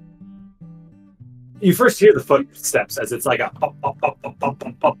 You first hear the footsteps as it's like a bump, bump, bump, bump, bump,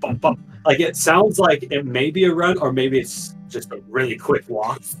 bump, bump, bump, bump. Like it sounds like it may be a run, or maybe it's just a really quick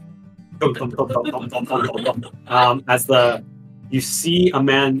walk. As you see a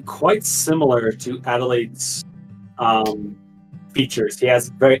man quite similar to Adelaide's features. He has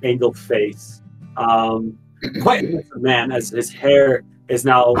a very angled face. Quite a handsome man, as his hair is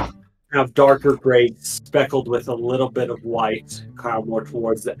now kind of darker gray, speckled with a little bit of white, kind of more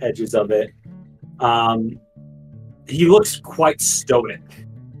towards the edges of it. He looks quite stoic.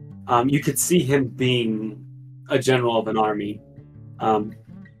 You could see him being a general of an army,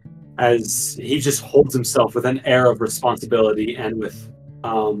 as he just holds himself with an air of responsibility and with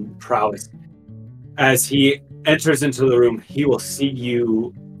prowess. As he enters into the room, he will see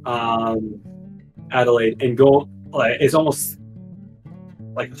you, Adelaide, and go. It's almost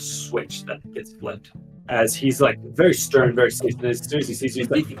like a switch that gets flipped. As he's like very stern, very serious, and as soon as he sees you, he's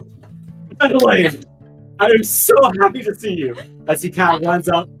like, Adelaide, I am so happy to see you. As he kind of runs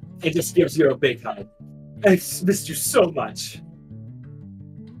up and just gives you a big hug. I've missed you so much.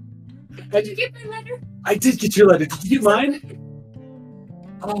 Did you get my letter? I did get your letter. Did you get mine?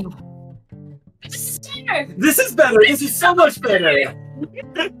 Oh. This is better. This is better. This is so much better.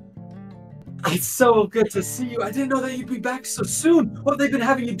 It's so good to see you. I didn't know that you'd be back so soon. What have they been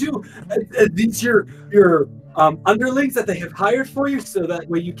having you do? These your underlings that they have hired for you, so that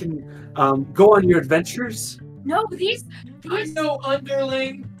way you can go on your adventures? No, these. I'm no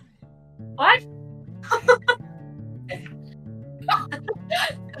underling. What?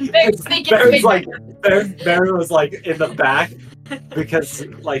 Baron was like in the back because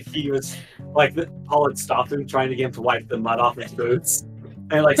like he was like Paul had stopped him trying to get him to wipe the mud off his boots,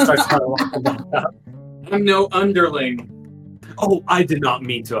 and like starts kind of walking back up. I'm no underling. Oh, I did not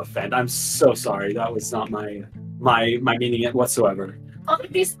mean to offend. I'm so sorry. That was not my meaning whatsoever. Oh,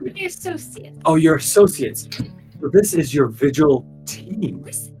 these are my associates. Oh, your associates. So this is your vigil team.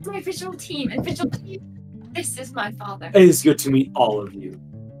 This is my visual team, and visual team. This is my father. It is good to meet all of you.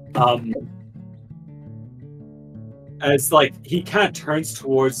 As like he kind of turns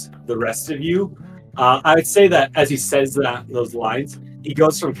towards the rest of you, I would say that as he says those lines, he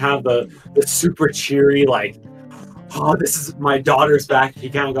goes from kind of the super cheery, like, oh, this is my daughter's back. He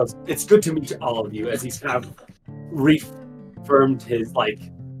kind of goes, it's good to meet all of you, as he's kind of reaffirmed his like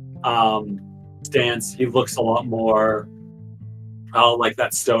stance. He looks a lot more like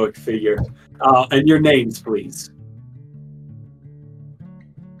that stoic figure. And your names, please.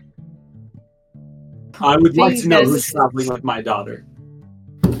 I would like to know Venus. who's traveling with my daughter.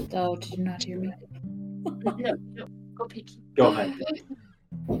 Oh, did you not hear me? No, go Pinky. Go ahead.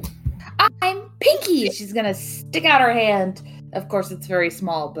 I'm Pinky. She's gonna stick out her hand. Of course, it's very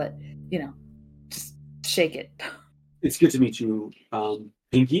small, but just shake it. It's good to meet you,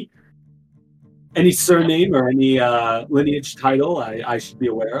 Pinky. Any surname or any lineage title I should be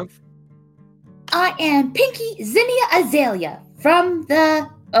aware of? I am Pinky Zinnia Azalea from the...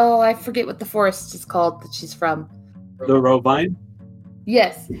 Oh, I forget what the forest is called that she's from. The Rovine?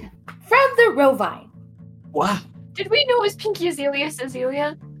 Yes, from the Rovine. Wow. Did we know it was Pinky Azalea?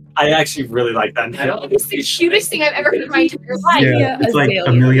 I actually really like that name. It's the cutest thing I've ever heard in my entire life. Yeah, it's like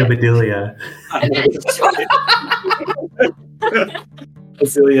Azalea. Amelia Bedelia.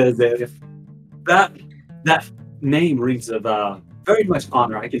 Azalea. That name rings of very much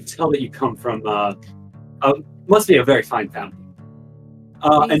honor. I can tell that you come from must be a very fine family.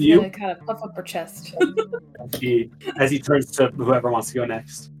 And He's you? gonna kind of puff up her chest. As he turns to whoever wants to go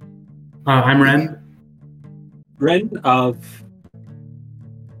next. I'm Ren Ren of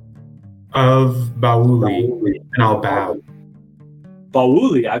Bauli, and I'll bow.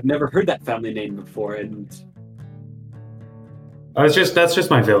 Bauli. I've never heard that family name before, and That's just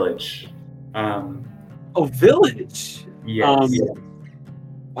my village. village. Yes.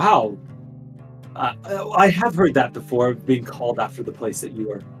 Wow. I have heard that before, being called after the place that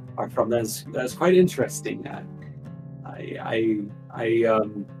you are from. That's quite interesting.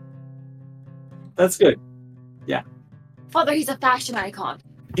 That's good. Father, he's a fashion icon.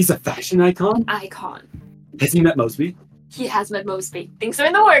 He's a fashion icon. Icon. Has he met Mosby? He has met Mosby. Things are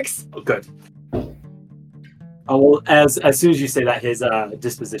in the works. Oh, good. Oh, well, as soon as you say that, his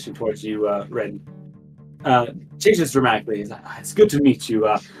disposition towards you, Ren, changes dramatically. It's good to meet you,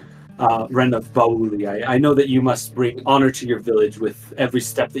 Ren of Bauli. I know that you must bring honor to your village with every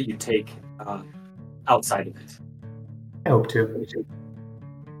step that you take outside of it. I hope to.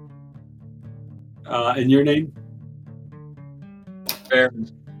 And your name? Baron.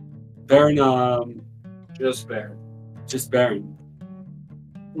 Baron, Just Baron. just Baron.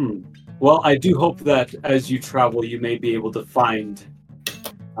 Well, I do hope that as you travel, you may be able to find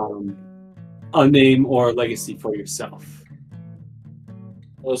a name or a legacy for yourself.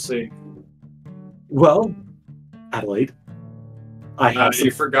 We'll see. Well, Adelaide, I have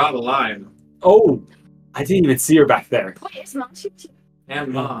You forgot a line. Oh, I didn't even see her back there. What is Moss?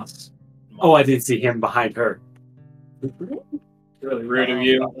 And Moss. Oh, I didn't see him behind her. Really rude of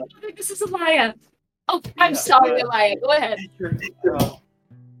you. This is Alaya. Oh, I'm sorry, Alaya. Go ahead.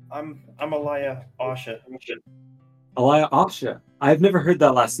 I'm Alaya Asha. Alaya Asha. I've never heard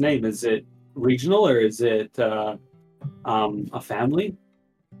that last name. Is it regional or is it a family?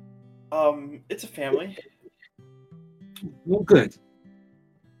 It's a family. Well, good.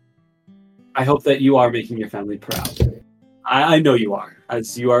 I hope that you are making your family proud. I know you are.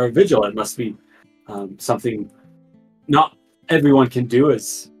 As you are a vigil, it must be something not everyone can do,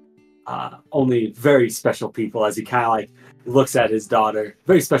 as only very special people, as he kind of like looks at his daughter,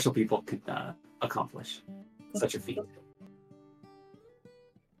 very special people can accomplish such a feat.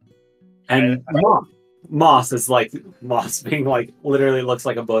 And Moss is like, Moss being like, literally looks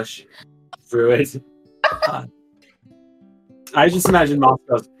like a bush through it. I just imagine Moss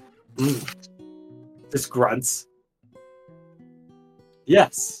goes, just grunts.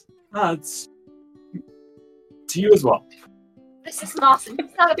 Yes, it's to you as well. This is Moss. He's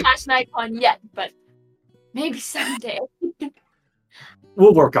not a fashion icon yet, but maybe someday.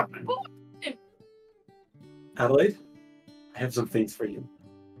 We'll work on it. Adelaide, I have some things for you.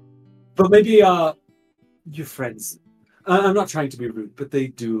 But maybe your friends. I'm not trying to be rude, but they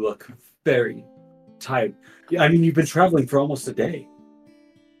do look very tired. I mean, you've been traveling for almost a day.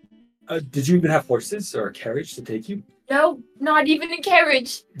 Did you even have horses or a carriage to take you? No, not even a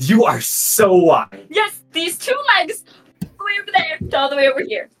carriage. You are so wise. Yes, these two legs. All the way over there to all the way over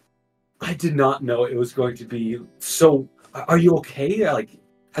here. I did not know it was going to be so. Are you okay? Like,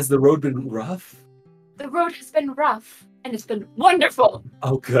 has the road been rough? The road has been rough, and it's been wonderful.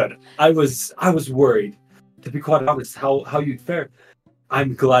 Oh, good. I was worried, to be quite honest, how you'd fare.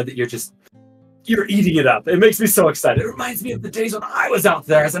 I'm glad that you're eating it up. It makes me so excited. It reminds me of the days when I was out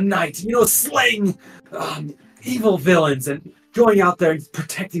there as a knight, slaying evil villains and going out there and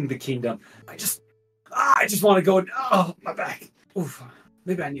protecting the kingdom. I just want to go and, my back. Oof.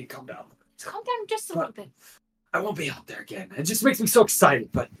 Maybe I need to calm down. Calm down just a little bit. I won't be out there again. It just makes me so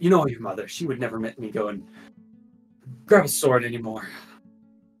excited. But you know your mother. She would never let me go and grab a sword anymore.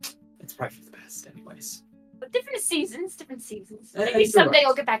 It's probably for the best anyways. But different seasons. Maybe Maybe someday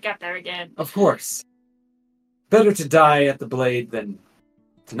I'll get back out there again. Of course. Better to die at the blade than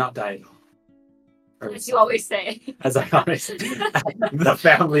to not die at all. Or As you always say. as I always the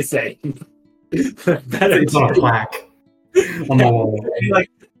family say. Better It's on a plaque on the wall.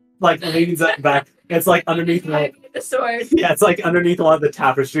 like leans that back. It's like underneath one. The sword. Yeah, it's like underneath one of the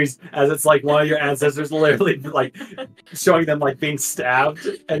tapestries, as it's like one of your ancestors literally like showing them like being stabbed,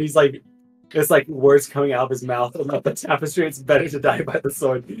 and he's like, it's like words coming out of his mouth about the tapestry. It's better to die by the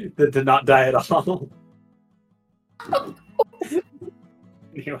sword than to not die at all.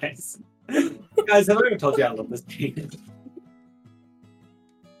 Anyways, guys, have I ever told you I love this game?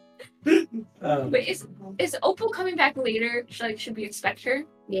 Wait, is Opal coming back later? Should we expect her?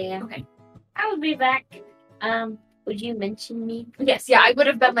 Yeah. Okay. I will be back. Would you mention me? Yes, yeah, I would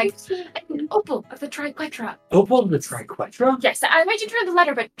have been like, Opal of the Triquetra. Opal the Triquetra? Yes, I might return the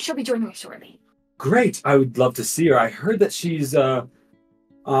letter, but she'll be joining us shortly. Great, I would love to see her. I heard that she's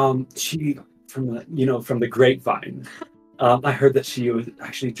she from the grapevine. I heard that she would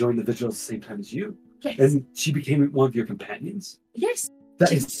actually join the vigil at the same time as you, Yes. and she became one of your companions. Yes.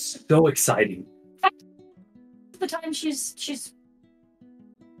 That is so exciting. The time she's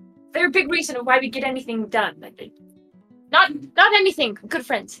they're a big reason of why we get anything done. Like, not anything. Good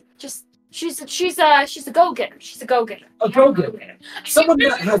friends. Just she's a go-getter. She's a go-getter. A go-getter. Someone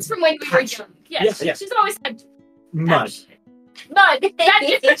that has from when we were passion. young. Yes, Yeah. she's always had Mud. mud.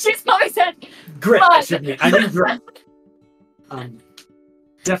 She's always had Grit, mud. I should mean. I need grit.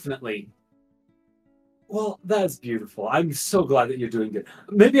 Definitely. Well, that's beautiful. I'm so glad that you're doing good.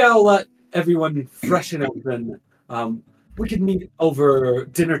 Maybe I'll let everyone freshen up and we could meet over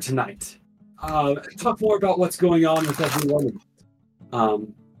dinner tonight. Talk more about what's going on with everyone.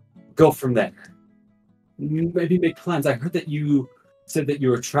 Go from there. Maybe make plans. I heard that you said that you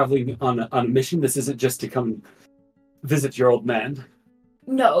were traveling on a mission. This isn't just to come visit your old man.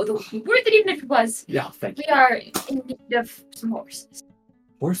 No, the word that even if it was, Yeah, thank you. we are in need of some horses.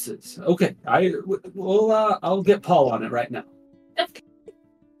 Horses. Okay, I'll get Paul on it right now.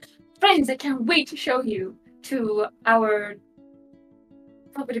 Friends, I can't wait to show you to our.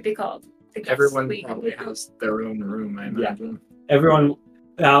 What would it be called? The guest Everyone suite. probably has their own room, I imagine. Everyone,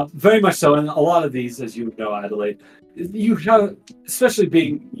 very much so, and a lot of these, as you know, Adelaide, you have, especially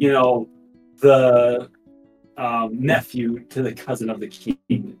being, the nephew to the cousin of the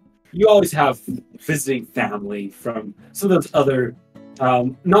king. You always have visiting family from some of those other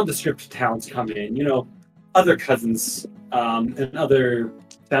nondescript towns come in. Other cousins and other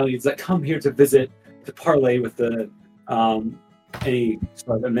families that come here to visit, to parlay with the any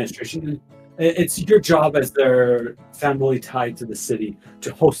sort of administration. It's your job as their family tied to the city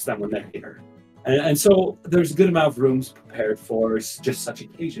to host them when they're here. And so there's a good amount of rooms prepared for just such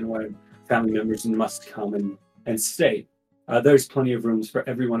occasion where family members must come and stay. There's plenty of rooms for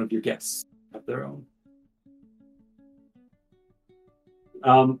every one of your guests of their own.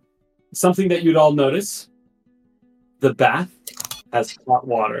 Something that you'd all notice, the bath has hot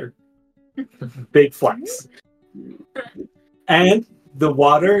water. Big flex. And the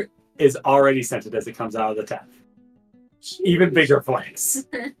water is already scented as it comes out of the tap. Even bigger flex.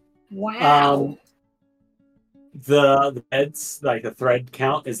 Wow. The beds, like the thread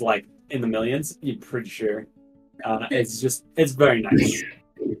count is like in the millions. You're pretty sure. It's very nice.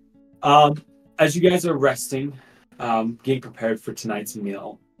 As you guys are resting, getting prepared for tonight's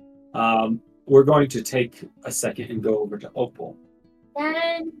meal, we're going to take a second and go over to Opal.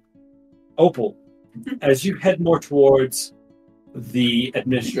 Opal, as you head more towards the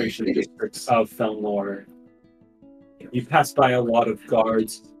administration district of Felnor, you pass by a lot of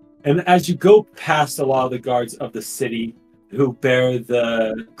guards, and as you go past a lot of the guards of the city who bear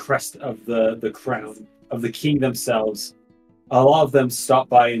the crest of the crown of the king themselves, a lot of them stop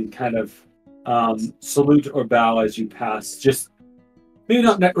by and kind of salute or bow as you pass, just maybe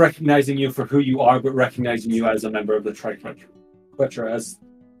not recognizing you for who you are, but recognizing you as a member of the Triquetra, as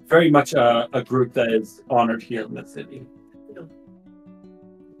very much a group that is honored here in the city.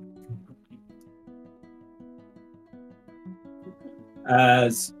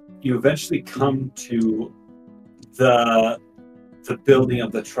 As you eventually come to the building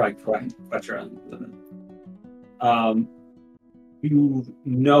of the Triquetra, you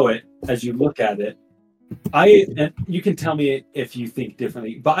know it as you look at it. And you can tell me if you think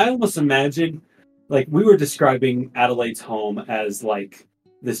differently, but I almost imagine, like, we were describing Adelaide's home as like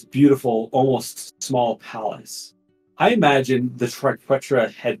this beautiful, almost small palace. I imagine the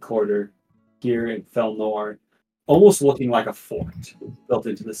Triquetra headquarters here in Felnor almost looking like a fort built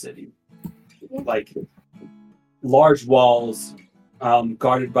into the city. Like large walls,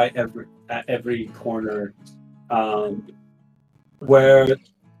 guarded by at every corner, where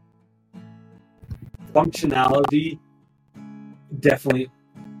functionality definitely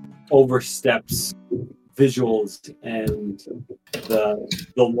oversteps visuals and the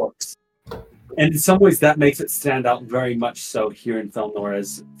looks. And in some ways, that makes it stand out very much so here in Felnor,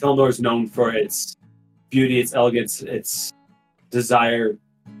 as Felnor is known for its beauty, its elegance, its desire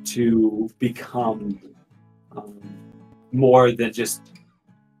to become more than just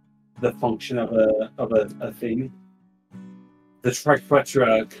the function of a thing. The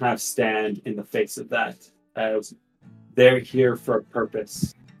Triquetra kind of stand in the face of that, as they're here for a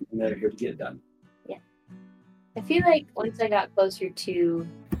purpose, and they're here to get it done. Yeah. I feel like once I got closer to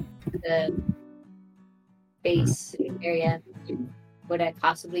the base area, would I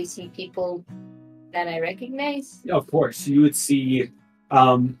possibly see people that I recognize? Of course, you would see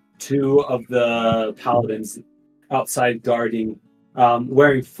two of the paladins outside guarding,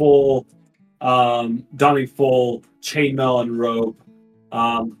 wearing full, donning full chainmail and robe.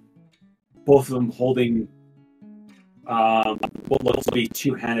 Both of them holding what looks to be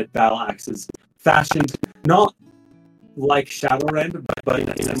two-handed battle axes, fashioned not like Shadowrend, but in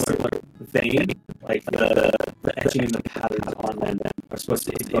a similar vein. Like the etching and the patterns on them are supposed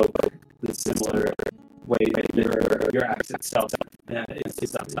to evoke the similar way that your axe itself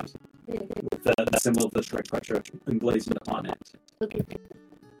is done, with the symbol of the Triquetra emblazoned upon it. Okay.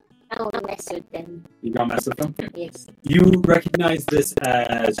 I'll mess with them. You gonna mess with them? Yes. You recognize this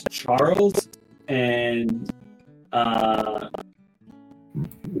as Charles and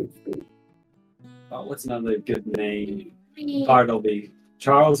what's another good name? Bartleby.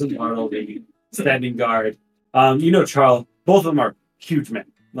 Charles and Bartleby standing guard. You know Charles. Both of them are huge men.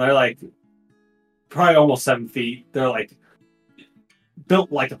 They're like probably almost 7 feet. They're like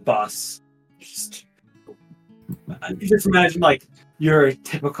built like a bus. You just imagine like your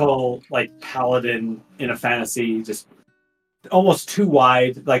typical like paladin in a fantasy, just almost too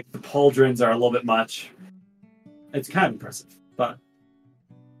wide. Like the pauldrons are a little bit much. It's kind of impressive, but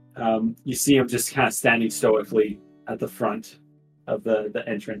you see him just kind of standing stoically at the front of the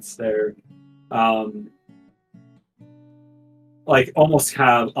entrance there. Like almost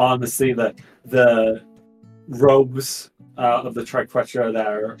kind of honestly the robes of the Triquetra that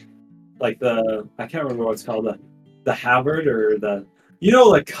are like I can't remember what it's called, the habard or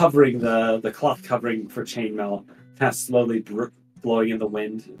like covering the cloth covering for chainmail, kind of slowly blowing in the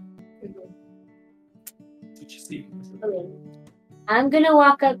wind. What you see? Okay. I'm gonna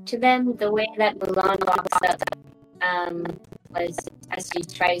walk up to them the way that Mulan walks up. Was as she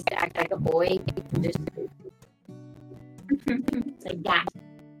tries to act like a boy, just like that,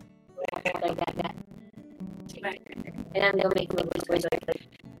 like that. And I'm gonna make my voice like,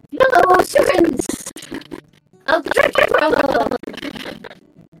 "Hello, servants of the Triquetra."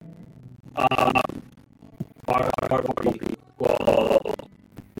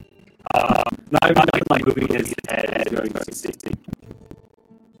 Not like moving his head, going to see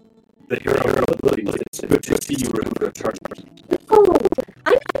the hero of the building. It's good to see you remove your charge. Oh,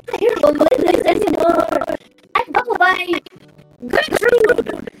 I'm not the hero of this anymore. I'm double by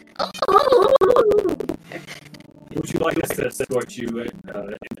Gertrude. Oh. Would you like us to escort you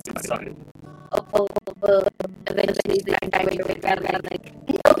inside? Eventually the guy will be like,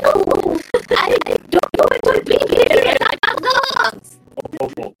 no, I don't want to be here. I'm lost.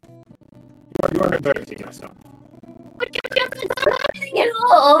 Oh. You are embarrassing yourself. But you're just not happening at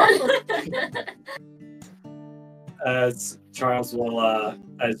all. As Charles will,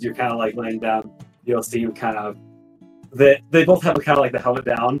 as you're kind of like laying down, you'll see him kind of. They both have kind of like the helmet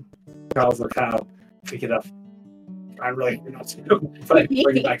down. Charles will kind of pick it up. I'm really not to bring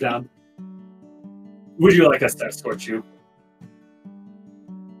it back down. Would you like us to escort you?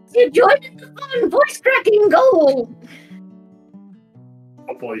 You joined in the fun voice cracking goal.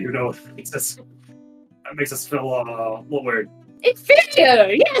 Oh boy, that makes us feel a little weird.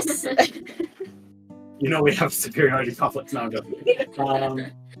 Inferior, yes. We have superiority conflicts now, don't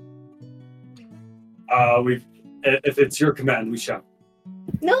we? If it's your command, we shall.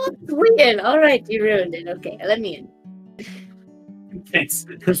 No, it's weird. All right, you ruined it. Okay, let me in. Thanks,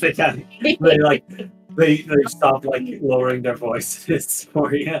 because they can. They stop like lowering their voices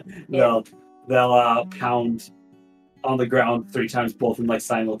for you. Yeah. They'll pound on the ground 3 times, both in like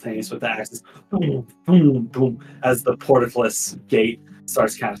simultaneous with the axes, boom, boom, boom, as the portcullis gate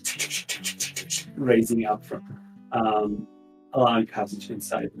starts kind of raising up from, allowing passage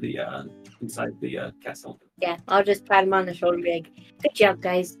inside the castle. Yeah, I'll just pat him on the shoulder and be like, "Good job,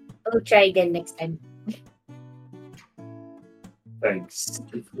 guys. I'll try again next time." Thanks.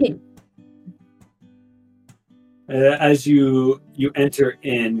 As you enter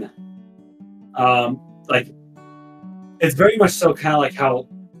in, it's very much so kind of like how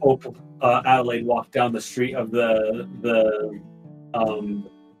Adelaide walked down the street of the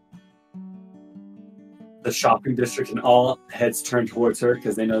the shopping district, and all heads turn towards her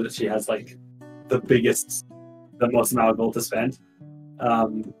because they know that she has like the most amount of gold to spend.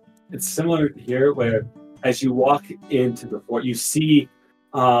 It's similar here, where as you walk into the fort, you see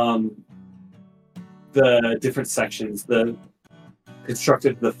the different sections, the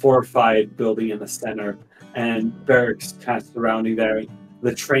fortified building in the center, and barracks kind of surrounding there,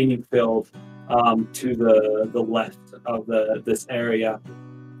 the training field to the left of this area,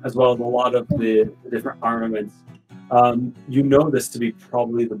 as well as a lot of the different armaments. You know this to be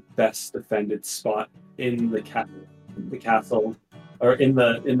probably the best defended spot in the castle, or in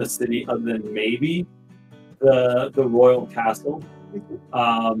the city, other than maybe the royal castle,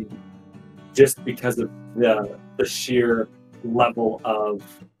 just because of the sheer level of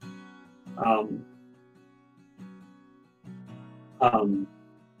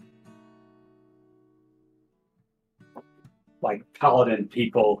like paladin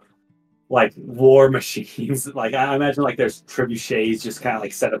people, like war machines. Like I imagine like there's trebuchets just kind of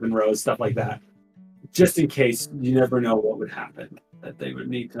like set up in rows, stuff like that, just in case. You never know what would happen, that they would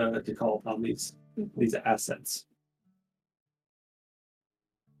need to call upon these assets.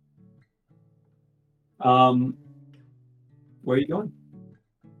 Where are you going?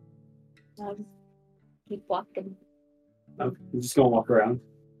 Keep walking. Okay, I'm just gonna walk around.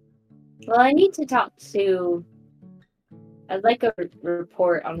 Well, I need to talk to. I'd like a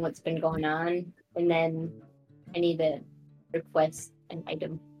report on what's been going on, and then I need to request an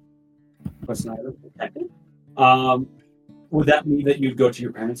item. Request an item. Okay. Would that mean that you'd go to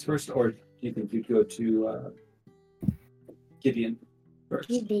your parents first, or do you think you'd go to Gideon first?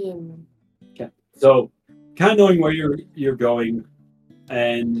 Gideon. Okay. So, kind of knowing where you're going,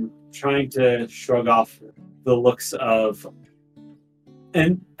 and trying to shrug off the looks of,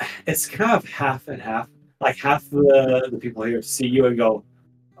 and it's kind of half and half. Like half the people here see you and go,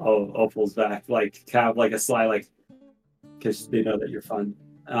 "Oh, Opal's back!" Like kind of like a sly, like, because they know that you're fun.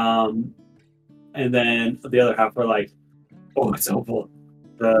 And then the other half are like, "Oh, it's Opal,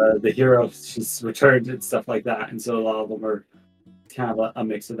 the hero. She's returned," and stuff like that. And so a lot of them are kind of a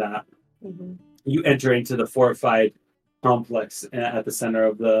mix of that. Mm-hmm. You enter into the fortified complex at the center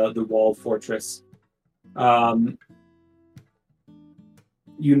of the walled fortress.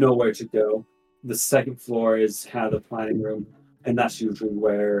 You know where to go. The second floor is kind of the planning room, and that's usually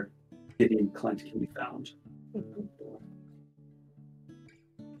where Gideon Clint can be found. Mm-hmm.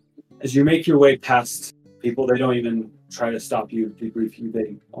 As you make your way past people, they don't even try to stop you, debrief you.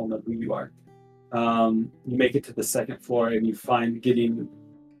 They all know who you are. You make it to the second floor, and you find Gideon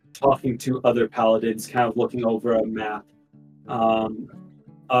talking to other paladins, kind of looking over a map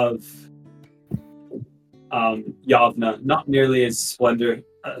of Yavna, not nearly as splendid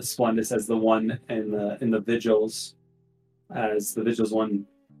as the one in the Vigils, as the Vigils one,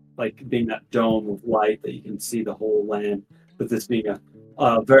 like being that dome of light that you can see the whole land, but this being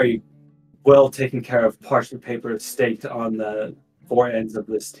a very well taken care of parchment paper staked on the four ends of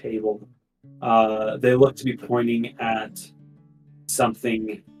this table. They look to be pointing at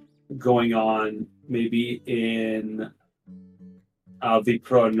something going on, maybe in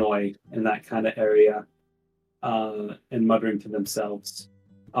Vipronoy, in that kind of area, and muttering to themselves.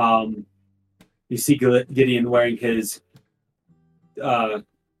 You see Gideon wearing his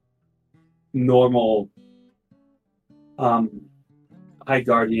normal High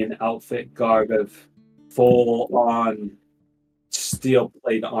Guardian outfit garb of full-on steel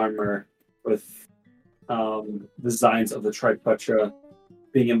plate armor with designs of the Tripetra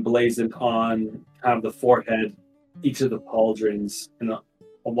being emblazoned on kind of the forehead, each of the pauldrons, and a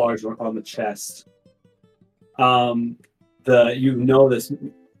large one on the chest. You know this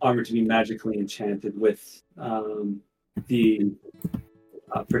armor to be magically enchanted with the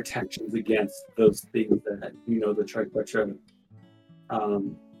protections against those things that the Tripetra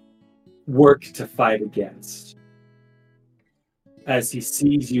work to fight against. As he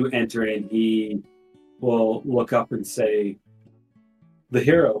sees you enter in, he will look up and say, "The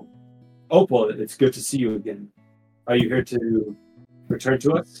hero, Opal, it's good to see you again. Are you here to return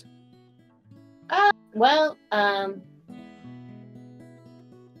to us?" Well,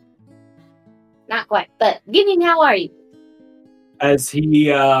 not quite, but Gideon, how are you? As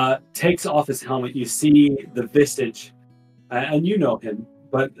he takes off his helmet, you see the visage, and you know him,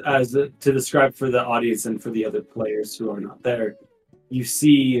 but to describe for the audience and for the other players who are not there, you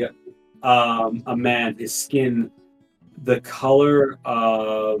see a man, his skin, the color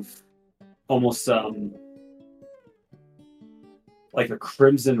of almost like a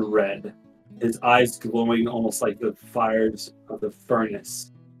crimson red, his eyes glowing almost like the fires of the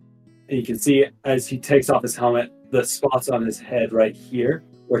furnace. And you can see as he takes off his helmet, the spots on his head right here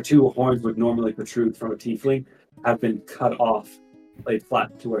where two horns would normally protrude from a tiefling have been cut off, laid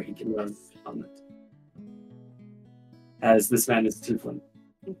flat to where he can run on it. As this man is tiefling.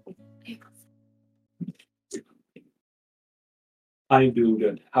 I'm doing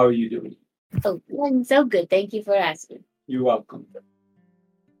good. How are you doing? Oh, I'm so good. Thank you for asking. You're welcome.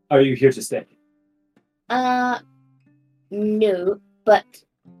 Are you here to stay? No, but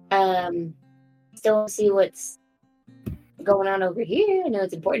still see what's going on over here. I know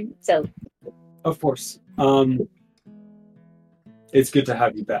it's important, so. Of course. It's good to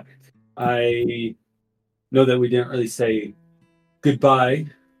have you back. I know that we didn't really say goodbye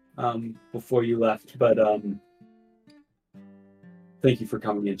before you left, but thank you for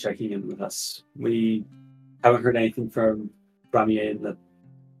coming and checking in with us. We haven't heard anything from Ramier in the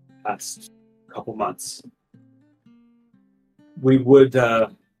past couple months. We would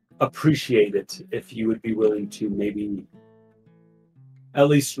appreciate it if you would be willing to maybe at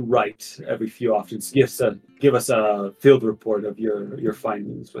least write every few often. Give us a field report of your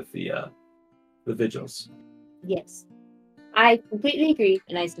findings with the vigils. Yes. I completely agree,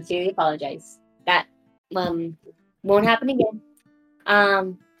 and I sincerely apologize. That won't happen again.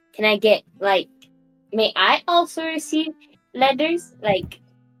 Can I get, may I also receive letters?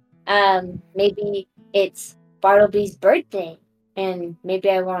 Maybe it's Bartleby's birthday, and maybe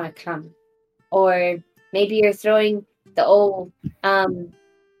I want to come. Or maybe you're throwing the old,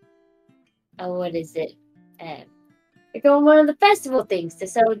 what is it? You're throwing one of the festival things to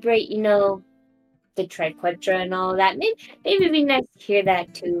celebrate, the Triquetra and all that. Maybe it'd be nice to hear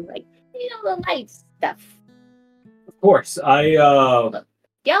that too, the light stuff. Of course, Y'all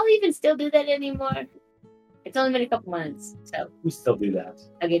even still do that anymore? It's only been a couple months, so. We still do that.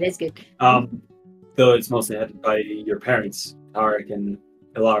 Okay, that's good. Though it's mostly headed by your parents, Tarek and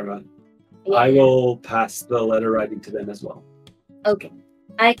Ilara. Yeah. I will pass the letter writing to them as well. Okay.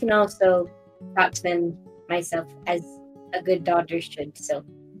 I can also talk to them myself as a good daughter should, so.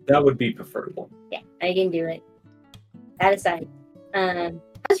 That would be preferable. Yeah, I can do it. That aside.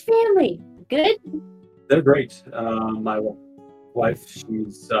 How's family? Good? They're great. My wife,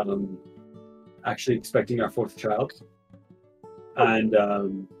 she's actually expecting our fourth child. And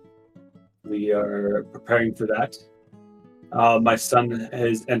we are preparing for that. My son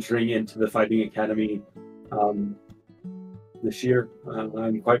is entering into the fighting academy this year.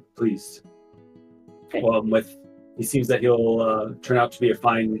 I'm quite pleased. Okay. He seems that he'll turn out to be a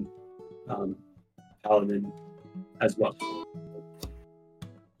fine paladin as well.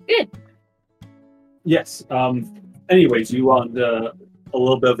 Good. Yes. Anyways, you want a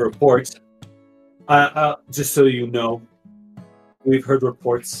little bit of a report. Just so you know, we've heard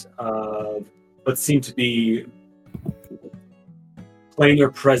reports of what seem to be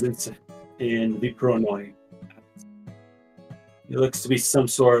planar presence in Vipronoi. It looks to be some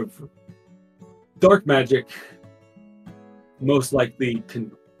sort of dark magic, most likely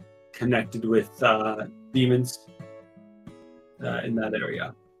connected with demons in that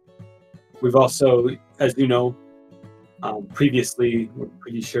area. We've also, as you know, previously, we're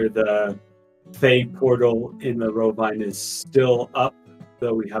pretty sure the Fey portal in the Rovine is still up,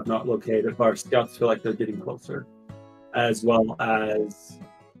 though we have not located it. Our scouts feel like they're getting closer. As well as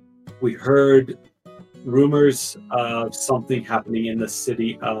we heard rumors of something happening in the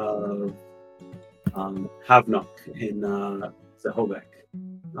city of Havnok in Zehovek.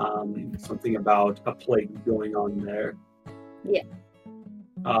 Something about a plague going on there. Yeah.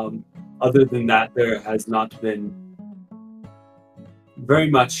 Other than that, there has not been very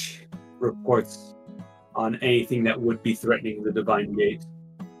much reports on anything that would be threatening the Divine Gate.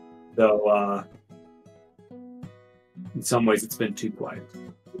 Though, in some ways, it's been too quiet.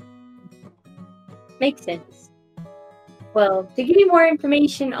 Makes sense. Well, to give you more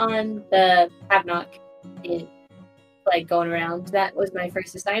information on the Havnok, going around, that was my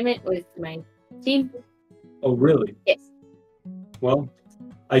first assignment with my team. Oh, really? Yes. Well,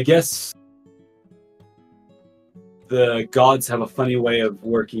 I guess the gods have a funny way of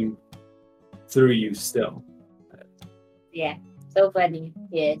working through you still. Yeah, so funny,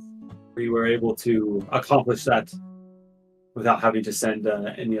 yes. We were able to accomplish that without having to send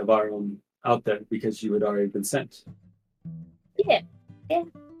any of our own out there because you had already been sent. Yeah,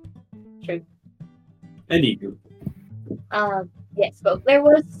 true. Anywho. Yes, but there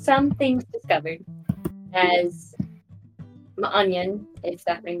was some things discovered as onion, if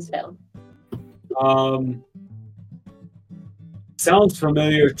that rings a bell. Sounds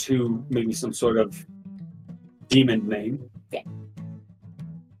familiar to maybe some sort of demon name. Yeah.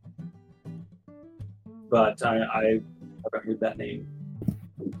 But I haven't heard that name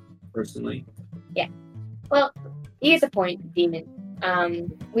personally. Yeah. Well, here's the point, demon.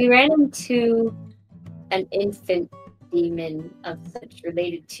 We ran into an infant demon of such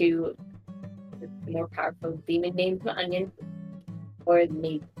related to the more powerful demon named Onion. Or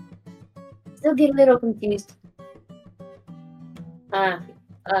maybe still get a little confused.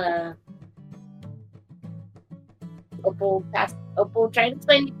 Opal tried to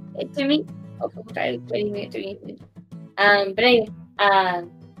explain it to me. Opal tried explaining it to me. But anyway,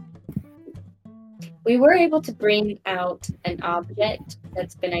 we were able to bring out an object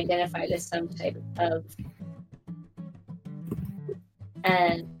that's been identified as some type of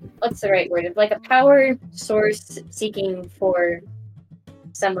what's the right word? It's like a power source seeking for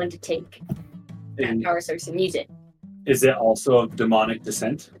someone to take that power source and use it. Is it also of demonic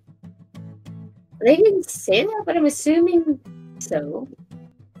descent? They didn't say that, but I'm assuming so.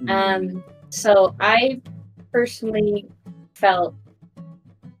 So I personally felt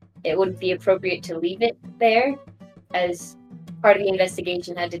it wouldn't be appropriate to leave it there, as part of the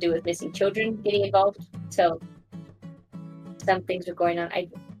investigation had to do with missing children getting involved. So some things were going on. I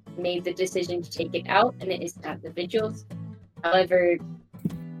made the decision to take it out, and it is at the vigils. However,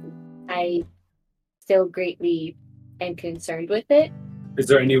 I still greatly am concerned with it. Is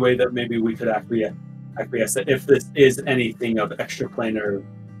there any way that maybe we could acquiesce that if this is anything of extraplanar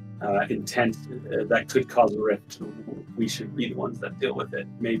intent that could cause a rift, we should be the ones that deal with it?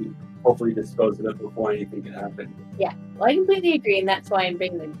 Maybe, hopefully, dispose of it before anything can happen. Yeah, well, I completely agree, and that's why I'm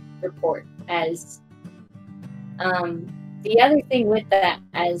bringing the report. As the other thing with that,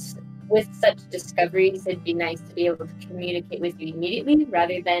 as with such discoveries, it'd be nice to be able to communicate with you immediately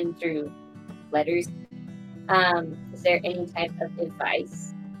rather than through letters. Is there any type of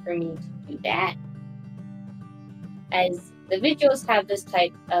advice for me to do that? As the vigils have this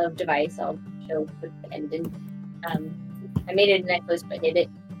type of device, I'll show with the pendant. I made it a necklace but hid it.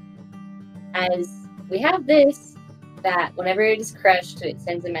 As we have this, that whenever it is crushed, it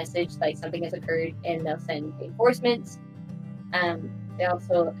sends a message like something has occurred, and they'll send reinforcements. It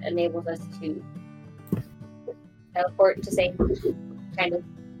also enables us to teleport to same kind of.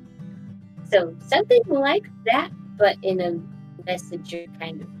 So something like that, but in a messenger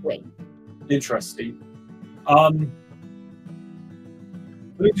kind of way. Interesting. Let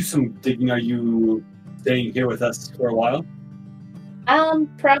me do some digging. Are you staying here with us for a while?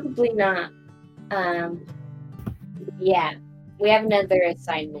 Probably not. Yeah, we have another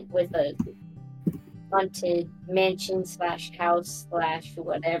assignment with a haunted mansion / house /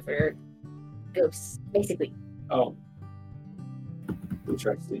 whatever ghosts, basically. Oh,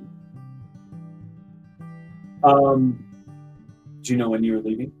 interesting. Do you know when you're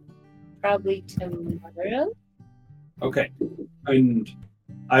leaving? Probably tomorrow. Okay, and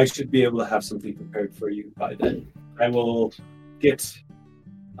I should be able to have something prepared for you by then. I will get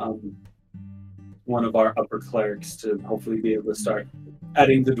one of our upper clerics to hopefully be able to start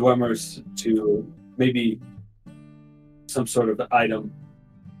adding the Dwemer to maybe some sort of item.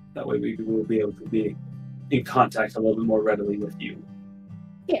 That way we will be able to be in contact a little bit more readily with you.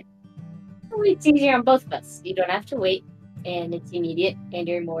 Yeah. Well, it's easier on both of us. You don't have to wait, and it's immediate, and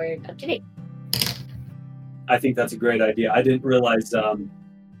you're more up to date. I think that's a great idea. I didn't realize the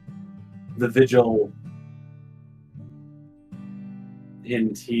vigil,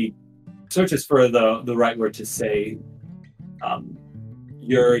 and he searches for the right word to say.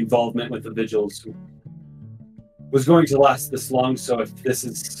 Your involvement with the vigils was going to last this long, so if this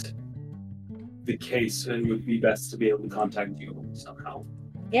is the case, it would be best to be able to contact you somehow.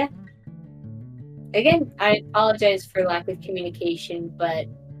 Yeah. Again, I apologize for lack of communication, but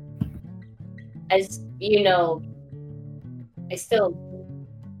as you know, I still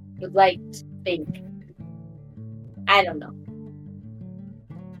would like to think, I don't know.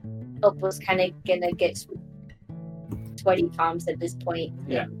 Hope was kind of gonna get sweaty palms at this point.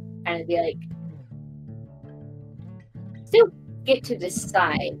 Yeah. Kind of be like, still get to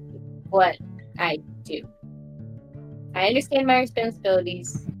decide what I do. I understand my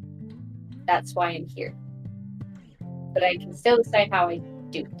responsibilities. That's why I'm here. But I can still decide how I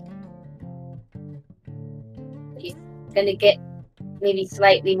do. He's gonna get maybe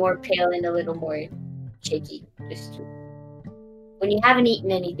slightly more pale and a little more shaky. Just when you haven't eaten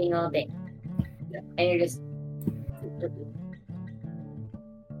anything all day. And you're just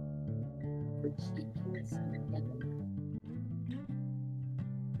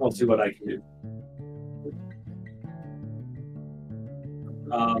I'll see what I can do.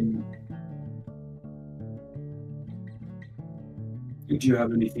 Do you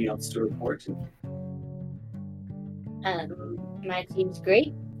have anything else to report? My team's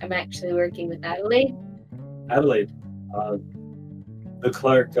great. I'm actually working with Adelaide. Adelaide, the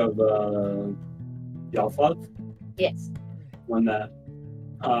cleric of Yalfoth? Yes. one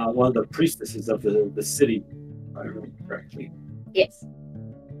of the priestesses of the city, if I remember correctly. Yes.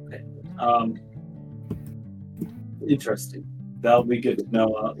 Interesting. That'll be good to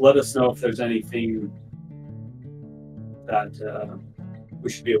know. Let us know if there's anything that we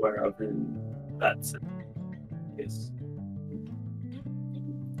should be aware of in that sense. Yes.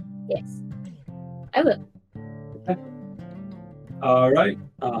 Yes. I will. All right.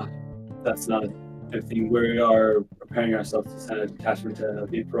 That's not everything. We are preparing ourselves to send a detachment to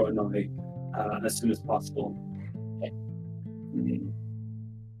Vipro and Noe as soon as possible. Okay.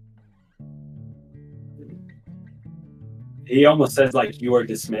 He almost says like you are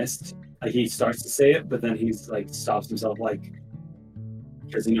dismissed. Like he starts to say it, but then he's like stops himself like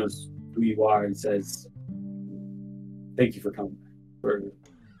because he knows who you are and says, "Thank you for coming for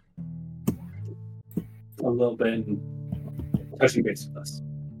a little bit and touching base with us."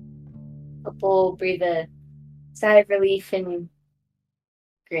 We'll breathe a sigh of relief and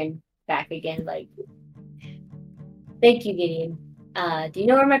grin back again, like, thank you, Gideon. Do you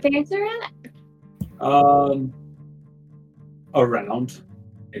know where my parents are at? Around.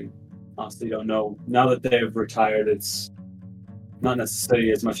 I honestly don't know. Now that they've retired, it's not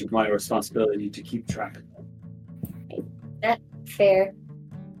necessarily as much of my responsibility to keep track of them. That's fair.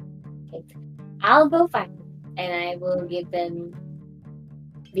 Okay. I'll go find them, and I will give them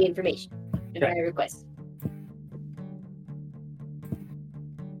the information if I request.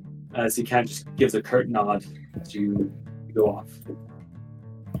 As he kind of just gives a curt nod as you go off.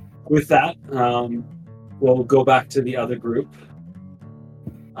 With that, we'll go back to the other group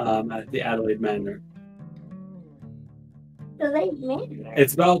at the Adelaide Manor.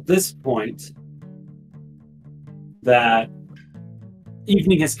 It's about this point that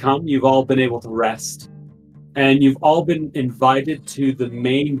evening has come. You've all been able to rest, and you've all been invited to the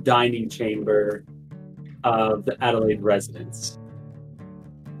main dining chamber of the Adelaide residence.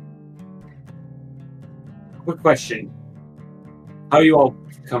 Quick question. How are you all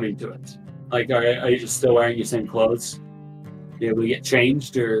coming to it? Like, are you just still wearing your same clothes? You able to get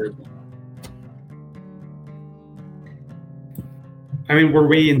changed, or? I mean, were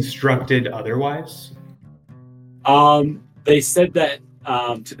we instructed otherwise? They said that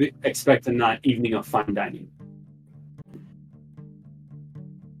to expect a evening of fine dining.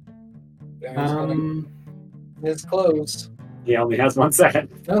 His clothes. He only has 1 second.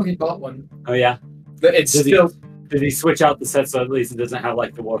 No, he bought one. Oh yeah. But it's still. Did he switch out the set so at least it doesn't have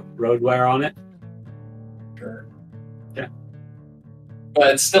like the road wear on it? Sure. Yeah.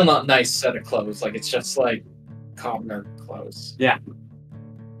 But it's still not a nice set of clothes. Like, it's just like commoner clothes. Yeah.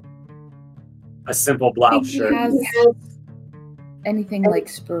 A simple blouse shirt. Has anything like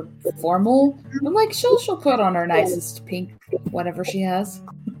super formal? But like she'll put on her nicest pink, whatever she has.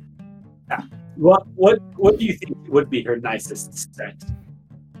 Yeah. What do you think would be her nicest set?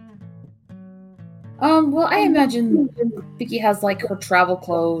 Well, I imagine Vicky has like her travel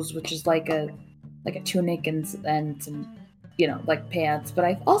clothes, which is like a tunic and some, like pants. But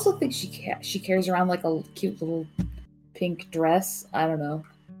I also think she carries around like a cute little pink dress. I don't know.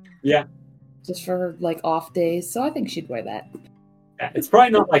 Yeah. Just for her like off days. So I think she'd wear that. Yeah, it's probably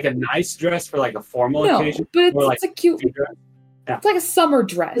not like a nice dress for like a formal occasion. But it's like a cute dress. Yeah. It's like a summer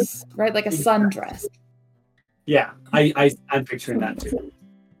dress, right? Like a sun dress. Yeah, I'm picturing that too.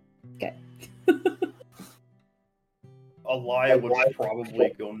 Okay. Elia would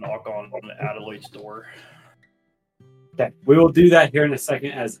probably go knock on Adelaide's door. Okay, we will do that here in a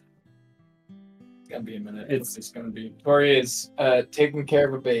second. As it's gonna be a minute. It's just gonna be. Tori is taking care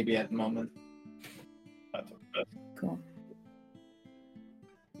of a baby at the moment. Cool.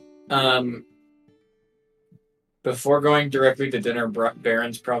 Before going directly to dinner,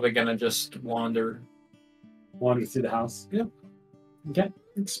 Baron's probably gonna just wander through the house. Yeah. Okay.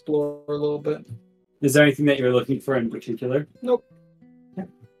 Explore a little bit. Is there anything that you're looking for in particular? Nope. Okay.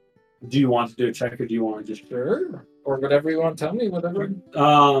 Do you want to do a check, or do you want to just sure, or whatever you want to tell me? Whatever.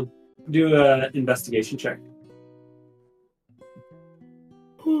 Do an investigation check.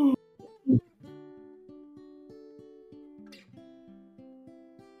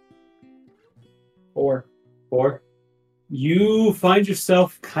 Four. You find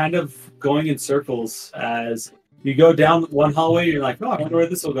yourself kind of going in circles as you go down one hallway. You're like, oh, I wonder where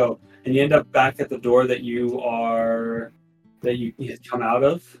this will go, and you end up back at the door that you had come out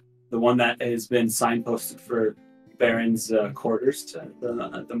of, the one that has been signposted for Baron's quarters at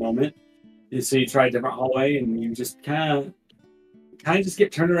the moment. So you try a different hallway, and you just kind of just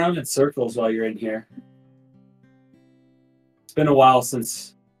get turned around in circles while you're in here. It's been a while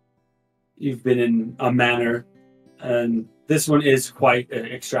since you've been in a manor, and this one is quite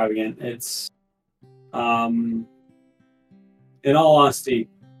extravagant. It's in all honesty,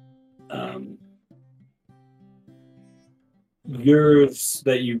 yours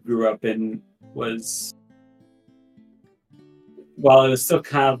that you grew up in was, while it was still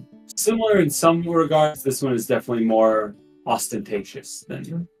kind of similar in some regards, this one is definitely more ostentatious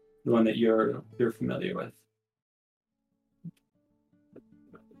than the one that you're familiar with.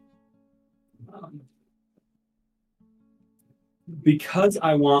 Because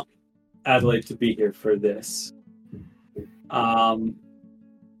I want Adelaide to be here for this, and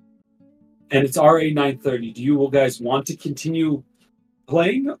it's already 9:30. Do you guys want to continue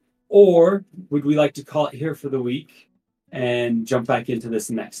playing, or would we like to call it here for the week and jump back into this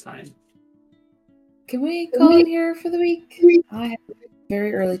next time? Can we call it here for the week? I have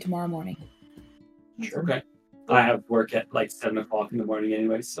very early tomorrow morning. Sure. Okay. I have work at like 7 o'clock in the morning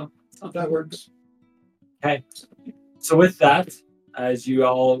anyway, so That works. Okay. So with that, as you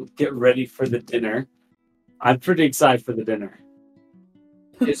all get ready for the dinner, I'm pretty excited for the dinner.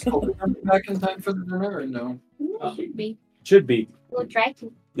 Is Colby coming back in time for the dinner or no? Should be. Should be. We'll try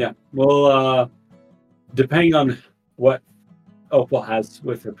to. Yeah. Well, depending on what Opal has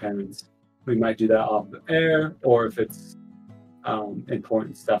with her parents, we might do that off the air, or if it's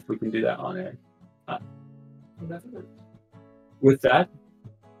important stuff, we can do that on air. With that,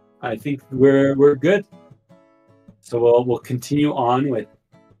 I think we're good. So we'll continue on with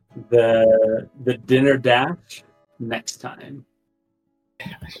the dinner dash next time.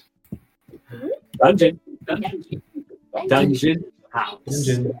 Dungeon house.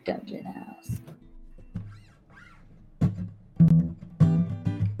 Dungeon house.